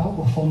for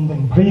capital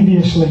funding.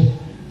 Previously,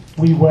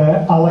 we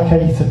were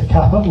allocated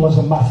capital as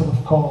a matter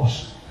of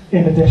course,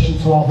 in addition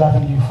to our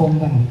revenue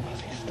funding.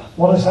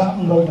 What has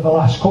happened over the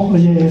last couple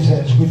of years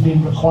is we've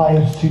been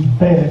required to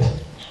bid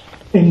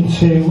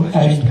into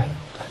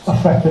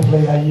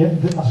effectively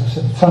as I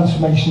said, the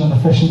Transformation and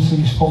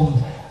Efficiencies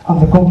Fund, and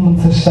the government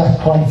has set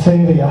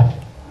criteria,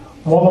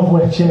 one of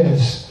which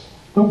is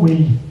that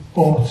we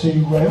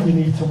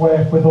need to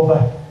work with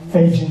other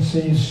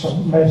agencies, so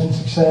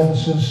emergency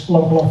services,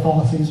 local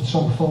authorities and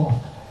so forth.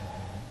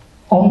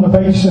 On the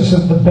basis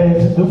of the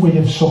bid that we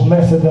have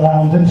submitted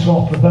around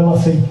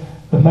interoperability,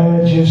 the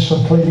mergers, so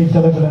clearly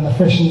delivering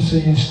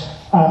efficiencies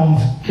and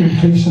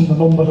increasing the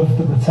number of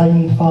the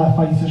retained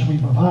firefighters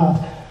we've had,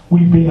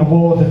 we've been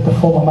awarded the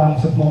full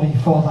amount of money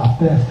for that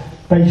bid,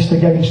 based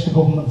against the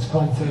government's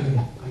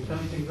criteria. I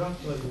can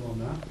congratulate you on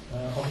that.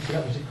 obviously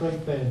that was a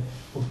great bid,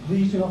 but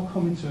please do not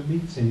come into a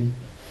meeting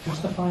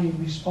justifying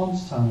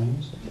response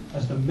times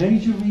as the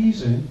major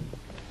reason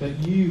that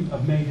you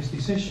have made this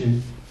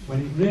decision,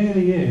 when it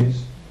really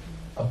is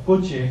a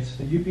budget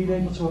that you've been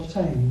able to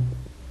obtain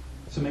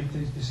to make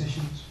these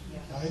decisions.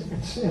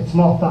 It's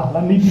not that.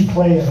 Let me be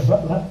clear,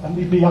 but let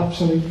me be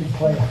absolutely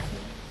clear.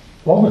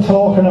 What we're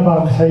talking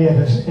about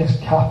here is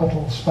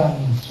capital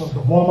spend, so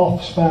the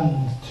one-off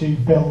spend to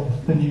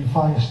build the new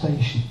fire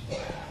station.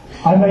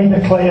 I made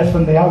it clear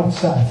from the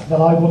outset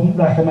that I wouldn't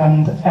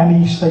recommend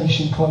any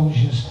station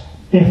closures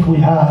if we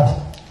had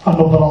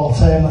another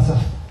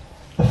alternative.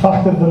 The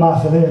fact of the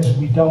matter is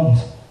we don't,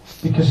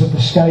 because of the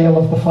scale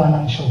of the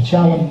financial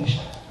challenge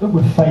that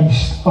we've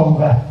faced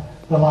over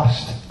the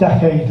last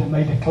decade, and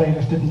made it clear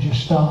it didn't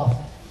just start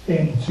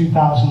in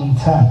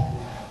 2010.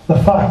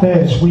 The fact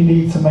is we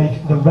need to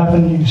make the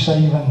revenue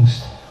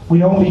savings.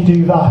 We only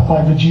do that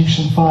by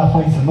reducing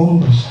firefighter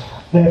numbers.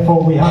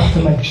 Therefore we have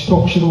to make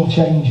structural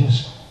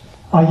changes,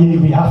 i.e.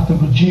 we have to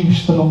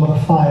reduce the number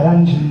of fire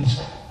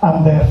engines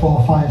and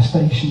therefore fire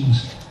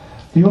stations.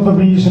 The other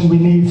reason we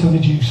need to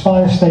reduce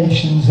fire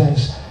stations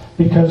is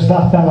because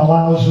that then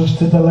allows us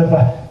to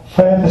deliver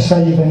further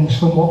savings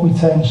from what we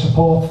term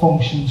support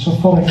functions. So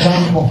for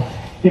example,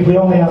 if we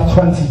only have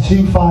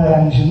 22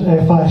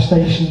 fire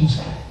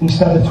stations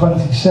instead of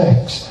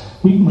 26,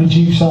 we can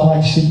reduce our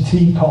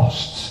ICT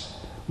costs,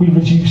 we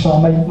reduce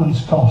our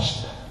maintenance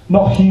costs.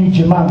 Not huge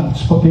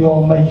amounts, but they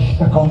all make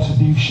a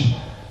contribution.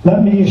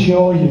 Let me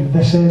assure you,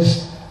 this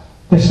is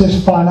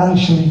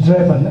financially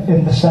driven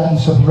in the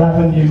sense of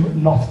revenue,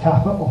 not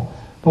capital.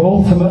 But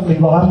ultimately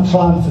what I'm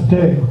trying to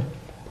do,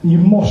 you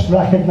must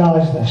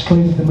recognise this,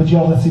 clearly the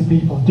majority of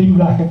people do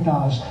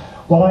recognise,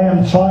 what I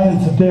am trying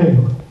to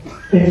do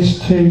is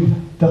to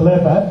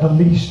deliver the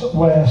least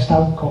worst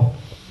outcome.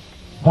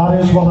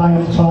 That is what I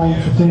am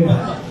trying to do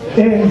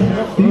in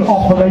the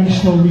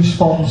operational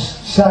response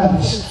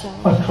sense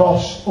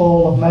across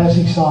all of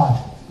Merseyside.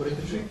 But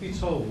if the truth be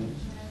told,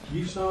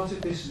 you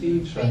started this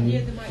steam train.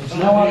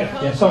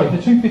 The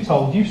truth be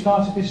told, you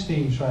started this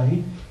steam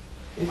train.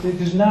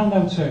 There's now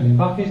no turning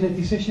back, is it?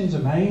 Decisions are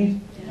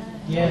made.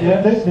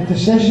 The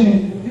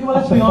decision. Well,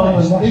 let's be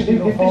honest. If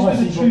this was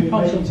a true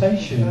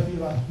consultation,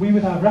 we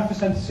would have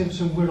representatives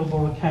from Wirral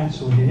Borough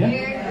Council here. We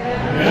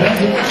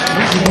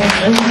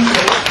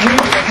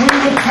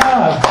would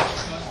have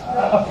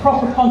a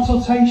proper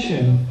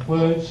consultation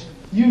where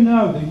you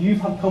know that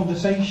you've had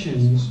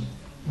conversations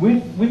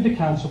with the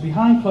council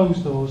behind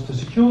closed doors to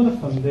secure the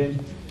funding.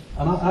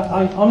 And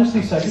I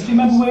honestly say, just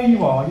remember where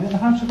you are. You're in the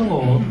House of the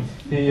Lord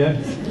here,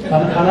 and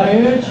I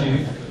urge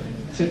you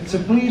to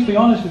please be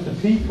honest with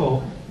the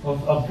people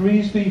of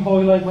Greasby,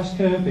 Hoylake, West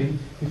Kirby,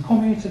 who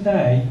come here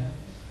today.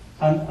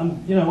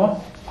 And you know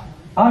what?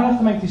 I have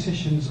to make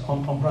decisions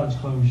on branch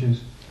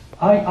closures.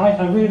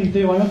 I really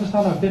do. I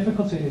understand how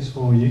difficult it is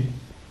for you.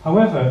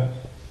 However,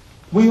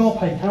 we all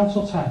pay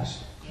council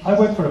tax. I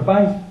work for a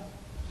bank.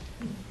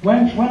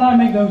 When I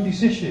make those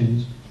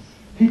decisions,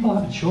 people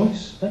have a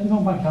choice. They can go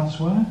back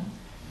elsewhere.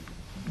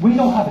 We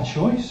don't have a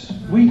choice.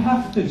 We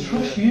have to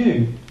trust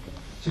you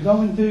to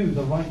go and do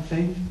the right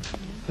thing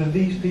for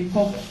these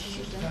people.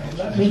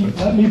 Let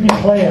me be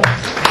clear.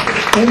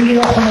 In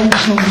the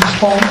operational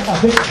response, I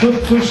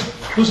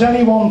think, does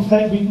anyone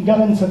think we can get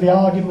into the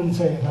argument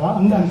here?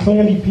 And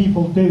clearly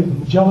people do. The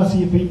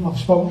majority of people I've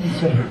spoken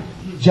to,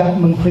 the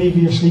gentleman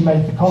previously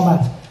made the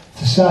comment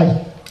to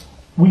say,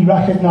 we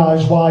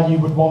recognise why you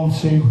would want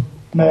to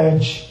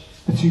merge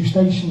the two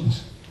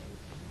stations.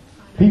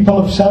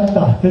 People have said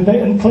that,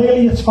 and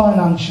clearly it's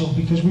financial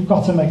because we've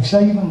got to make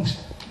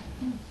savings.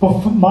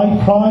 But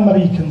my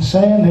primary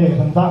concern here,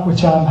 and that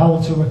which I'm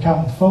held to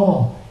account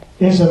for,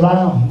 is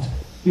around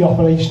the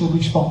operational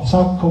response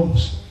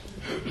outcomes.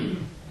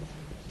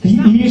 The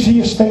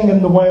easiest thing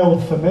in the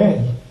world for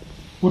me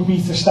would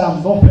be to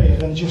stand up here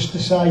and just to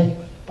say,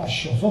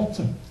 shut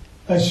Upton.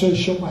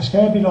 Shut West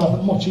Kirby,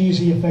 rather, much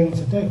easier thing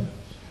to do.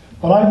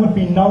 But I would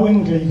be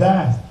knowingly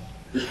then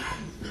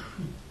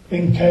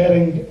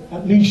incurring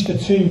at least a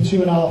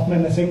 2.5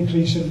 minute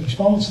increase in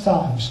response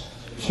times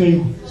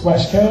to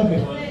West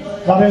Kirby.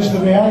 That is the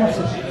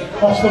reality.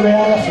 That's the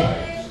reality.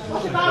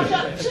 What about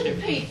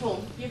Upton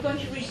people? You're going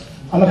to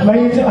and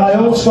I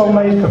also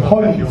made the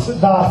point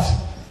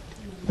that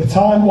the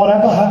time,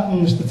 whatever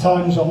happens, the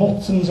times on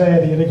Upton's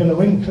area are going to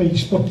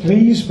increase, but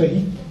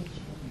Greasby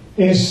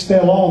is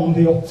still on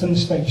the Upton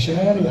station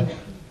area.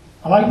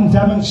 And I can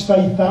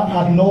demonstrate that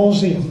ad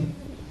nauseum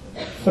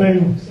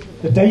through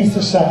the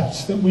data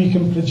sets that we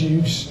can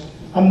produce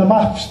and the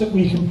maps that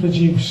we can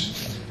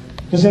produce.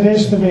 Because it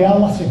is the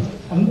reality,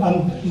 and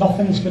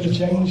nothing's going to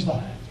change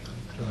that.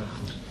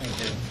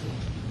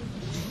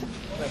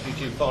 Don't be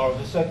too far.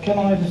 So can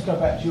I just go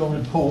back to your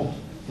report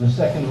for the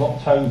 2nd of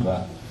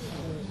October?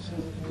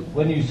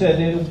 When you said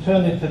in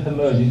alternative to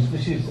mergers,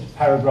 this is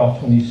paragraph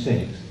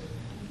 26,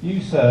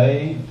 you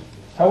say,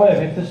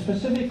 however, if the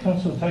specific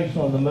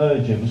consultation on the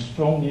merger was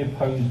strongly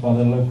opposed by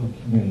the local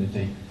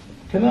community,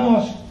 can I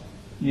ask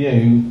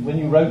you, when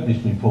you wrote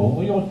this report,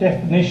 what your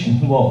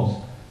definition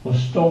was of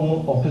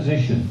strong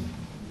opposition?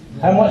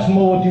 How much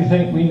more do you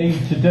think we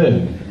need to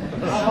do?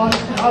 Have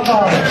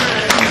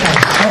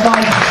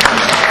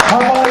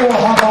I or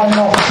have I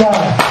not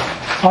said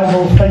I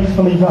will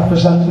faithfully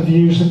represent the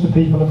views of the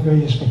people of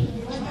Greasby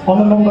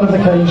on a number of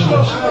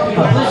occasions?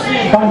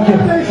 Thank you.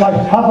 Right,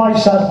 have I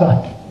said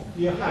that?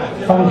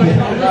 Thank you.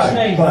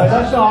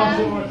 That's not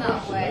answering my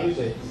question, is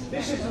it?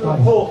 This is the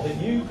report that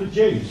you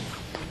produced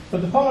for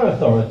the Fire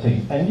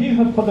Authority, and you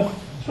have put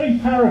 3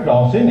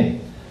 paragraphs in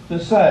it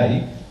that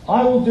say,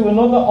 I will do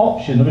another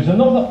option, there is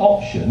another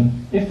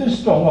option if there's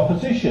strong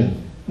opposition.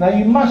 Now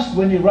you must,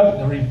 when you wrote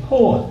the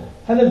report,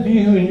 have a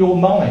view in your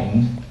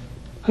mind,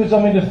 because I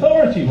mean the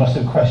authority must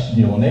have questioned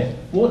you on it.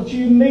 What do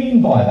you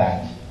mean by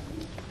that?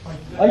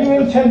 Are you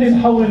intending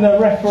holding a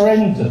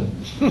referendum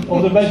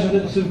of the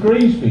residents of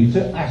Greasby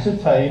to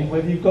ascertain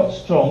whether you've got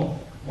strong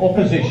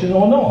opposition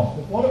or not?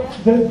 We've got a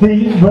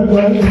survey, right? We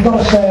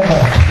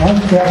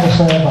have a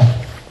survey,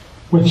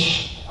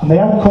 and the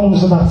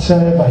outcomes of that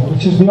survey,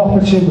 which is the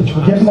opportunity, which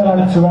we're giving it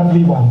out to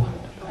everyone,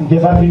 and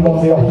give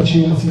everyone the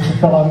opportunity to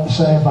fill out the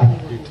survey.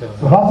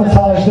 We've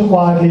advertised it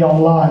widely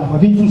online, and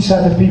we've even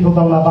said if people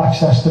don't have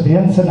access to the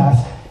internet,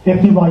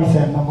 if they write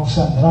in, then we'll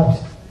send it out.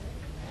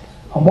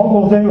 And what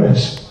we'll do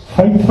is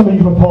faithfully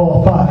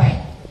report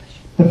back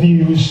the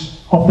views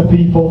of the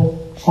people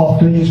of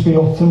Greasby,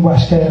 Upton,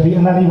 West Kirby,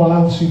 and anyone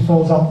else who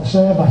fills out the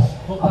survey.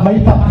 I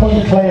made that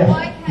point clear.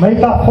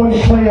 Made that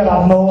point clear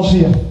ad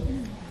nauseum.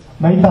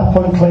 Made that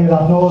point clear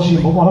ad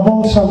nauseum. But what I've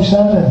also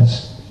said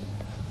is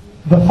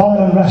the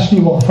Fire and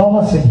Rescue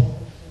Authority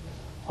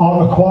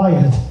are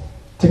required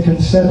to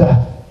consider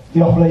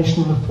the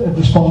operational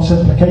response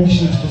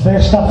implications, because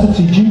their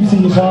statutory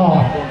duties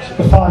are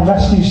the Fire and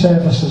Rescue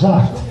Services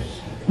Act.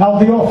 Now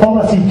the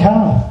authority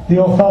can,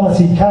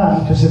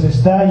 because it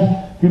is they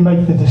who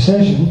make the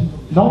decision,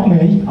 not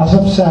me, as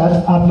I've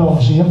said ad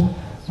nauseum.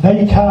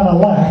 They can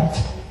elect,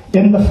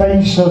 in the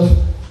face of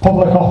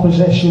public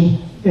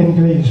opposition in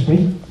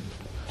Greasby,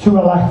 to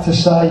elect to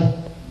say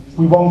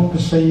we won't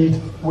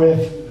proceed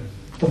with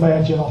the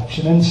merger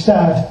option.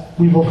 Instead,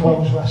 we will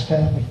close West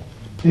Kirby.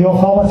 The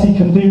authority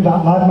can do that,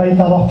 and I've made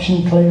that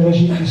option clear,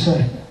 as you can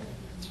see.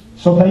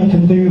 So they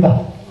can do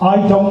that.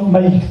 I don't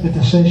make the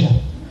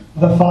decision.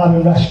 The Fire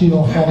and Rescue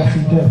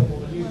Authority do.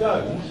 You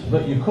don't,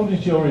 but according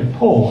to your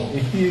report, and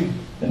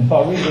if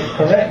I read it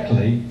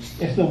correctly,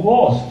 if there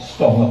was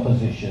strong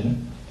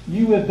opposition,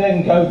 you would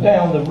then go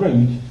down the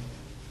route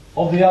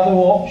of the other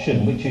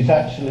option, which is to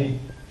actually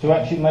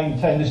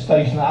maintain the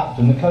station at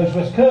Upton and close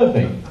West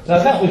Kirby. Now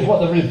that was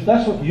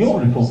that's what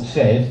your report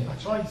said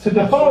to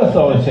the Fire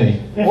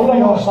Authority. All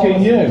I'm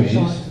asking you is,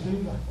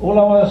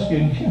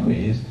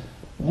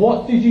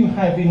 what did you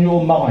have in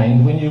your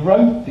mind when you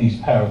wrote these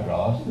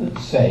paragraphs that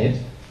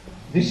said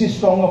this is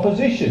strong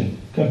opposition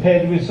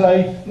compared with,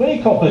 say,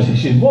 weak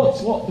opposition?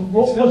 What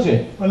was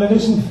it? Well, it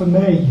isn't for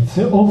me.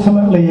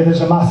 Ultimately, it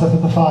is a matter for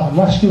the Fire and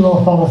Rescue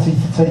Authority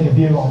to take a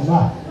view on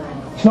that.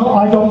 It's not,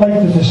 I don't make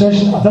the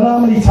decision. I don't know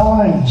how many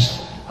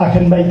times I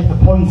can make the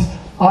point.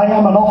 I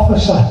am an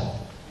officer.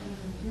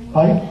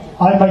 Right?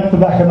 I make the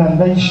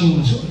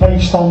recommendations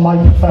based on my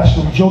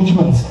professional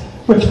judgment,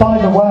 which, by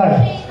the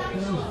way,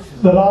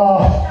 there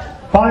are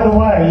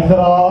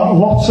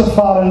lots of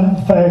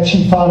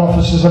chief fire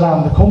officers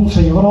around the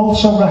country who are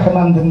also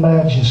recommending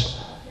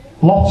mergers.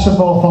 Lots of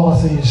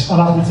authorities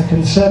are having to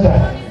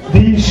consider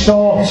these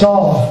sorts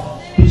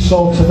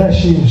of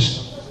issues.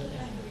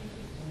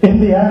 In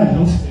the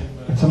end,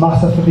 it's a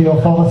matter for the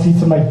authority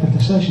to make the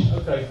decision,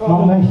 okay,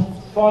 not me.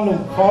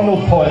 Final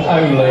point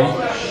only.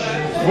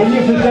 When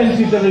you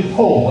presented the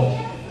report,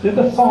 did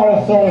the Fire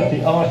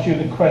Authority ask you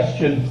the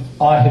question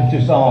I have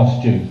just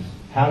asked you?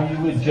 How you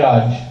would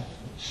judge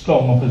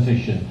strong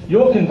opposition?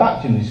 You're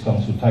conducting this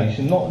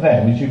consultation, not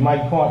them, which you've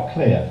made quite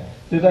clear.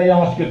 Did they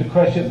ask you the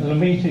question at the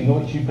meeting in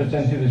which you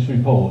presented this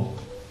report?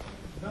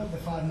 No, the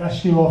Fire and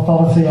Rescue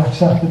Authority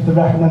accepted the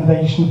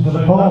recommendation of the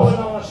report. No one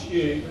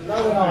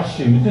asked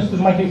you, just to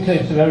make it clear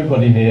to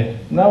everybody here,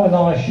 no one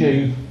asked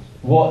you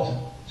what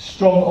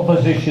strong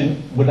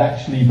opposition would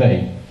actually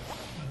be.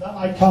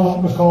 I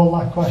cannot recall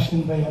that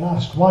question being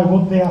asked. Why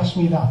would they ask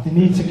me that? They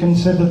need to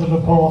consider the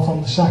report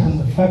on the 2nd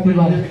of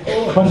February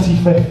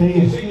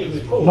 2015.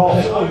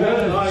 Not.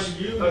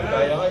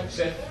 Okay, I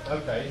accept.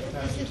 Okay.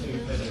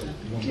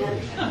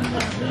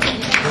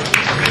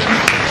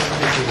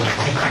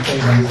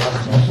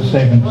 Mr.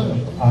 Stevens,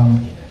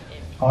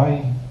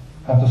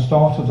 at the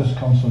start of this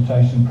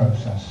consultation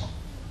process,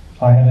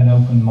 I had an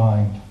open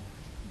mind.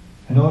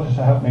 In order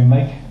to help me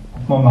make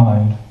up my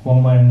mind,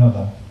 one way or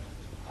another,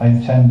 I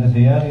attended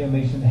the earlier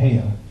meeting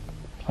here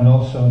and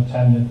also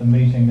attended the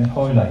meeting at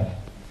Hoylake.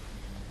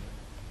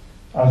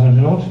 As a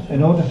result,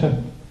 in order to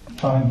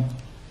try and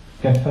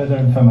get further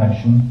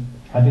information,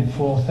 I did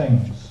 4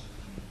 things.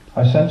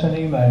 I sent an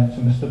email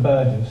to Mr.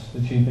 Burgess,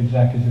 the Chief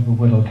Executive of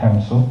Whittle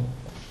Council.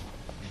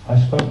 I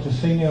spoke to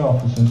senior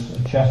officers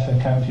at Chester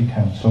County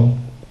Council.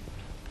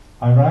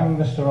 I rang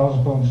Mr.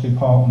 Osborne's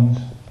department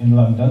in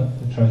London,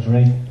 the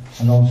Treasury,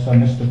 and also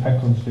Mr.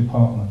 Pickle's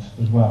department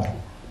as well.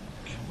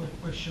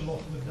 wish you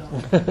luck with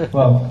that.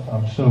 Well,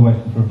 I'm still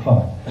waiting for a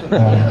reply.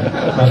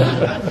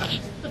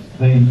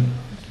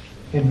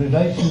 In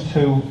relation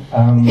to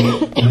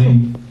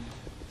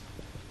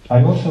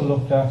I also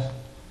looked at,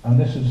 and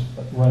this is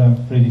where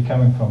I'm really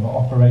coming from, the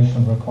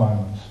operational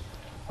requirements.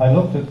 I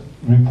looked at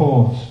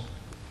reports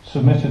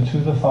submitted to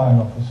the fire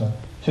officer,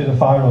 to the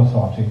fire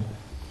authority,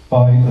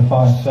 by the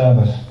fire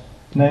service.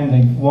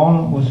 Namely,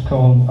 one was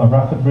called a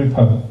rapid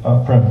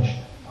approach,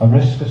 a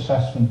risk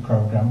assessment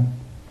programme,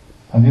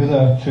 and the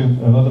other two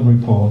other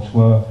reports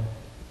were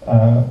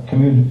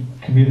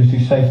community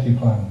safety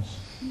plans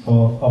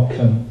for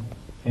Upton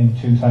in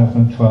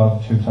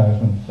 2012,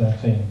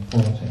 2013,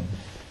 14.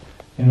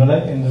 In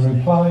the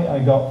reply I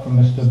got from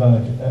Mr.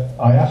 Burgess,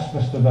 I asked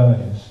Mr.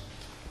 Burgess,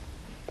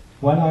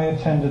 when I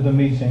attended the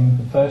meeting,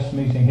 the first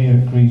meeting here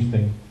at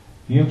Greasby,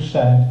 you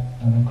said,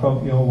 and I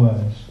quote your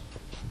words,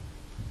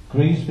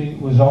 Greasby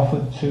was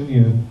offered to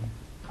you,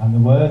 and the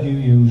word you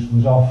used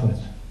was offered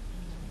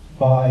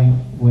by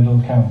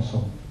Whittle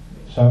Council.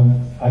 So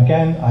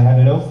again, I had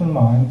an open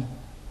mind.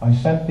 I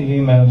sent the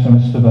email to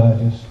Mr.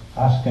 Burgess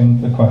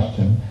asking the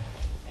question.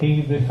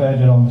 He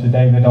referred it on to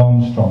David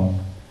Armstrong,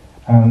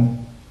 and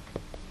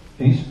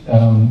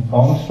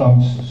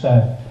Armstrong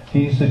said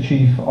he's the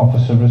chief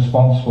officer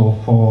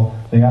responsible for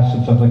the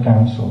assets of the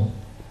council,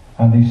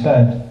 and he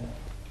said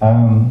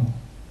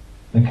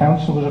the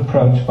council was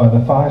approached by the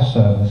fire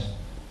service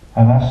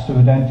and asked to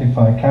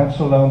identify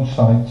council-owned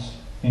sites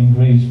in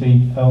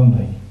Greasby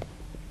only.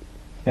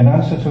 In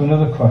answer to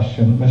another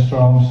question, Mr.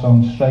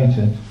 Armstrong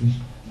stated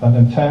that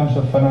in terms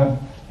of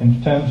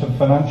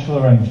financial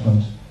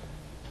arrangements,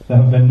 there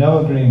have been no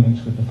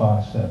agreements with the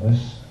fire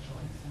service.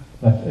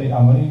 That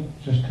I'm only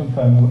just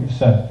confirming what you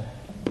said.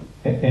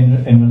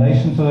 In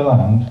relation to the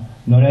land,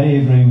 nor any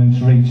agreements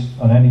reached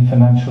on any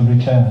financial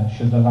return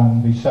should the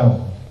land be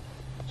sold.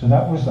 So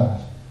that was that.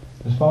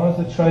 As far as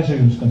the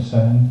Treasury was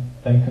concerned,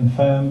 they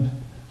confirmed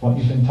what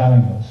you've been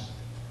telling us,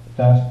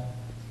 that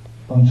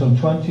until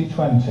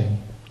 2020,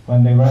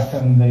 when they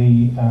reckon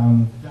the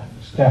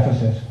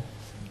deficit,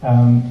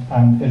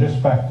 and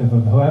irrespective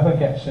of whoever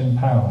gets in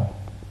power,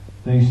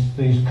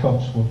 these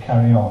cuts will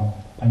carry on,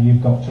 and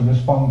you've got to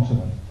respond to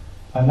them.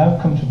 I now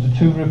come to the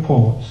two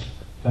reports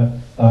that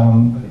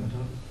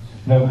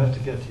No, we have to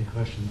get to your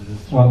question.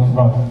 Well,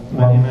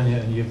 right. Many,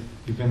 and you've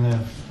been there.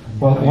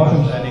 Well, what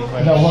I'm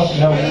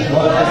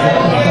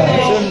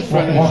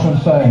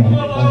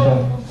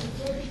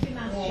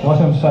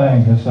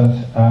saying is that,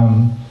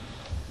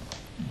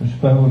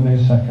 just bear with me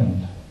a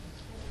second.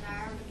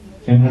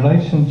 In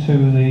relation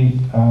to the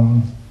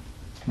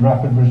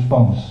rapid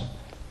response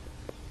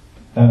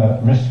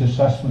risk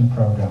assessment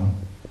programme,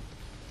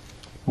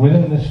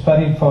 within this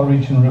very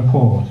far-reaching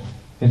report,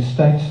 it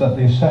states that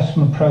the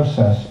assessment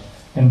process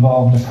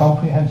involved a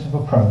comprehensive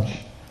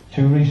approach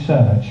to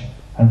research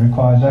and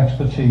requires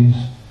expertise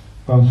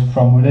both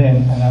from within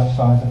and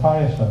outside the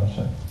fire service.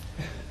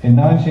 In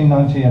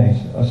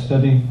 1998, a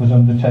study was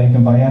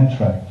undertaken by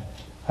Entrect,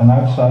 an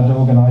outside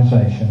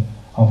organisation,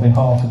 on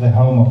behalf of the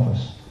Home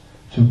Office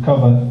to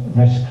cover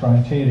risk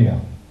criteria.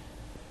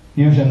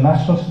 Using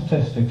national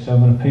statistics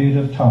over a period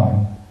of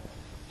time,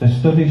 the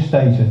study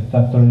stated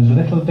that there is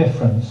little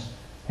difference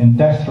in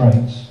death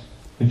rates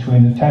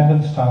between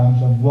attendance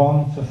times of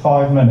 1 to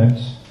 5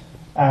 minutes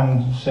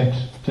and 6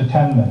 to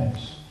 10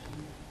 minutes.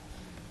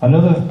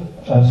 Another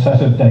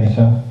set of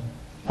data,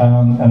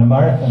 an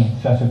American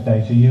set of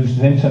data, used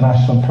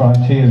international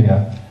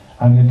criteria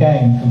and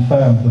again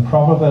confirmed the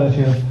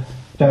probability of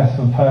death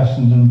of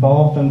persons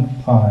involved in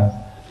fire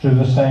through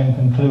the same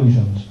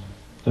conclusions.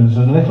 There is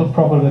a little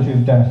probability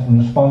of death in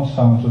response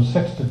times of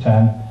 6 to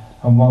 10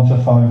 and 1 to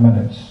 5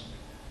 minutes.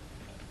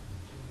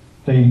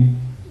 The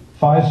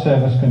fire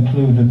service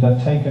concluded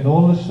that taking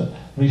all this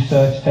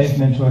research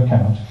taken into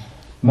account,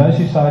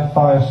 Merseyside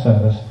Fire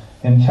Service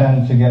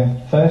intend to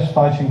get first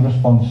fighting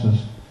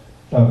resources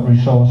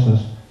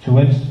to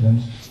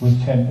incidents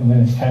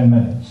within 10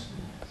 minutes.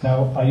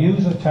 Now, I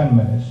use the 10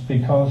 minutes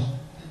because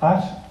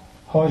at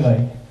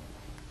Hoylake,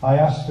 I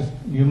asked,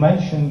 you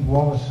mentioned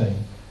Wallasey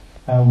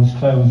was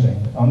closing.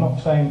 I'm not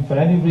saying for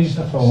any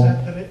reason at all,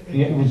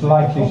 it was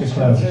likely to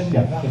close.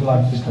 Yeah, it was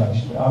likely to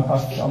close.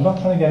 I'm not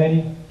trying to get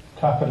any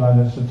clap like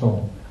this at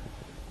all.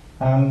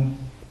 And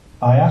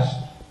I asked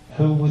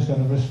who was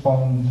going to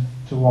respond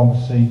to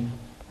Wallasey,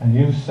 and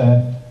you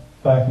said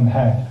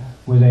Birkenhead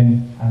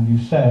and you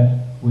said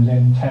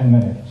within 10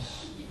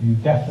 minutes. You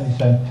definitely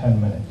said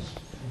 10 minutes.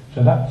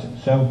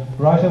 So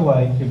right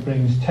away it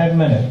brings 10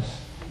 minutes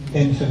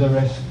into the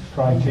risk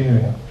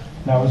criteria.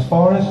 Now, as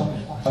far as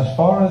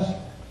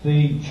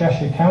the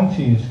Cheshire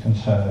County is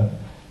concerned,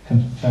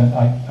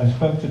 I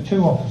spoke to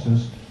two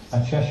officers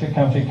at Cheshire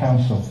County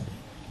Council,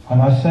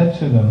 and I said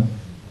to them,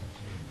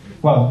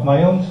 well,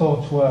 my own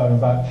thoughts were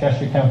about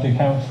Cheshire County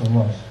Council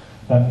was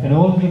that in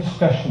all the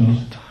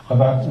discussions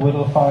about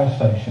Whittle Fire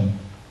Station,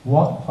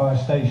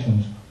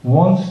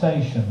 one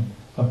station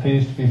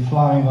appears to be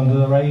flying under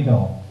the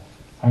radar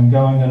and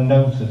going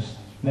unnoticed,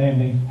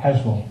 namely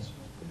Heswell.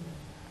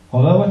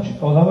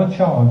 Although a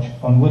charge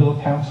on Whittle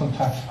Council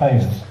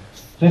taxpayers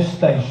This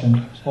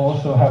station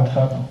also helps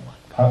out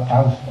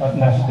at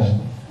Neston,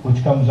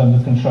 which comes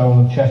under control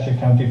of Cheshire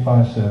County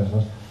Fire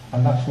Service,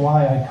 and that's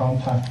why I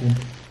contacted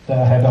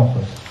their head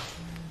office.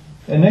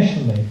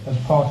 Initially, as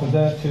part of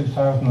their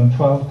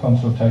 2012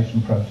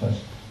 consultation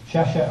process,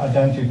 Cheshire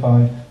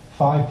identified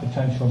 5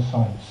 potential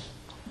sites.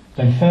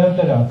 They firmed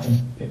it up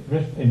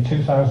in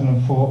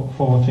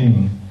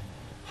 2014.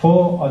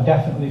 4 are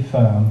definitely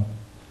firm,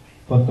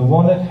 but the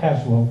one at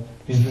Heswell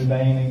is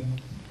remaining,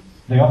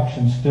 the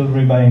option still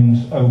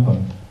remains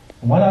open.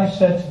 When I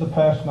said to the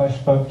person I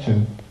spoke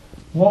to,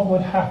 what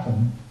would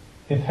happen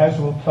if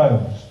Heswell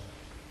closed?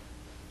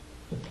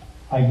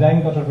 I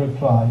then got a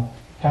reply,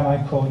 can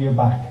I call you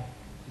back?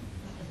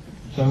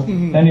 So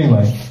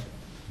anyway,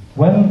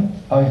 when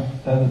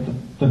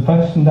the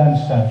person then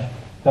said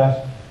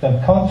that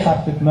they've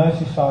contacted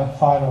Merseyside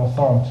Fire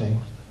Authority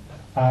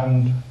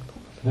and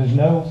there's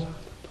no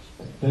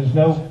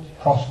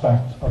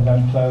prospect of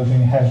them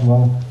closing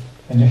Heswell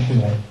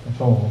initially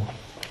at all.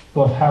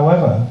 But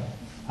however,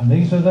 and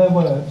these are their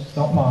words,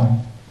 not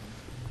mine,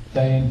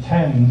 they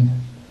intend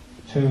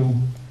to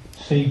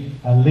seek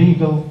a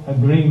legal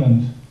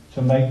agreement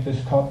to make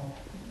this to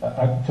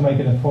make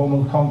it a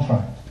formal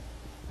contract.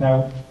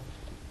 Now,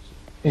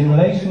 in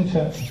relation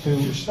to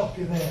just stop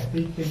you there.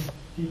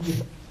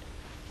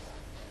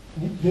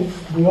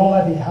 We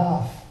already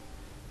have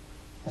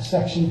a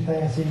section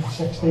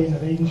 13/16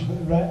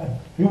 arrangement.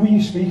 Who were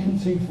you speaking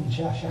to from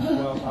Cheshire?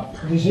 Well,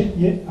 is it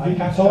you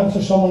talking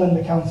to someone in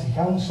the county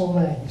council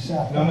there? You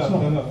said no,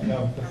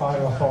 the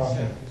fire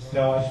authority.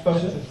 No, I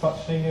spoke to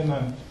senior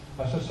members.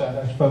 As I said,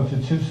 I spoke to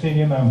 2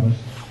 senior members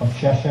of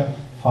Cheshire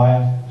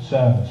Fire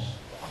Service.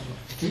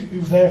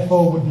 Who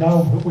therefore would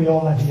know that we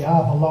already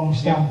have a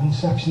long-standing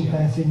section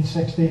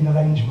 13/16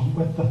 arrangement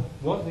with them.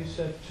 What they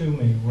said to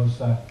me was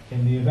that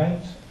in the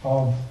event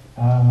of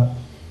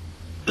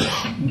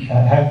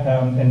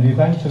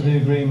the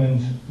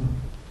agreement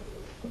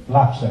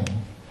lapsing,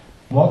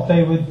 what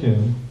they would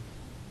do,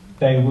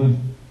 they would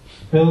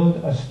build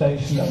a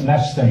station at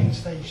Neston,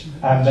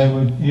 and they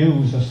would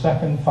use a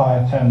second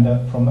fire tender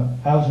from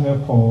Ellesmere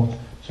Port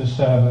to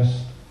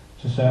service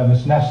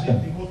Neston.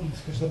 They wouldn't,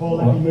 because they've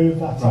already moved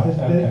that to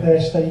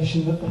their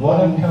station at the What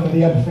I'm coming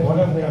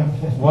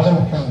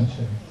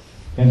to,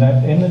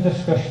 in the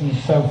discussion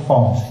so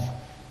far,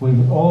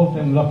 we've all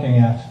been looking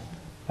at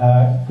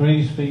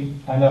Greasby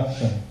and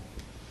Upton.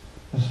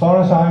 As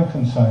far as I'm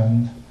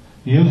concerned,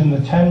 using the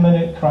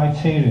 10-minute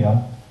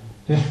criteria,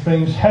 this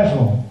brings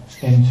Heswell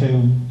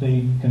into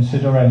the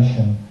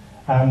consideration.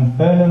 And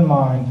bear in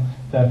mind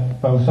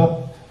that both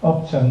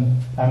Upton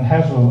and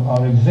Heswell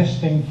are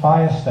existing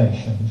fire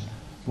stations.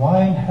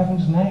 Why in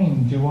heaven's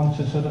name do you want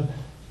to sort of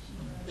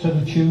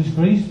choose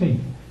Greasby?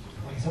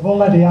 I've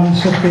already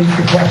answered the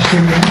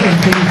question in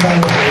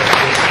detail.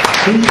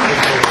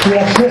 The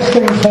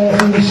existing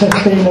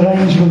 13/16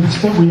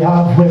 arrangements that we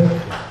have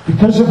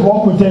because of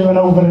what we're doing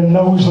over in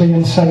Knowsley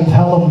and St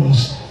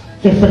Helens,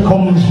 it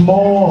becomes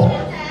more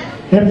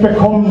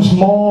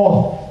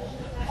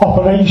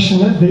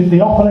operational.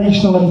 The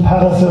operational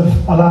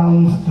imperative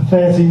around the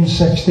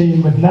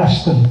 13/16 with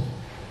Neston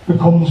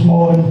becomes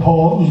more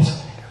important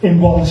in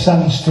one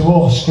sense to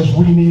us, because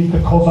we need the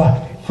cover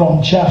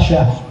from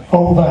Cheshire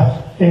over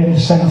in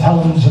St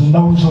Helens and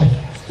Knowsley.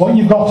 What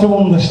you've got to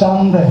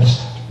understand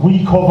is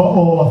we cover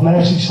all of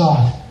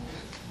Merseyside.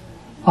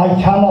 I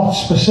cannot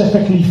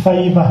specifically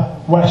favour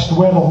West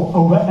Wirral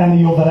over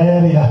any other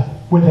area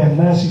within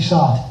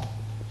Merseyside.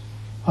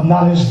 And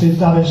that is the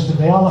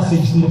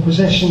realities, and the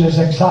position is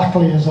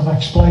exactly as I've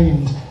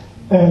explained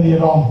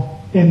earlier on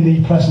in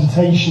the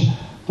presentation.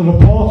 The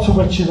report to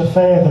which you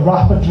refer, the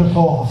RAPID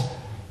report,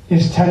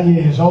 is 10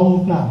 years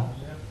old now.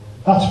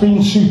 That's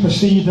been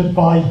superseded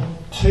by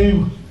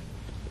 2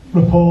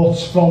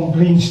 reports from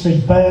Green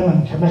Street,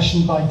 Birmingham,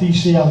 commissioned by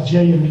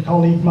DCLG, and my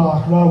colleague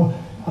Mark Rowe,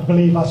 I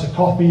believe, has a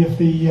copy of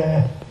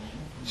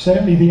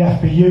certainly the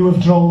FBU have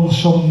drawn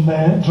some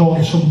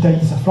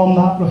data from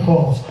that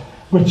report,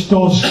 which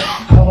does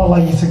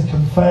correlate and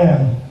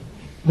confirm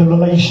the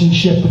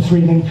relationship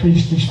between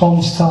increased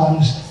response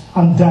times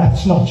and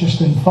deaths, not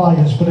just in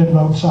fires, but in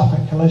road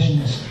traffic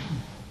collisions.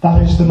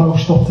 That is the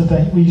most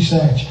up-to-date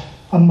research,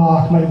 and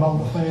Mark may well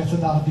refer to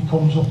that if he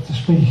comes up to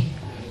speak.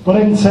 But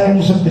in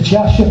terms of the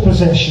Cheshire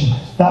position,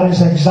 that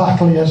is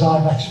exactly as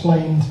I've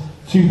explained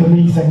to the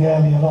meeting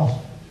earlier on.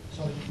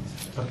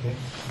 Okay.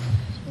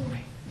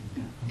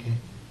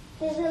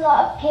 There's a lot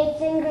of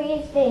kids in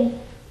Greasby,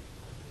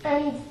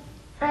 and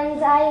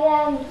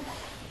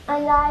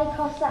I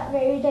cross that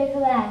road over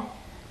there,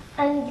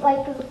 and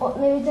like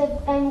loads of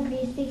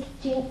Greasby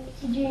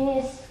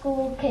junior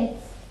school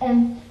kids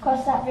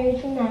cross that road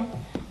from there,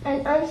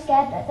 and I'm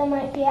scared that there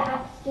might be an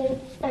accident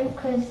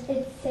because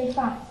it's so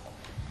fast,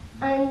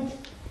 and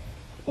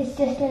it's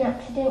just an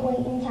accident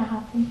waiting to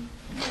happen.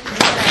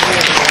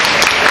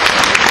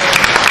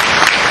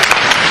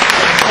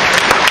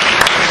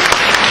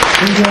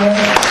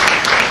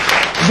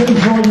 I'm going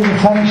to draw your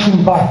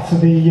attention back to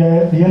the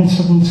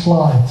incident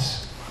slides.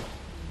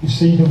 You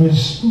see there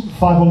was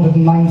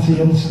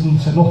 590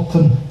 incidents in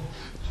Upton,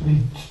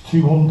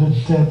 200,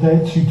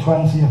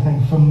 220, I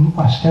think, from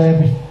West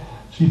Kirby.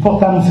 So you put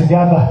them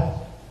together,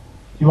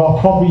 you are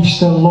probably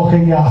still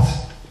looking at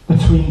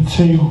between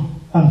 2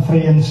 and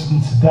 3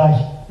 incidents a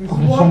day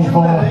over a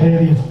 24-hour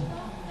period.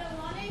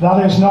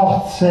 That is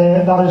not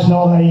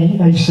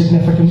a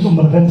significant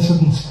number of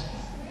incidents.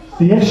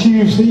 The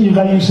issues that you're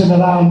raising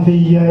around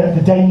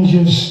the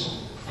dangers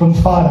from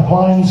fire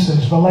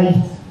appliances, well,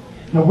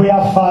 we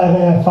have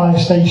fire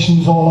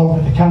stations all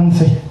over the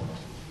county,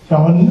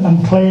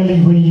 and clearly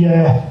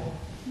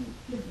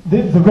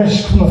the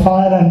risk from a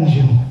fire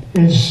engine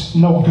is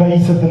no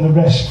greater than the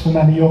risk from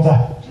any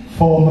other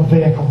form of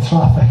vehicle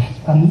traffic,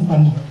 and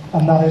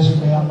that is a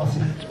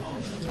reality.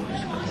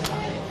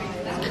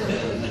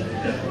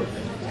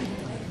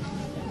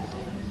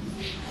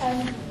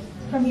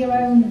 From your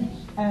own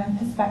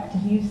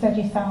perspective, you said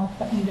yourself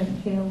that you don't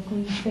feel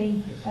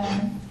Greasby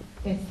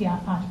is the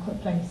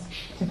adequate place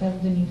to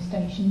build a new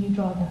station. You'd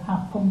rather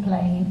have Pump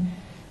Lane,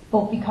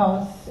 but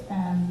because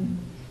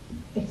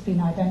it's been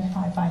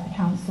identified by the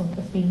council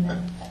as being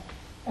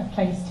a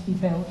place to be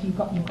built, you've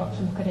got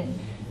to look at it.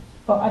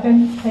 But I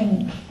don't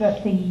think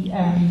that the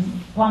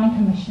Planning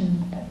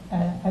Commission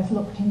has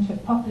looked into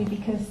it properly,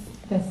 because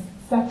there's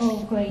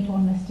several Grade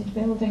 1 listed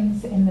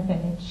buildings in the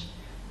village,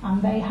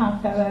 and they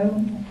have their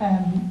own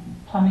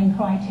planning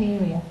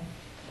criteria.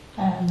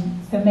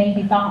 So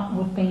maybe that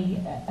would be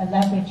a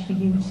leverage for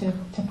you to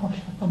push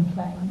for Pump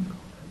Lane.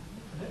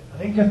 I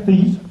think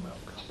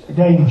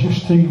again,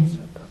 just to,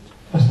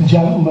 as the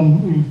gentleman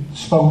who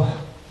spoke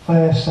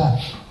first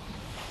said,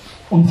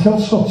 until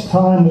such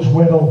time as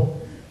Wirral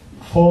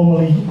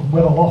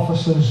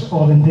officers,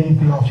 or indeed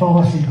the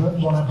authority,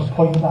 whatever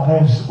point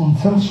that is,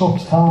 until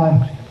such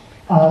time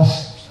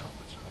as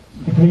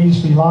the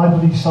Greasby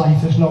library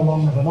site is no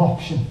longer an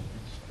option,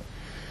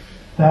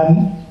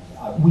 then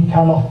we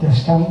cannot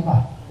discount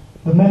that.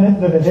 The minute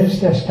that it is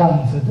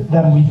discounted,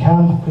 then we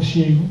can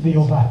pursue the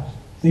other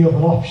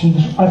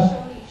options. You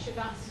should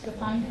ask the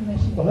Planning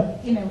Commission,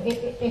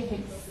 if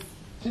it's...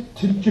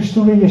 Just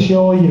to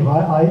reassure you,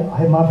 I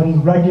am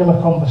having regular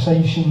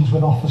conversations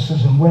with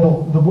officers in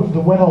Wirral. The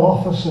Wirral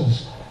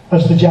officers,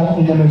 as the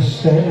gentleman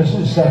has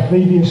said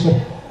previously,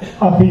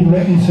 have been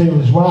written to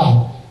as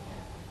well.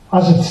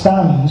 As it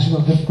stands,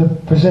 the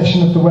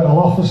position of the Wirral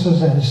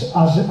officers is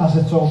as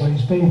it's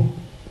always been.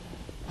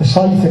 The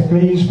site at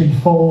Greasby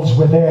falls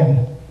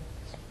within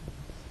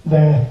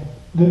there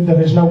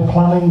is no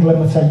planning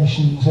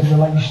limitations in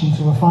relation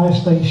to a fire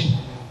station.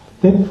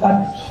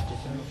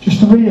 Just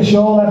to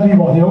reassure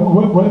everyone,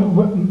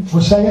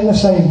 we're saying the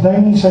same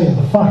things here.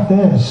 The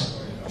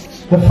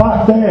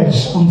fact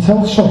is,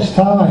 until such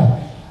time,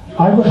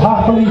 I would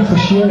happily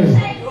pursue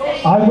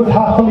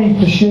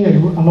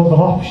another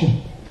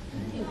option.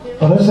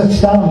 But as it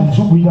stands,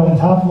 we don't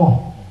have one,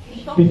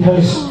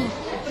 because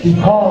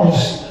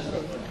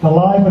the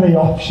library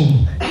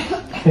option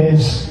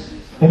is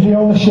in the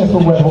ownership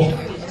of Wirral,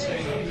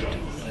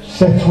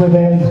 sits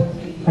within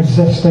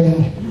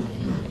existing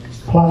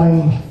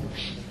planning.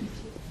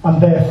 And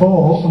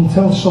therefore,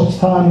 until such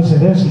time as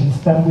it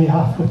isn't, then we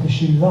have to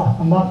pursue that.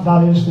 And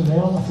that is the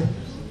reality.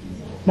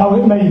 Now,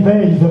 it may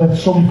be that at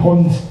some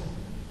point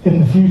in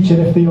the future,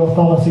 if the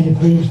authority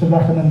approves the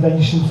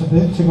recommendation to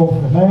go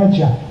for the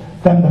merger,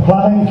 then the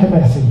planning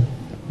committee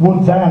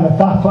would then, at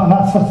that point, and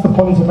that's the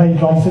point I made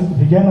right at the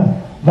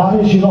beginning, that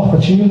is your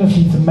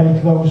opportunity to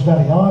make those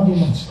very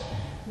arguments.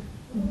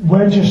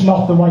 We're just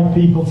not the right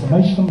people to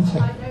make them to.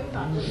 I know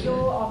that, but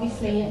you're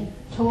obviously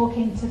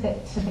talking to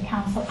the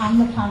council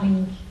and the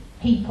planning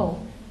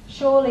people.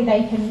 Surely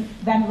they can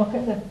then look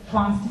at the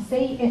plans to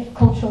see if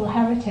cultural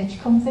heritage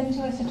comes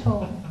into it at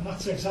all. And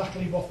that's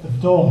exactly what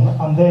they've done,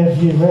 and their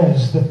view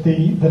is that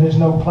there is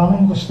no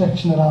planning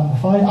restriction around the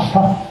fire.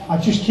 I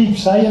just keep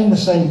saying the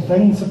same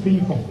thing to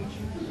people.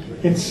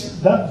 It's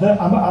that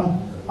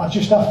I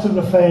just have to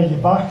refer you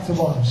back to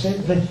what I'm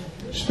saying.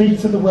 Speak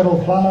to the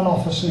Wirral planning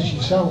officers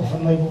yourself,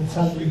 and they will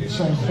tell you the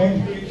same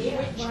thing.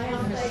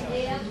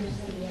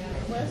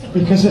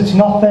 Because it's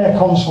not their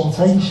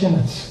consultation,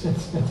 it's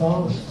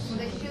ours.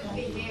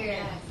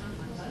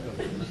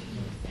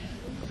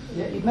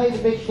 Yeah, you've made a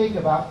big thing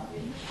about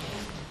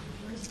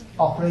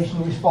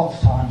operational response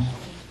times.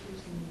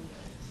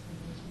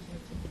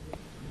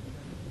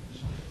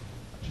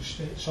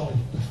 Sorry,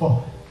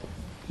 before.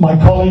 My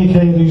colleague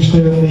here who's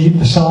doing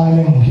the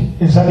signing,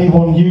 is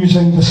anyone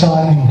using the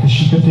signing because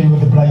she could do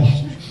with a break?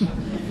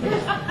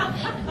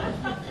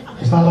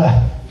 Is that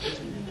a...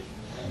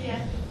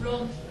 Yeah,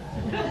 run.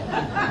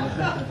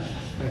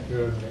 Thank you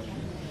very much.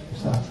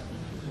 What's that?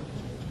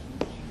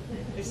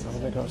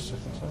 Haven't they got a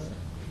second time?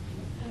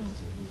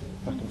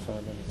 Back in 5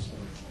 minutes.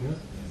 Yeah.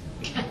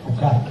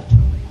 Okay.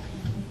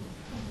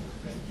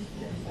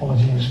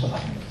 Apologies for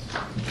that.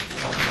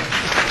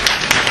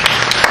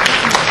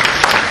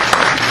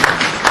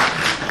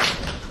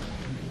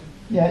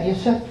 Yeah, you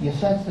said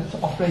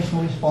that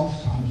operational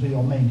response times are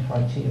your main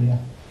criteria.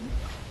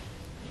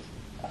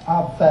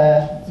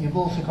 You've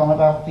also gone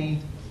about the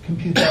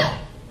computer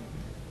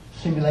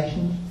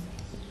simulations?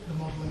 The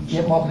modelling.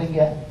 Yeah, modelling,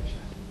 yeah.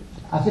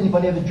 Has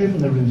anybody ever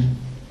driven the route?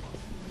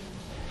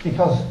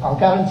 Because I'll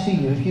guarantee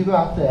you, if you go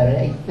out there at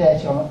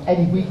 8:30 on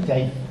any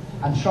weekday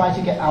and try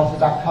to get out of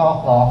that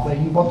car park where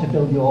you want to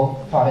build your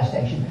fire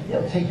station,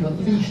 it'll take you at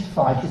least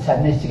 5 to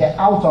 10 minutes to get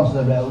out onto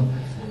the road,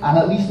 and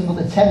at least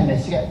another 10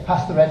 minutes to get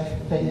past the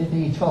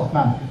 12th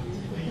man.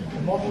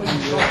 The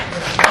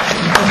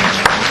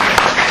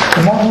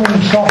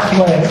modelling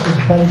software is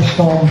based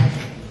on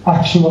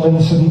actual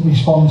incident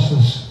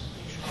responses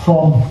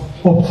from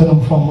Upton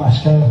and from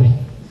West Kirby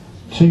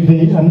to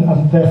the,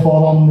 and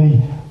therefore on the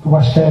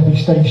West Kirby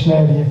station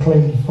area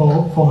clearly for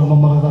a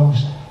number of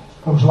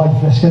those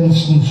life risk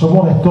incidents. So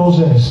what it does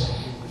is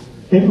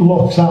it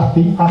looks at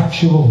the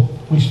actual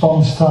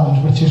response times,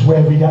 which is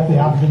where we get the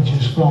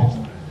averages from.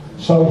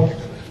 So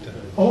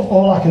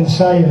all I can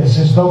say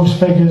is those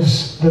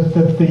figures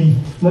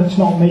it's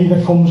not me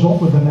that comes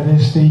up with them,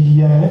 it's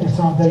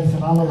our data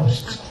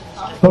analysts.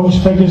 Those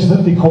figures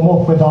that they come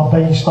up with are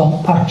based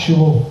on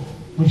actual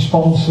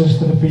responses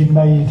that have been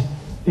made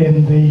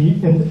in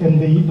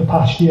the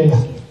past year.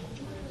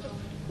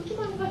 Would you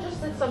mind if I just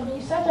said something?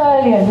 You said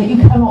earlier that you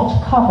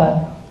cannot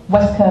cover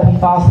West Kirby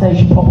Fire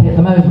Station properly at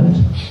the moment.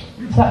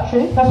 Is that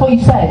true? That's what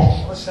you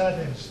said. What I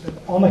said is that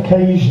on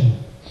occasion,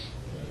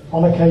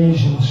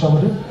 so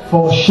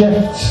for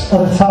shifts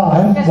at a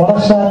time, yes, what I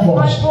said was...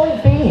 My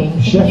point being,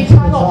 if you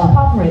cannot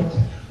cover it,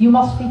 you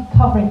must be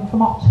covering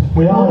from Upton.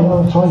 We are,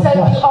 So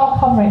you are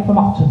covering from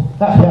Upton.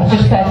 That's what you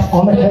just said.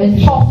 On occasion.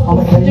 It's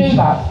possible to do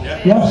that.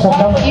 Yes, that's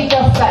what you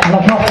just said. And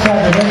I've not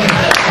said it isn't.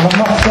 And I've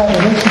not said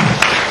it isn't.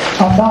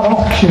 And that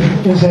option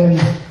is in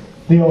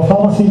the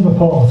authority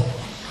report.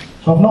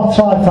 So I've not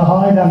tried to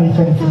hide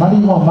anything from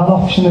anyone. That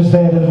option is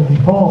there in the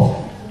report.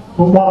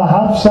 But what I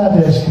have said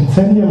is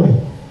continually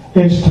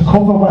is to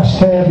cover West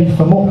Kirby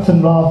from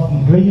Upton rather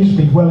than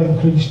Greasby will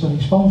increase the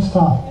response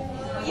time.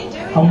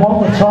 And what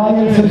we're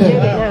trying to do,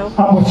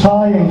 and we're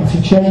trying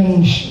to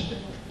change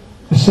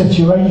the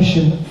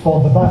situation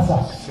for the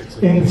better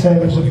in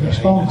terms of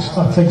response.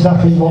 That's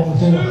exactly what we're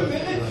doing.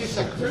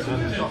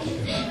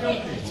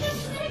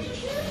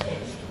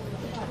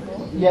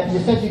 Yeah, you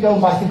said you're going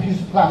by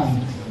computer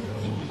planning,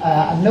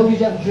 and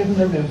nobody's ever driven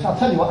the route. I'll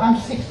tell you what, I'm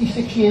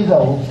 66 years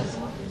old.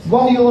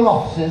 One of your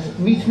officers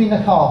meets me in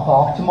the car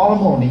park tomorrow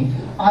morning.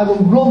 I will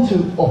run to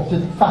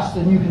Upton faster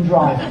than you can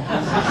drive.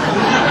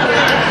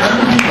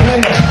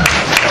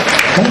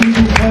 Let me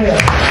be clear.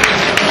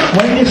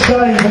 When you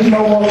say that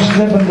no one's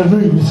driven the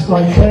route,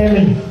 like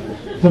clearly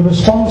the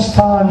response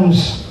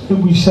times that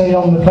we see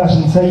on the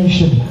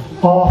presentation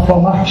are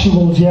from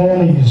actual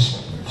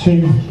journeys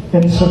to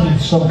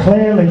incidents. So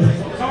clearly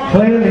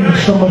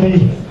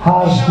somebody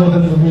has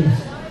driven the route.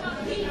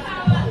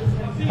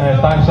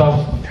 Thanks,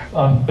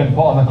 I've been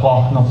put on the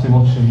clock, not too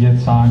much of your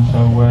time, so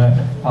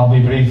I'll be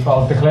brief.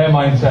 I'll declare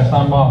my interest.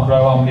 I'm Mark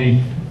Rowe, I'm the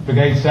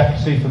Brigade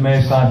Secretary for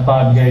Merseyside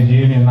Fire Brigade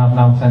Union, and I've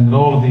now attended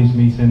all of these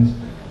meetings.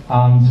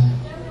 And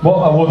what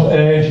I would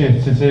urge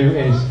you to do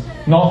is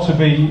not to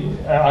be,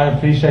 I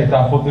appreciate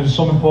that, but there's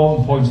some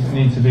important points that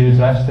need to be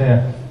addressed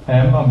here.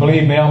 And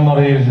believe me, I'm not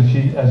here as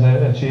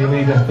a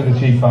cheerleader for the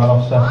Chief Fire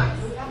Officer.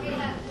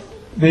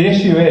 The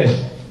issue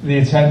is the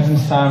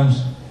attendance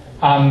times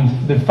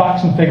and the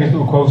facts and figures that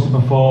were quoted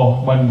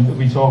before when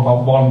we talk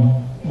about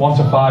 1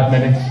 to 5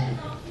 minutes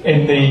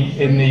in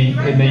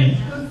the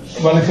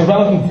well, it's a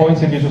relevant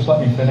point if you just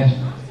let me finish.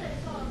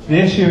 The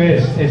issue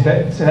is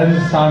that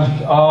attendance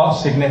times are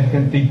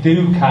significant. They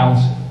do count.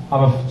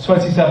 I'm a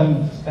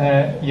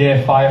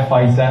 27-year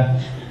firefighter.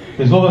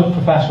 There's other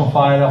professional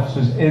fire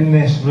officers in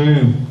this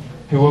room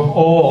who have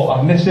all,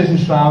 and this isn't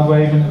shroud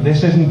waving,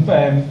 this isn't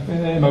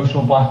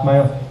emotional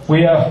blackmail.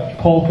 We have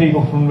pulled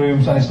people from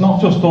rooms, and it's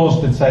not just us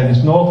that say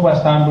this. North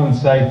West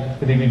Ambulance say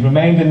that if he'd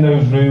remained in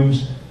those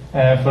rooms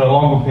for a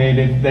longer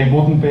period, they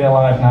wouldn't be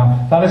alive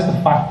now. That is the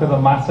fact of the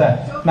matter.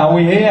 Now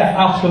we hear,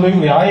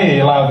 absolutely, I hear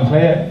you loud and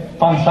clear,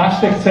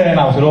 fantastic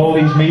turnout at all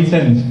these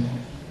meetings,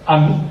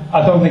 and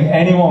I don't think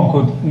anyone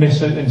could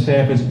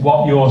misinterpret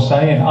what you're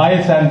saying. I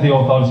attend the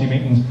authority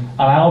meetings,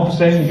 and I'll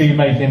certainly be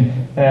making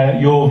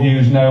your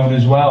views known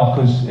as well,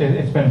 because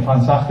it's been a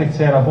fantastic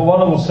turnout. But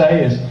what I will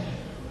say is,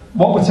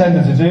 what we're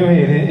tending to do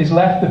here is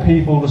let the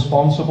people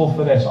responsible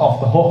for this off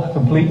the hook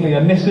completely,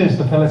 and this is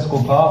the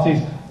political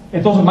parties.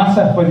 It doesn't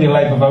matter whether you're a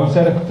Labour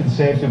voter or a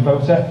Conservative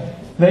voter.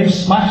 They've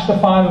smashed the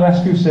fire and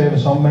rescue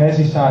service on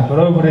Merseyside for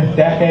over a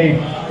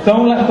decade.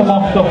 Don't let them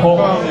off the hook.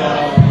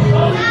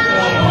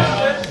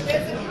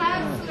 There's a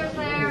councillor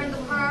there in the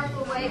park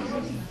waiting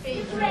to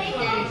speak.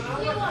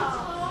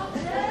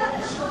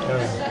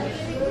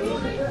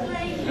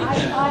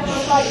 I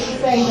would like to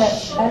say that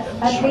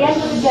at the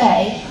end of the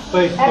day,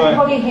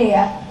 everybody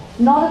here,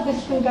 none of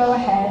this can go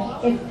ahead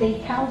if the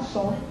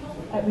council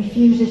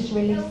refuses to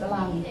release the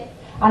land.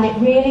 And it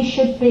really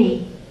should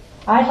be.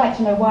 I'd like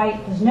to know why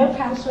there's no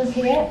councillors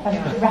here as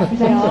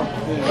representative.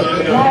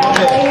 Why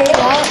aren't they here?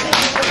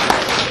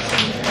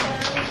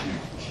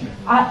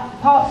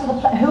 Parts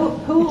of the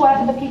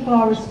whoever the people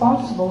are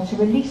responsible to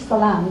release the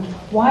land,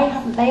 why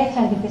haven't they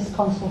attended this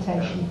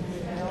consultation?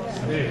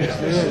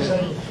 This is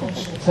a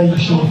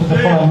consultation for the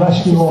Fire and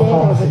Rescue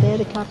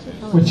Authority,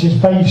 which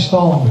is based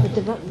on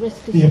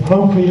the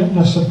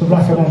appropriateness of the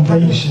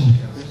recommendation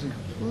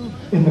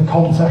in the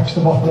context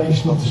of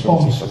operational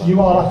response.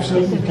 You are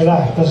absolutely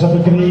correct. As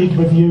I've agreed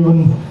with you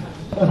and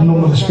a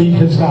number of the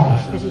speakers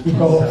now, we've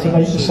got up to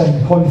make the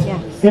same point.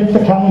 If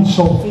the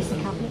council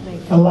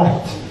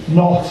elect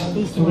not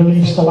to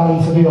release the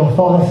land to the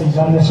authorities,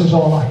 and this is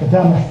all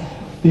academic,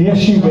 the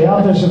issue we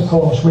have is, of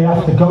course, we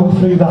have to go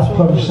through that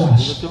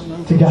process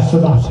to get to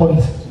that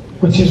point,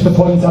 which is the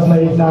point I've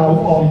made now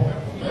on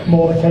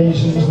more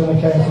occasions than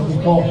occurred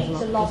before.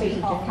 To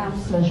lobby our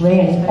councillors,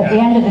 really. At the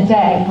end of the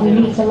day, we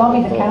need to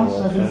lobby the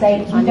councillors and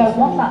say, we don't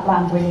want that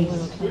land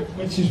released.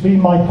 Which has been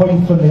my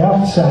point from the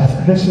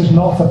outset. This is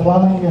not a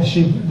planning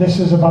issue. This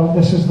is the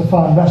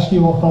Fire and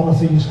Rescue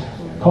Authority's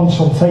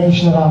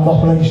consultation around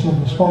operational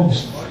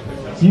response.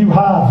 You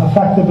have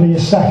effectively a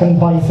second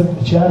bite at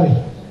the cherry,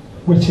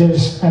 which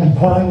is any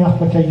planning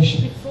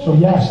application. So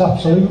yes,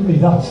 absolutely,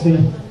 that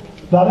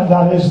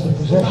is the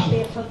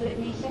position.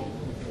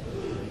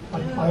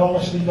 I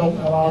honestly don't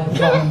know how the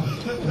planning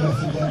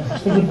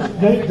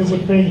there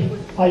would be,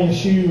 I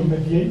assume,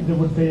 there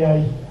would be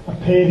a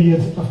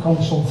period of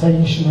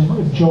consultation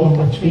during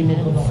which people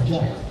could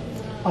object.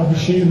 I'd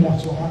assume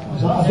that's what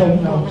happens. I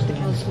don't know.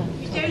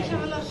 You don't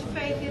have a lot of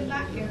faith in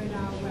that going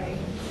our way.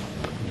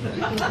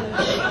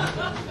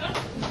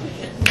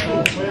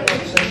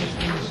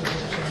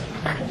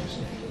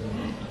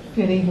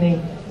 Good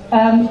evening.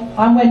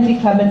 I'm Wendy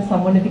Clements,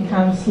 I'm one of the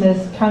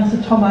councillors.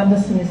 Councillor Tom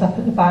Anderson is up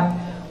at the back.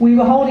 We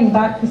were holding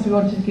back because we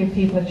wanted to give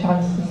people a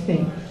chance to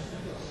speak.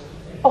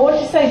 I want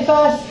to say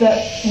first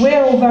that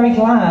we're all very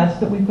glad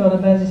that we've got a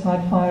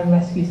Merseyside Fire and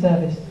Rescue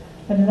Service.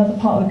 In another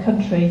part of the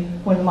country,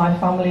 one of my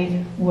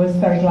family was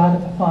very glad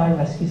of the Fire and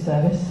Rescue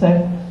Service.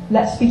 So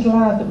let's be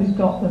glad that we've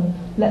got them.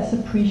 Let's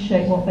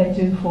appreciate what they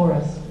do for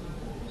us.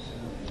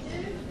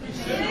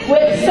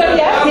 So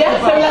let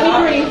me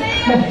breathe.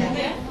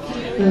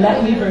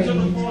 Let me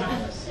breathe.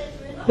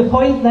 The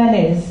point then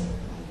is,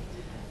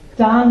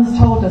 Dan's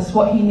told us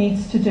what he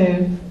needs to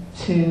do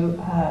to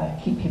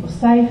keep people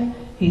safe.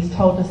 He's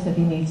told us that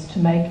he needs to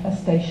make a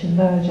station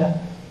merger.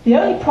 The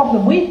only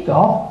problem we've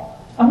got,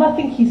 and I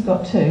think he's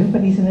got two,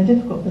 but he's in a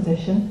difficult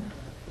position,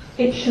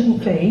 it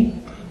shouldn't be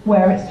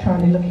where it's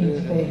currently looking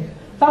to be.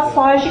 That's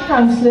why, as your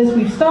councillors,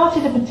 we've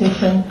started a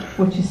petition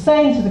which is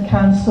saying to the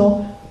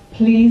council,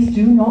 please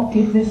do not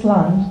give this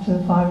land to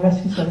the Fire and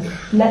Rescue Service.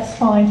 Let's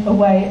find a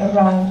way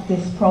around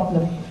this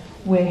problem.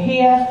 We're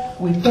here,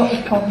 we've got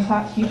the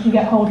contact, you can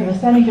get hold of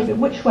us any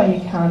which way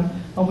you can,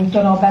 and we've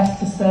done our best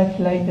to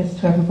circulate this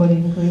to everybody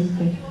in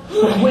Greasby.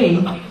 But we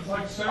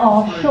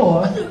are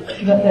sure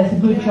that there's a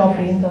good job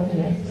being done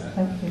here.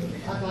 Thank you.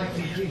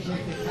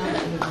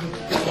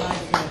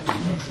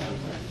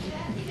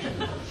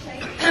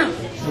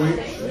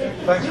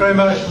 Thanks very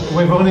much.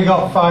 We've only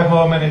got 5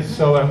 more minutes,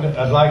 so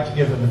I'd like to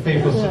give the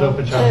people stood up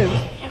a chance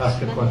to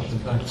ask a question.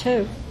 Thanks.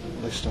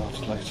 They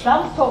started later.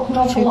 Sam's talked an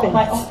awful lot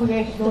about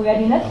operational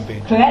readiness,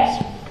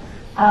 correct?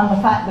 And the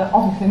fact that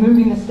obviously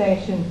moving the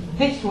station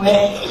this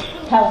way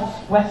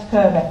helps West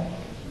Kirby.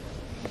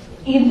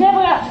 You've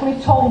never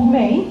actually told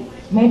me,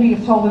 maybe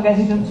you've told the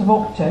residents of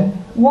Upton,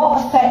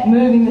 what effect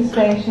moving the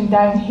station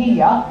down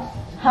here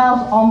has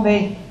on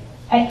the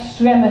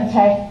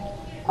extremity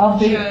of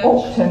the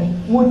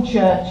Upton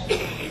Woodchurch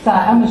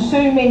site. I'm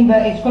assuming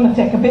that it's going to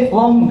take a bit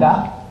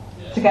longer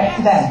to get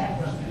to them.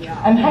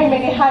 And how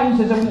many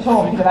houses are we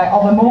talking about?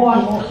 Are there more? A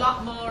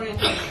lot more in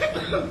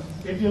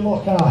If you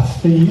look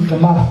at the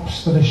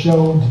maps that are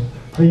showed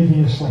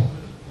previously,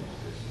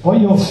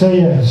 what you'll see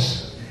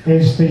is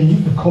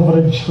the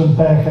coverage from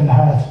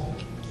Birkenhead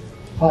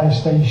Fire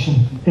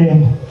Station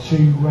in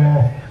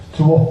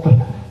to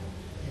Upton.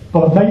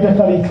 But I've made it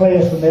very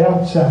clear from the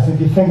outset, if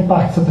you think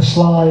back to the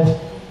slide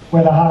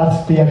where I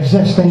had the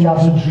existing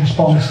average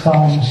response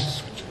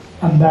times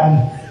and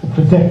then the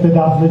predicted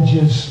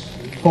averages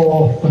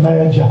for the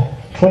merger,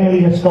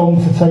 clearly it's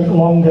going to take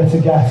longer to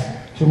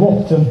get to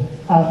Upton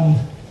and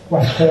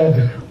West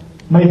Kirby.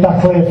 Made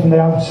that clear from the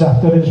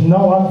outset. There is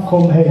no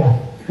outcome here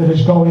that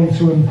is going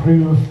to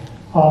improve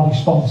our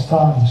response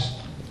times.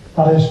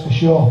 That is for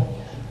sure.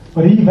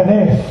 But even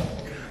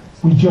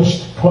if we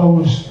just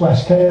close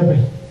West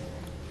Kirby,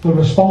 the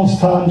response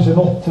times in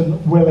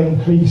Upton will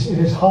increase. It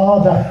is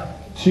harder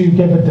to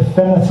give a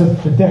definitive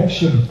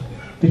prediction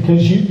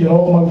because you're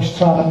almost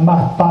trying to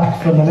map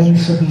back from an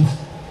incident,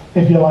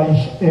 if you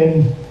like,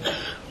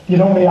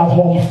 you'd only have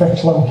one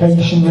fixed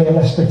location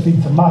realistically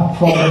to map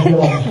from, if you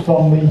like,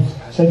 from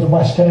the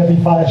West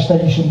Kirby Fire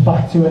Station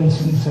back to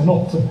incidents in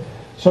Upton.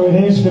 So it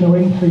is going to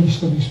increase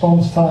the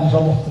response times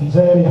on Upton's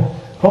area.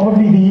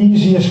 Probably the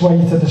easiest way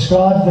to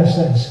describe this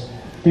is,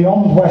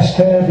 beyond West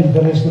Kirby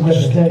there is the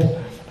River Dee.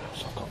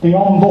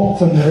 Beyond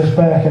Upton there is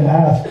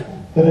Birkenhead,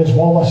 there is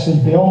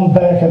Wallasey. Beyond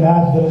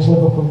Birkenhead there is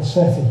Liverpool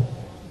City.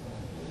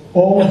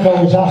 All of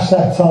those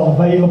assets are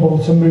available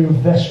to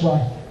move this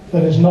way.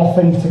 There is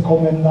nothing to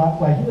come in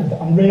that way.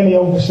 I'm really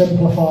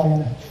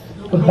oversimplifying it,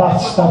 but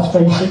that's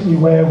basically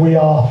where we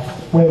are,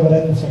 where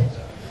we're into.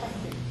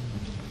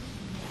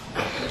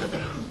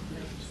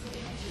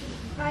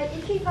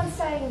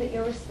 that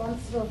you're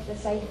responsible for the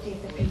safety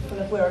of the people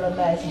of Wirral and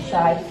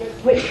Merseyside,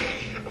 which, do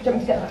you want me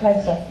to get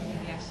closer?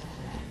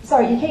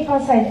 Sorry, you keep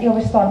on saying that you're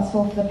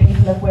responsible for the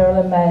people of Wirral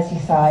and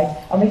Merseyside,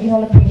 and we can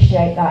all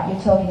appreciate that.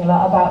 You're talking a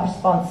lot about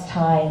response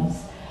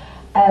times.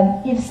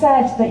 You've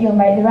said that you'll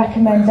make the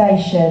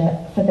recommendation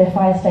for the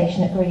fire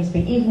station at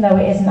Greasby, even though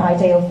it isn't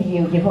ideal for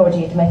you, you've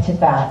already admitted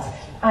that,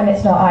 and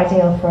it's not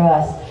ideal for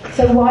us.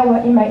 So why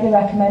won't you make the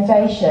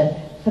recommendation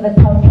for the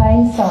Pump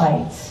Lane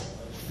site?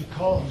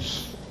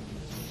 Because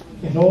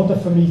in order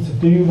for me to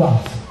do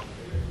that,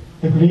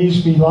 the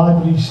Greasby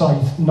library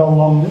site can no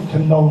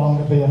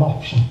longer be an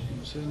option.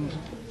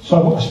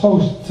 So I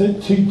suppose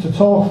to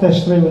talk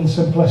this through in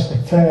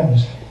simplistic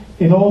terms,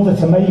 in order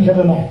to make it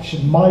an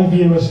option, my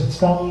view as it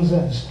stands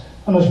is,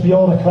 and as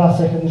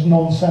bureaucratic and as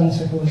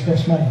nonsensical as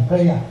this may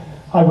appear,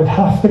 I would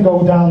have to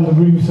go down the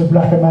route of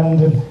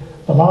recommending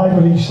the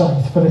library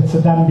site for it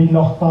to then be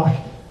knocked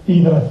back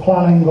either at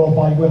planning or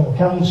by Wirral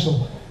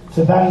Council,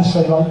 to then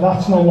say, like,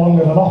 that's no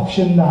longer an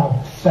option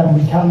now, then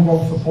we can go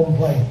for Pump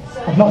Lane.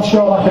 I'm not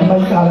sure I can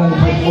make that any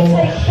good. Will you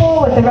take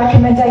forward the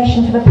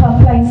recommendation for the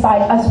Pump Lane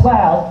site as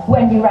well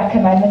when you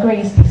recommend the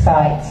Greasby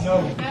site?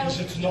 No, because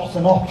it's not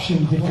an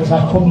option, because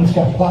I couldn't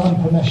get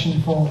planning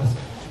permission for it.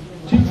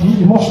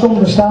 You must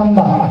understand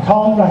that. I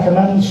can't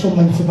recommend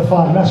something to the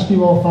Fire and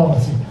Rescue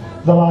Authority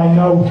that I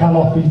know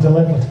cannot be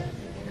delivered.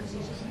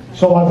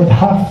 So I would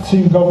have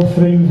to go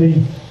through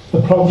the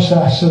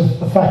process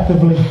of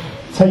effectively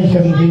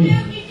taking the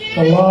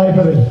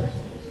library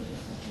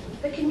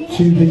the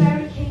community is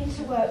very keen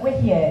to work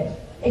with you.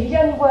 If you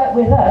don't work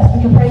with us,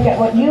 we can probably get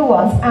what you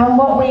want and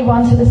what we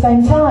want at the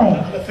same time.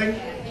 I think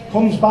it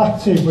comes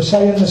back to, we're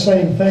saying the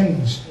same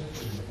things,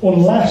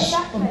 unless,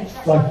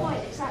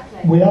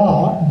 we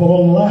are, but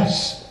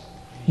unless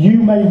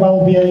you may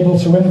well be able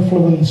to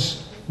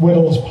influence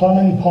Wirral's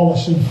planning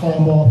policy far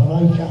more than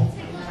I can.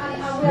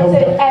 We'll do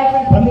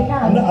everything we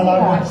can. And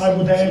I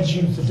would urge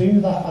you to do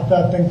that.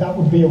 I think that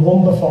would be a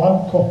wonderful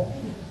outcome.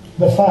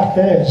 The fact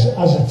is,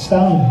 as it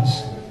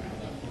stands,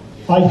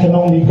 I can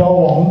only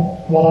go on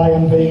what I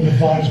am being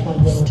advised by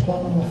Wirral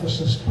planning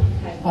officers.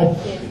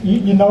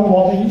 You know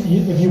what,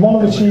 if you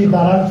want to achieve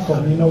that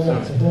outcome, you know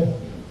what to do.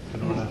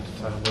 We're not out of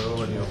time, we're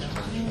already up to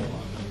time.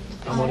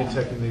 I'm only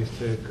taking these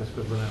two because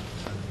we've run out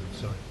of time.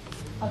 Sorry.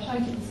 I'll try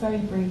to keep this very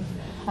brief.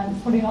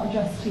 It's probably not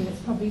just to you, it's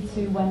probably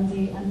to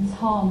Wendy and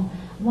Tom.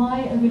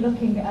 Why are we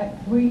looking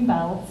at green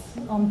belts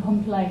on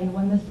Pump Lane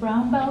when there's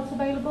brown belts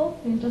available,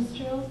 the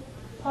industrial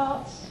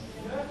part?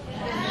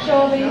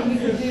 Surely we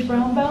could do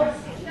brown belts?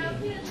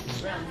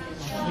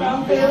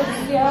 Brown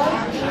fields,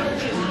 yeah.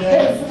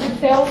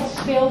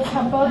 Fields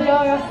have got the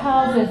RF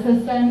houses,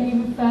 there's then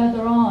even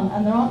further on,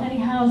 and there aren't any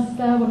houses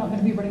there, we're not going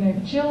to be running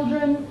over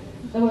children,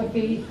 there won't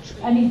be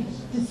any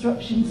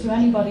disruption to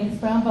anybody. It's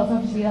brown belts,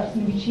 obviously that's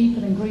going to be cheaper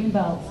than green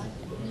belts.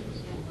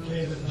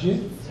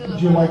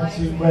 Would you like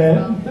to,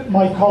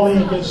 my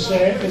colleague is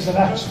an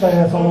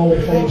expert on all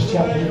things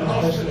Champions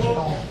Business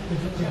Park.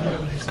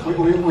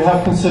 We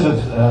have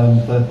considered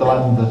the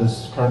land that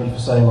is currently for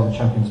sale on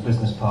Champions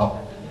Business Park,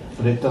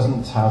 but it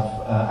doesn't have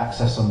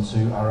access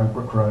onto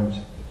Arrowbrook Road.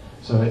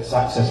 So its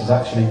access is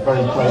actually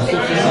very close.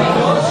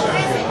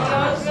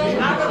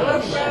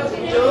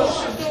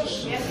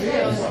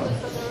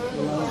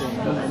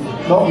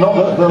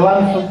 Not the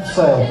land for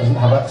sale doesn't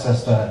have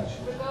access there.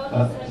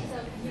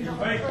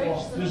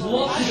 There's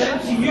lots of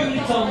empty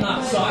units on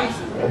that site.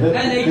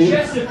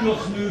 NHS have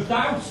just moved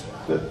out.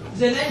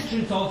 There's an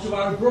entrance onto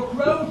Arrowbrook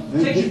Road,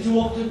 taking to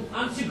Upton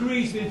and to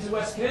Greasby and to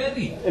West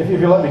Kirby. If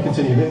you let me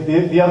continue,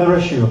 the other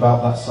issue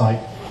about that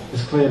site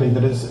is clearly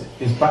that it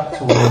is back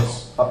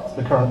towards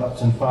the current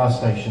Upton fire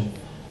station,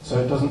 so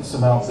it doesn't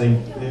surmount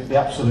the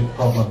absolute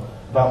problem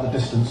about the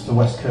distance to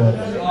West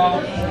Kirby.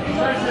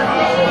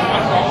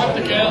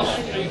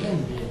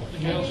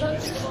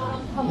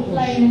 Pump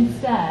Lane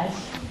instead.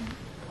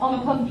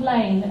 On Pump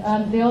Lane,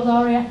 the old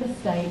RAF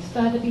estate,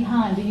 further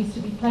behind, there used to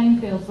be playing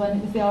fields when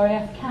it was the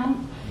RAF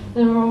camp.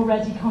 There are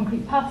already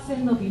concrete paths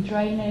in, there'll be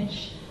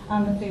drainage,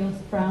 and the fields,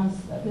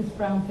 there's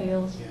brown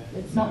fields.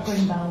 It's not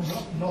green belts.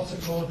 Not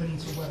according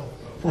to Will.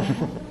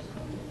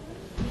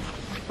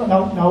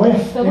 Now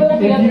if there will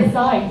be other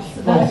sites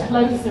that are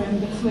closer in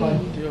between.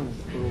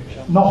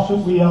 Not that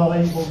we are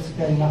able to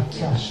gain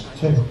access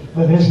to,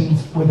 that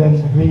isn't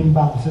within the green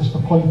belt, is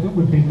the point that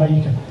we've been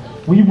making.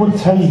 We would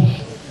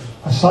take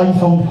a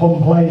site on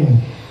Pump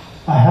Lane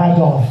ahead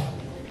of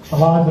the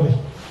library.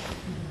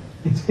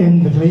 It's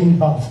in the green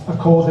belt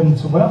according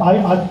to where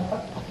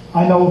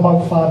I know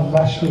about fire and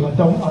rescue. I've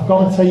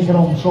got to take it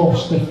on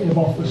trust if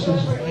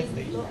officers.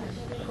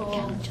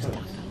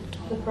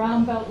 The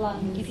brown belt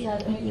land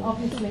instead.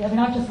 Obviously,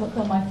 I've just looked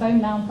on my phone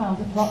now and found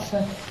a plot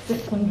for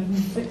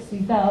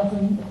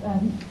 £660,000.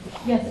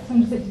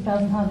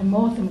 £660,000 in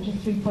Moreton, which is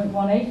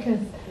 3.1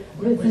 acres.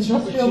 It's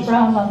industrial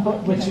brown land,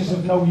 but which is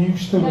of no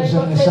use to us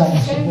in the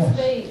sense of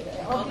this.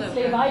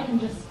 Obviously, if I can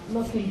just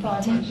look in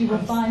 5 minutes, you will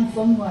find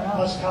somewhere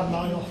else. As can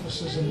 9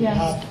 officers in the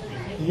cab.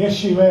 The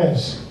issue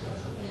is,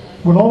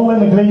 we're all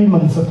in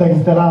agreement, I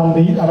think, around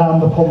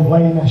the Pump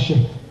Lane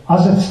issue.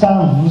 As it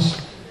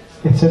stands,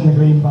 it's in the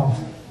greenbelt.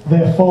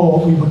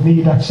 Therefore, we would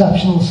need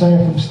exceptional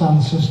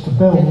circumstances to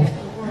build,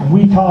 and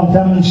we can't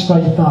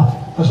demonstrate that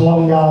as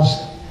long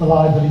as the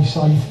library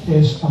site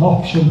is an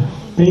option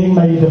being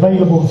made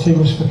available to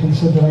us for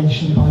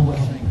consideration by will.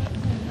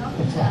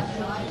 This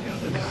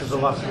is the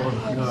last one.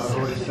 No, I've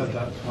already said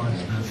that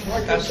twice.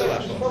 That's the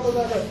last one.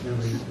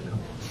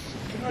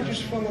 Can I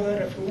just follow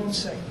that up for 1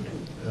 second?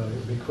 It'll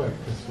be quick.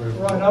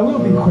 Right, I will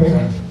be quick.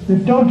 The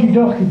dodgy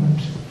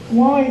document.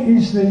 Why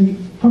is the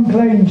Pump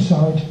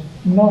site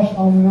not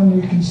on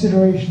your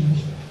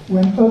considerations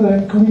when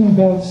other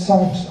greenbelt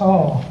sites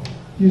are?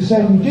 You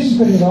say you didn't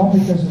put it on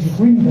because of the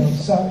greenbelt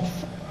site.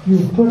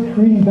 You've put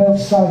greenbelt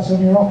sites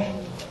on your option.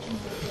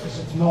 Because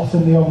it's not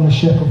in the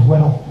ownership of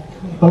Wirral.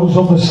 Those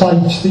other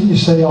sites that you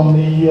see on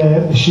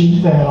the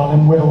sheet there are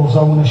in Wirral's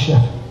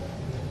ownership.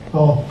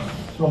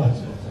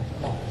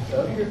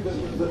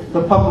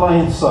 The pub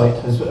line site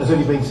has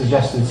only been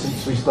suggested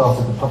since we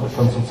started the public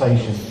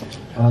consultation,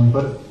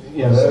 but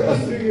you know,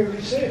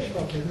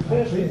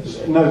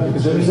 no,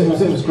 because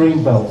it was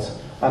greenbelt,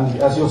 and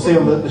as you'll see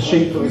on the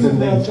sheet that was in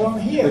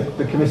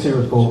the committee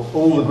report,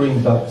 all the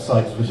greenbelt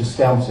sites were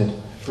discounted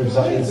for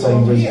exactly the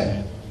same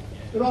reason.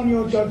 They're on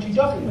your dodgy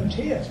document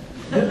here.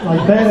 Like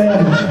you've made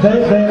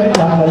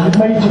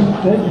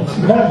it's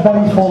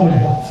very funny,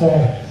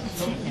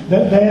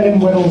 but they're in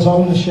Wirral's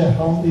ownership,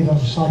 aren't they,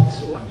 those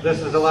sites?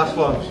 This is the last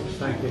one.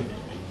 Thank you.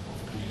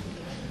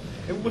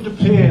 It would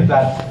appear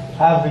that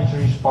average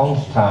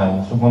response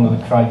times are one of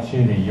the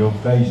criteria you're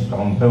based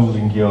on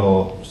building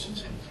your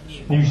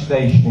new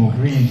station in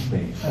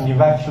Greasby, and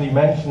you've actually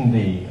mentioned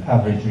the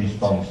average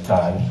response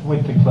times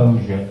with the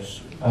closure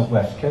at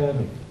West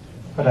Kirby.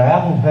 But I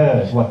haven't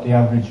heard what the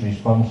average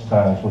response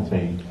times would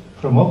be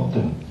from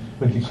Upton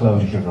with the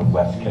closure of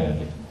West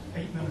Kirby.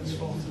 8 minutes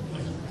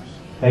 43.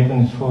 8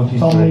 minutes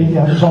 43.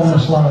 It's on the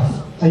slide.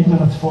 8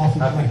 minutes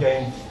 43. And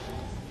again,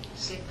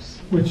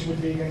 which would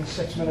be against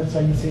 6 minutes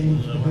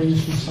 18 for the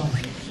Greasby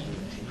site.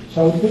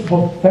 So,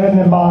 but bearing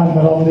in mind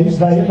that on these,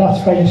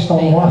 that's based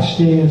on last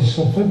year's,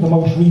 the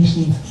most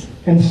recent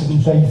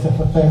incident data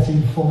for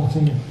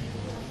 13-14.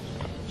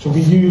 So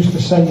we used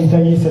the same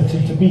data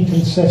to be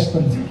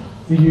consistent.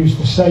 We used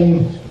the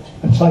same,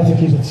 and try to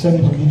keep it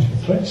simple, we used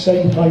the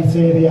same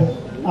criteria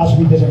as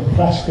we did in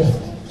Prescott,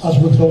 as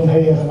we've done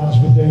here, and as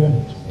we're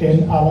doing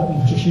in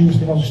Allerton. Just use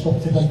the most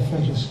up-to-date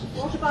figures.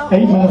 What about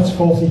 8 minutes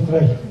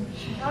 43.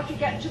 How do you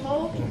get to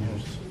Morton?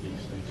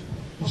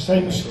 The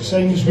same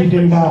as we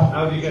do now.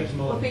 How do you get to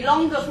more? It'll be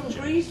longer from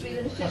Greasby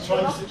than it is from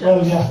Upton.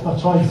 Well, yeah,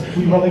 that's right.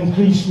 We will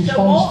increase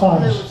response So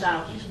times. lose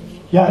out.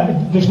 Yeah,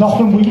 there's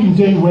nothing we can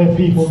do where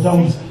people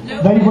don't.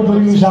 They would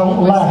lose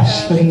out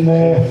less than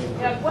they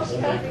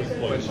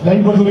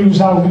would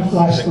lose out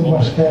less than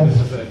West Kirby.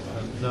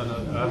 No,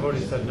 I've already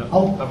said no.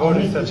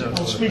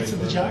 I'll speak to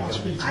the Jack. I'll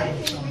speak to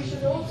the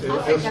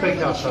You'll speak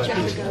outside.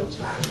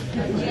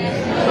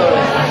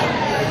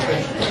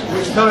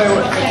 Sorry,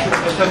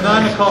 it's a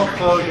 9 o'clock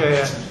closure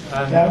here,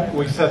 and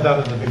we said that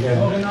at the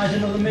beginning. Organise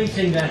another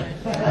meeting then.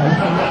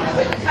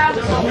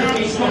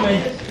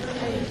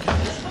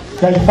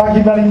 Okay, thank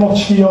you very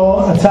much for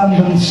your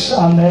attendance,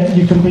 and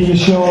you can be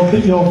assured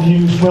that your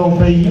views will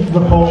be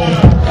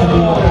reported back to the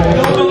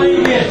Don't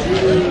believe it.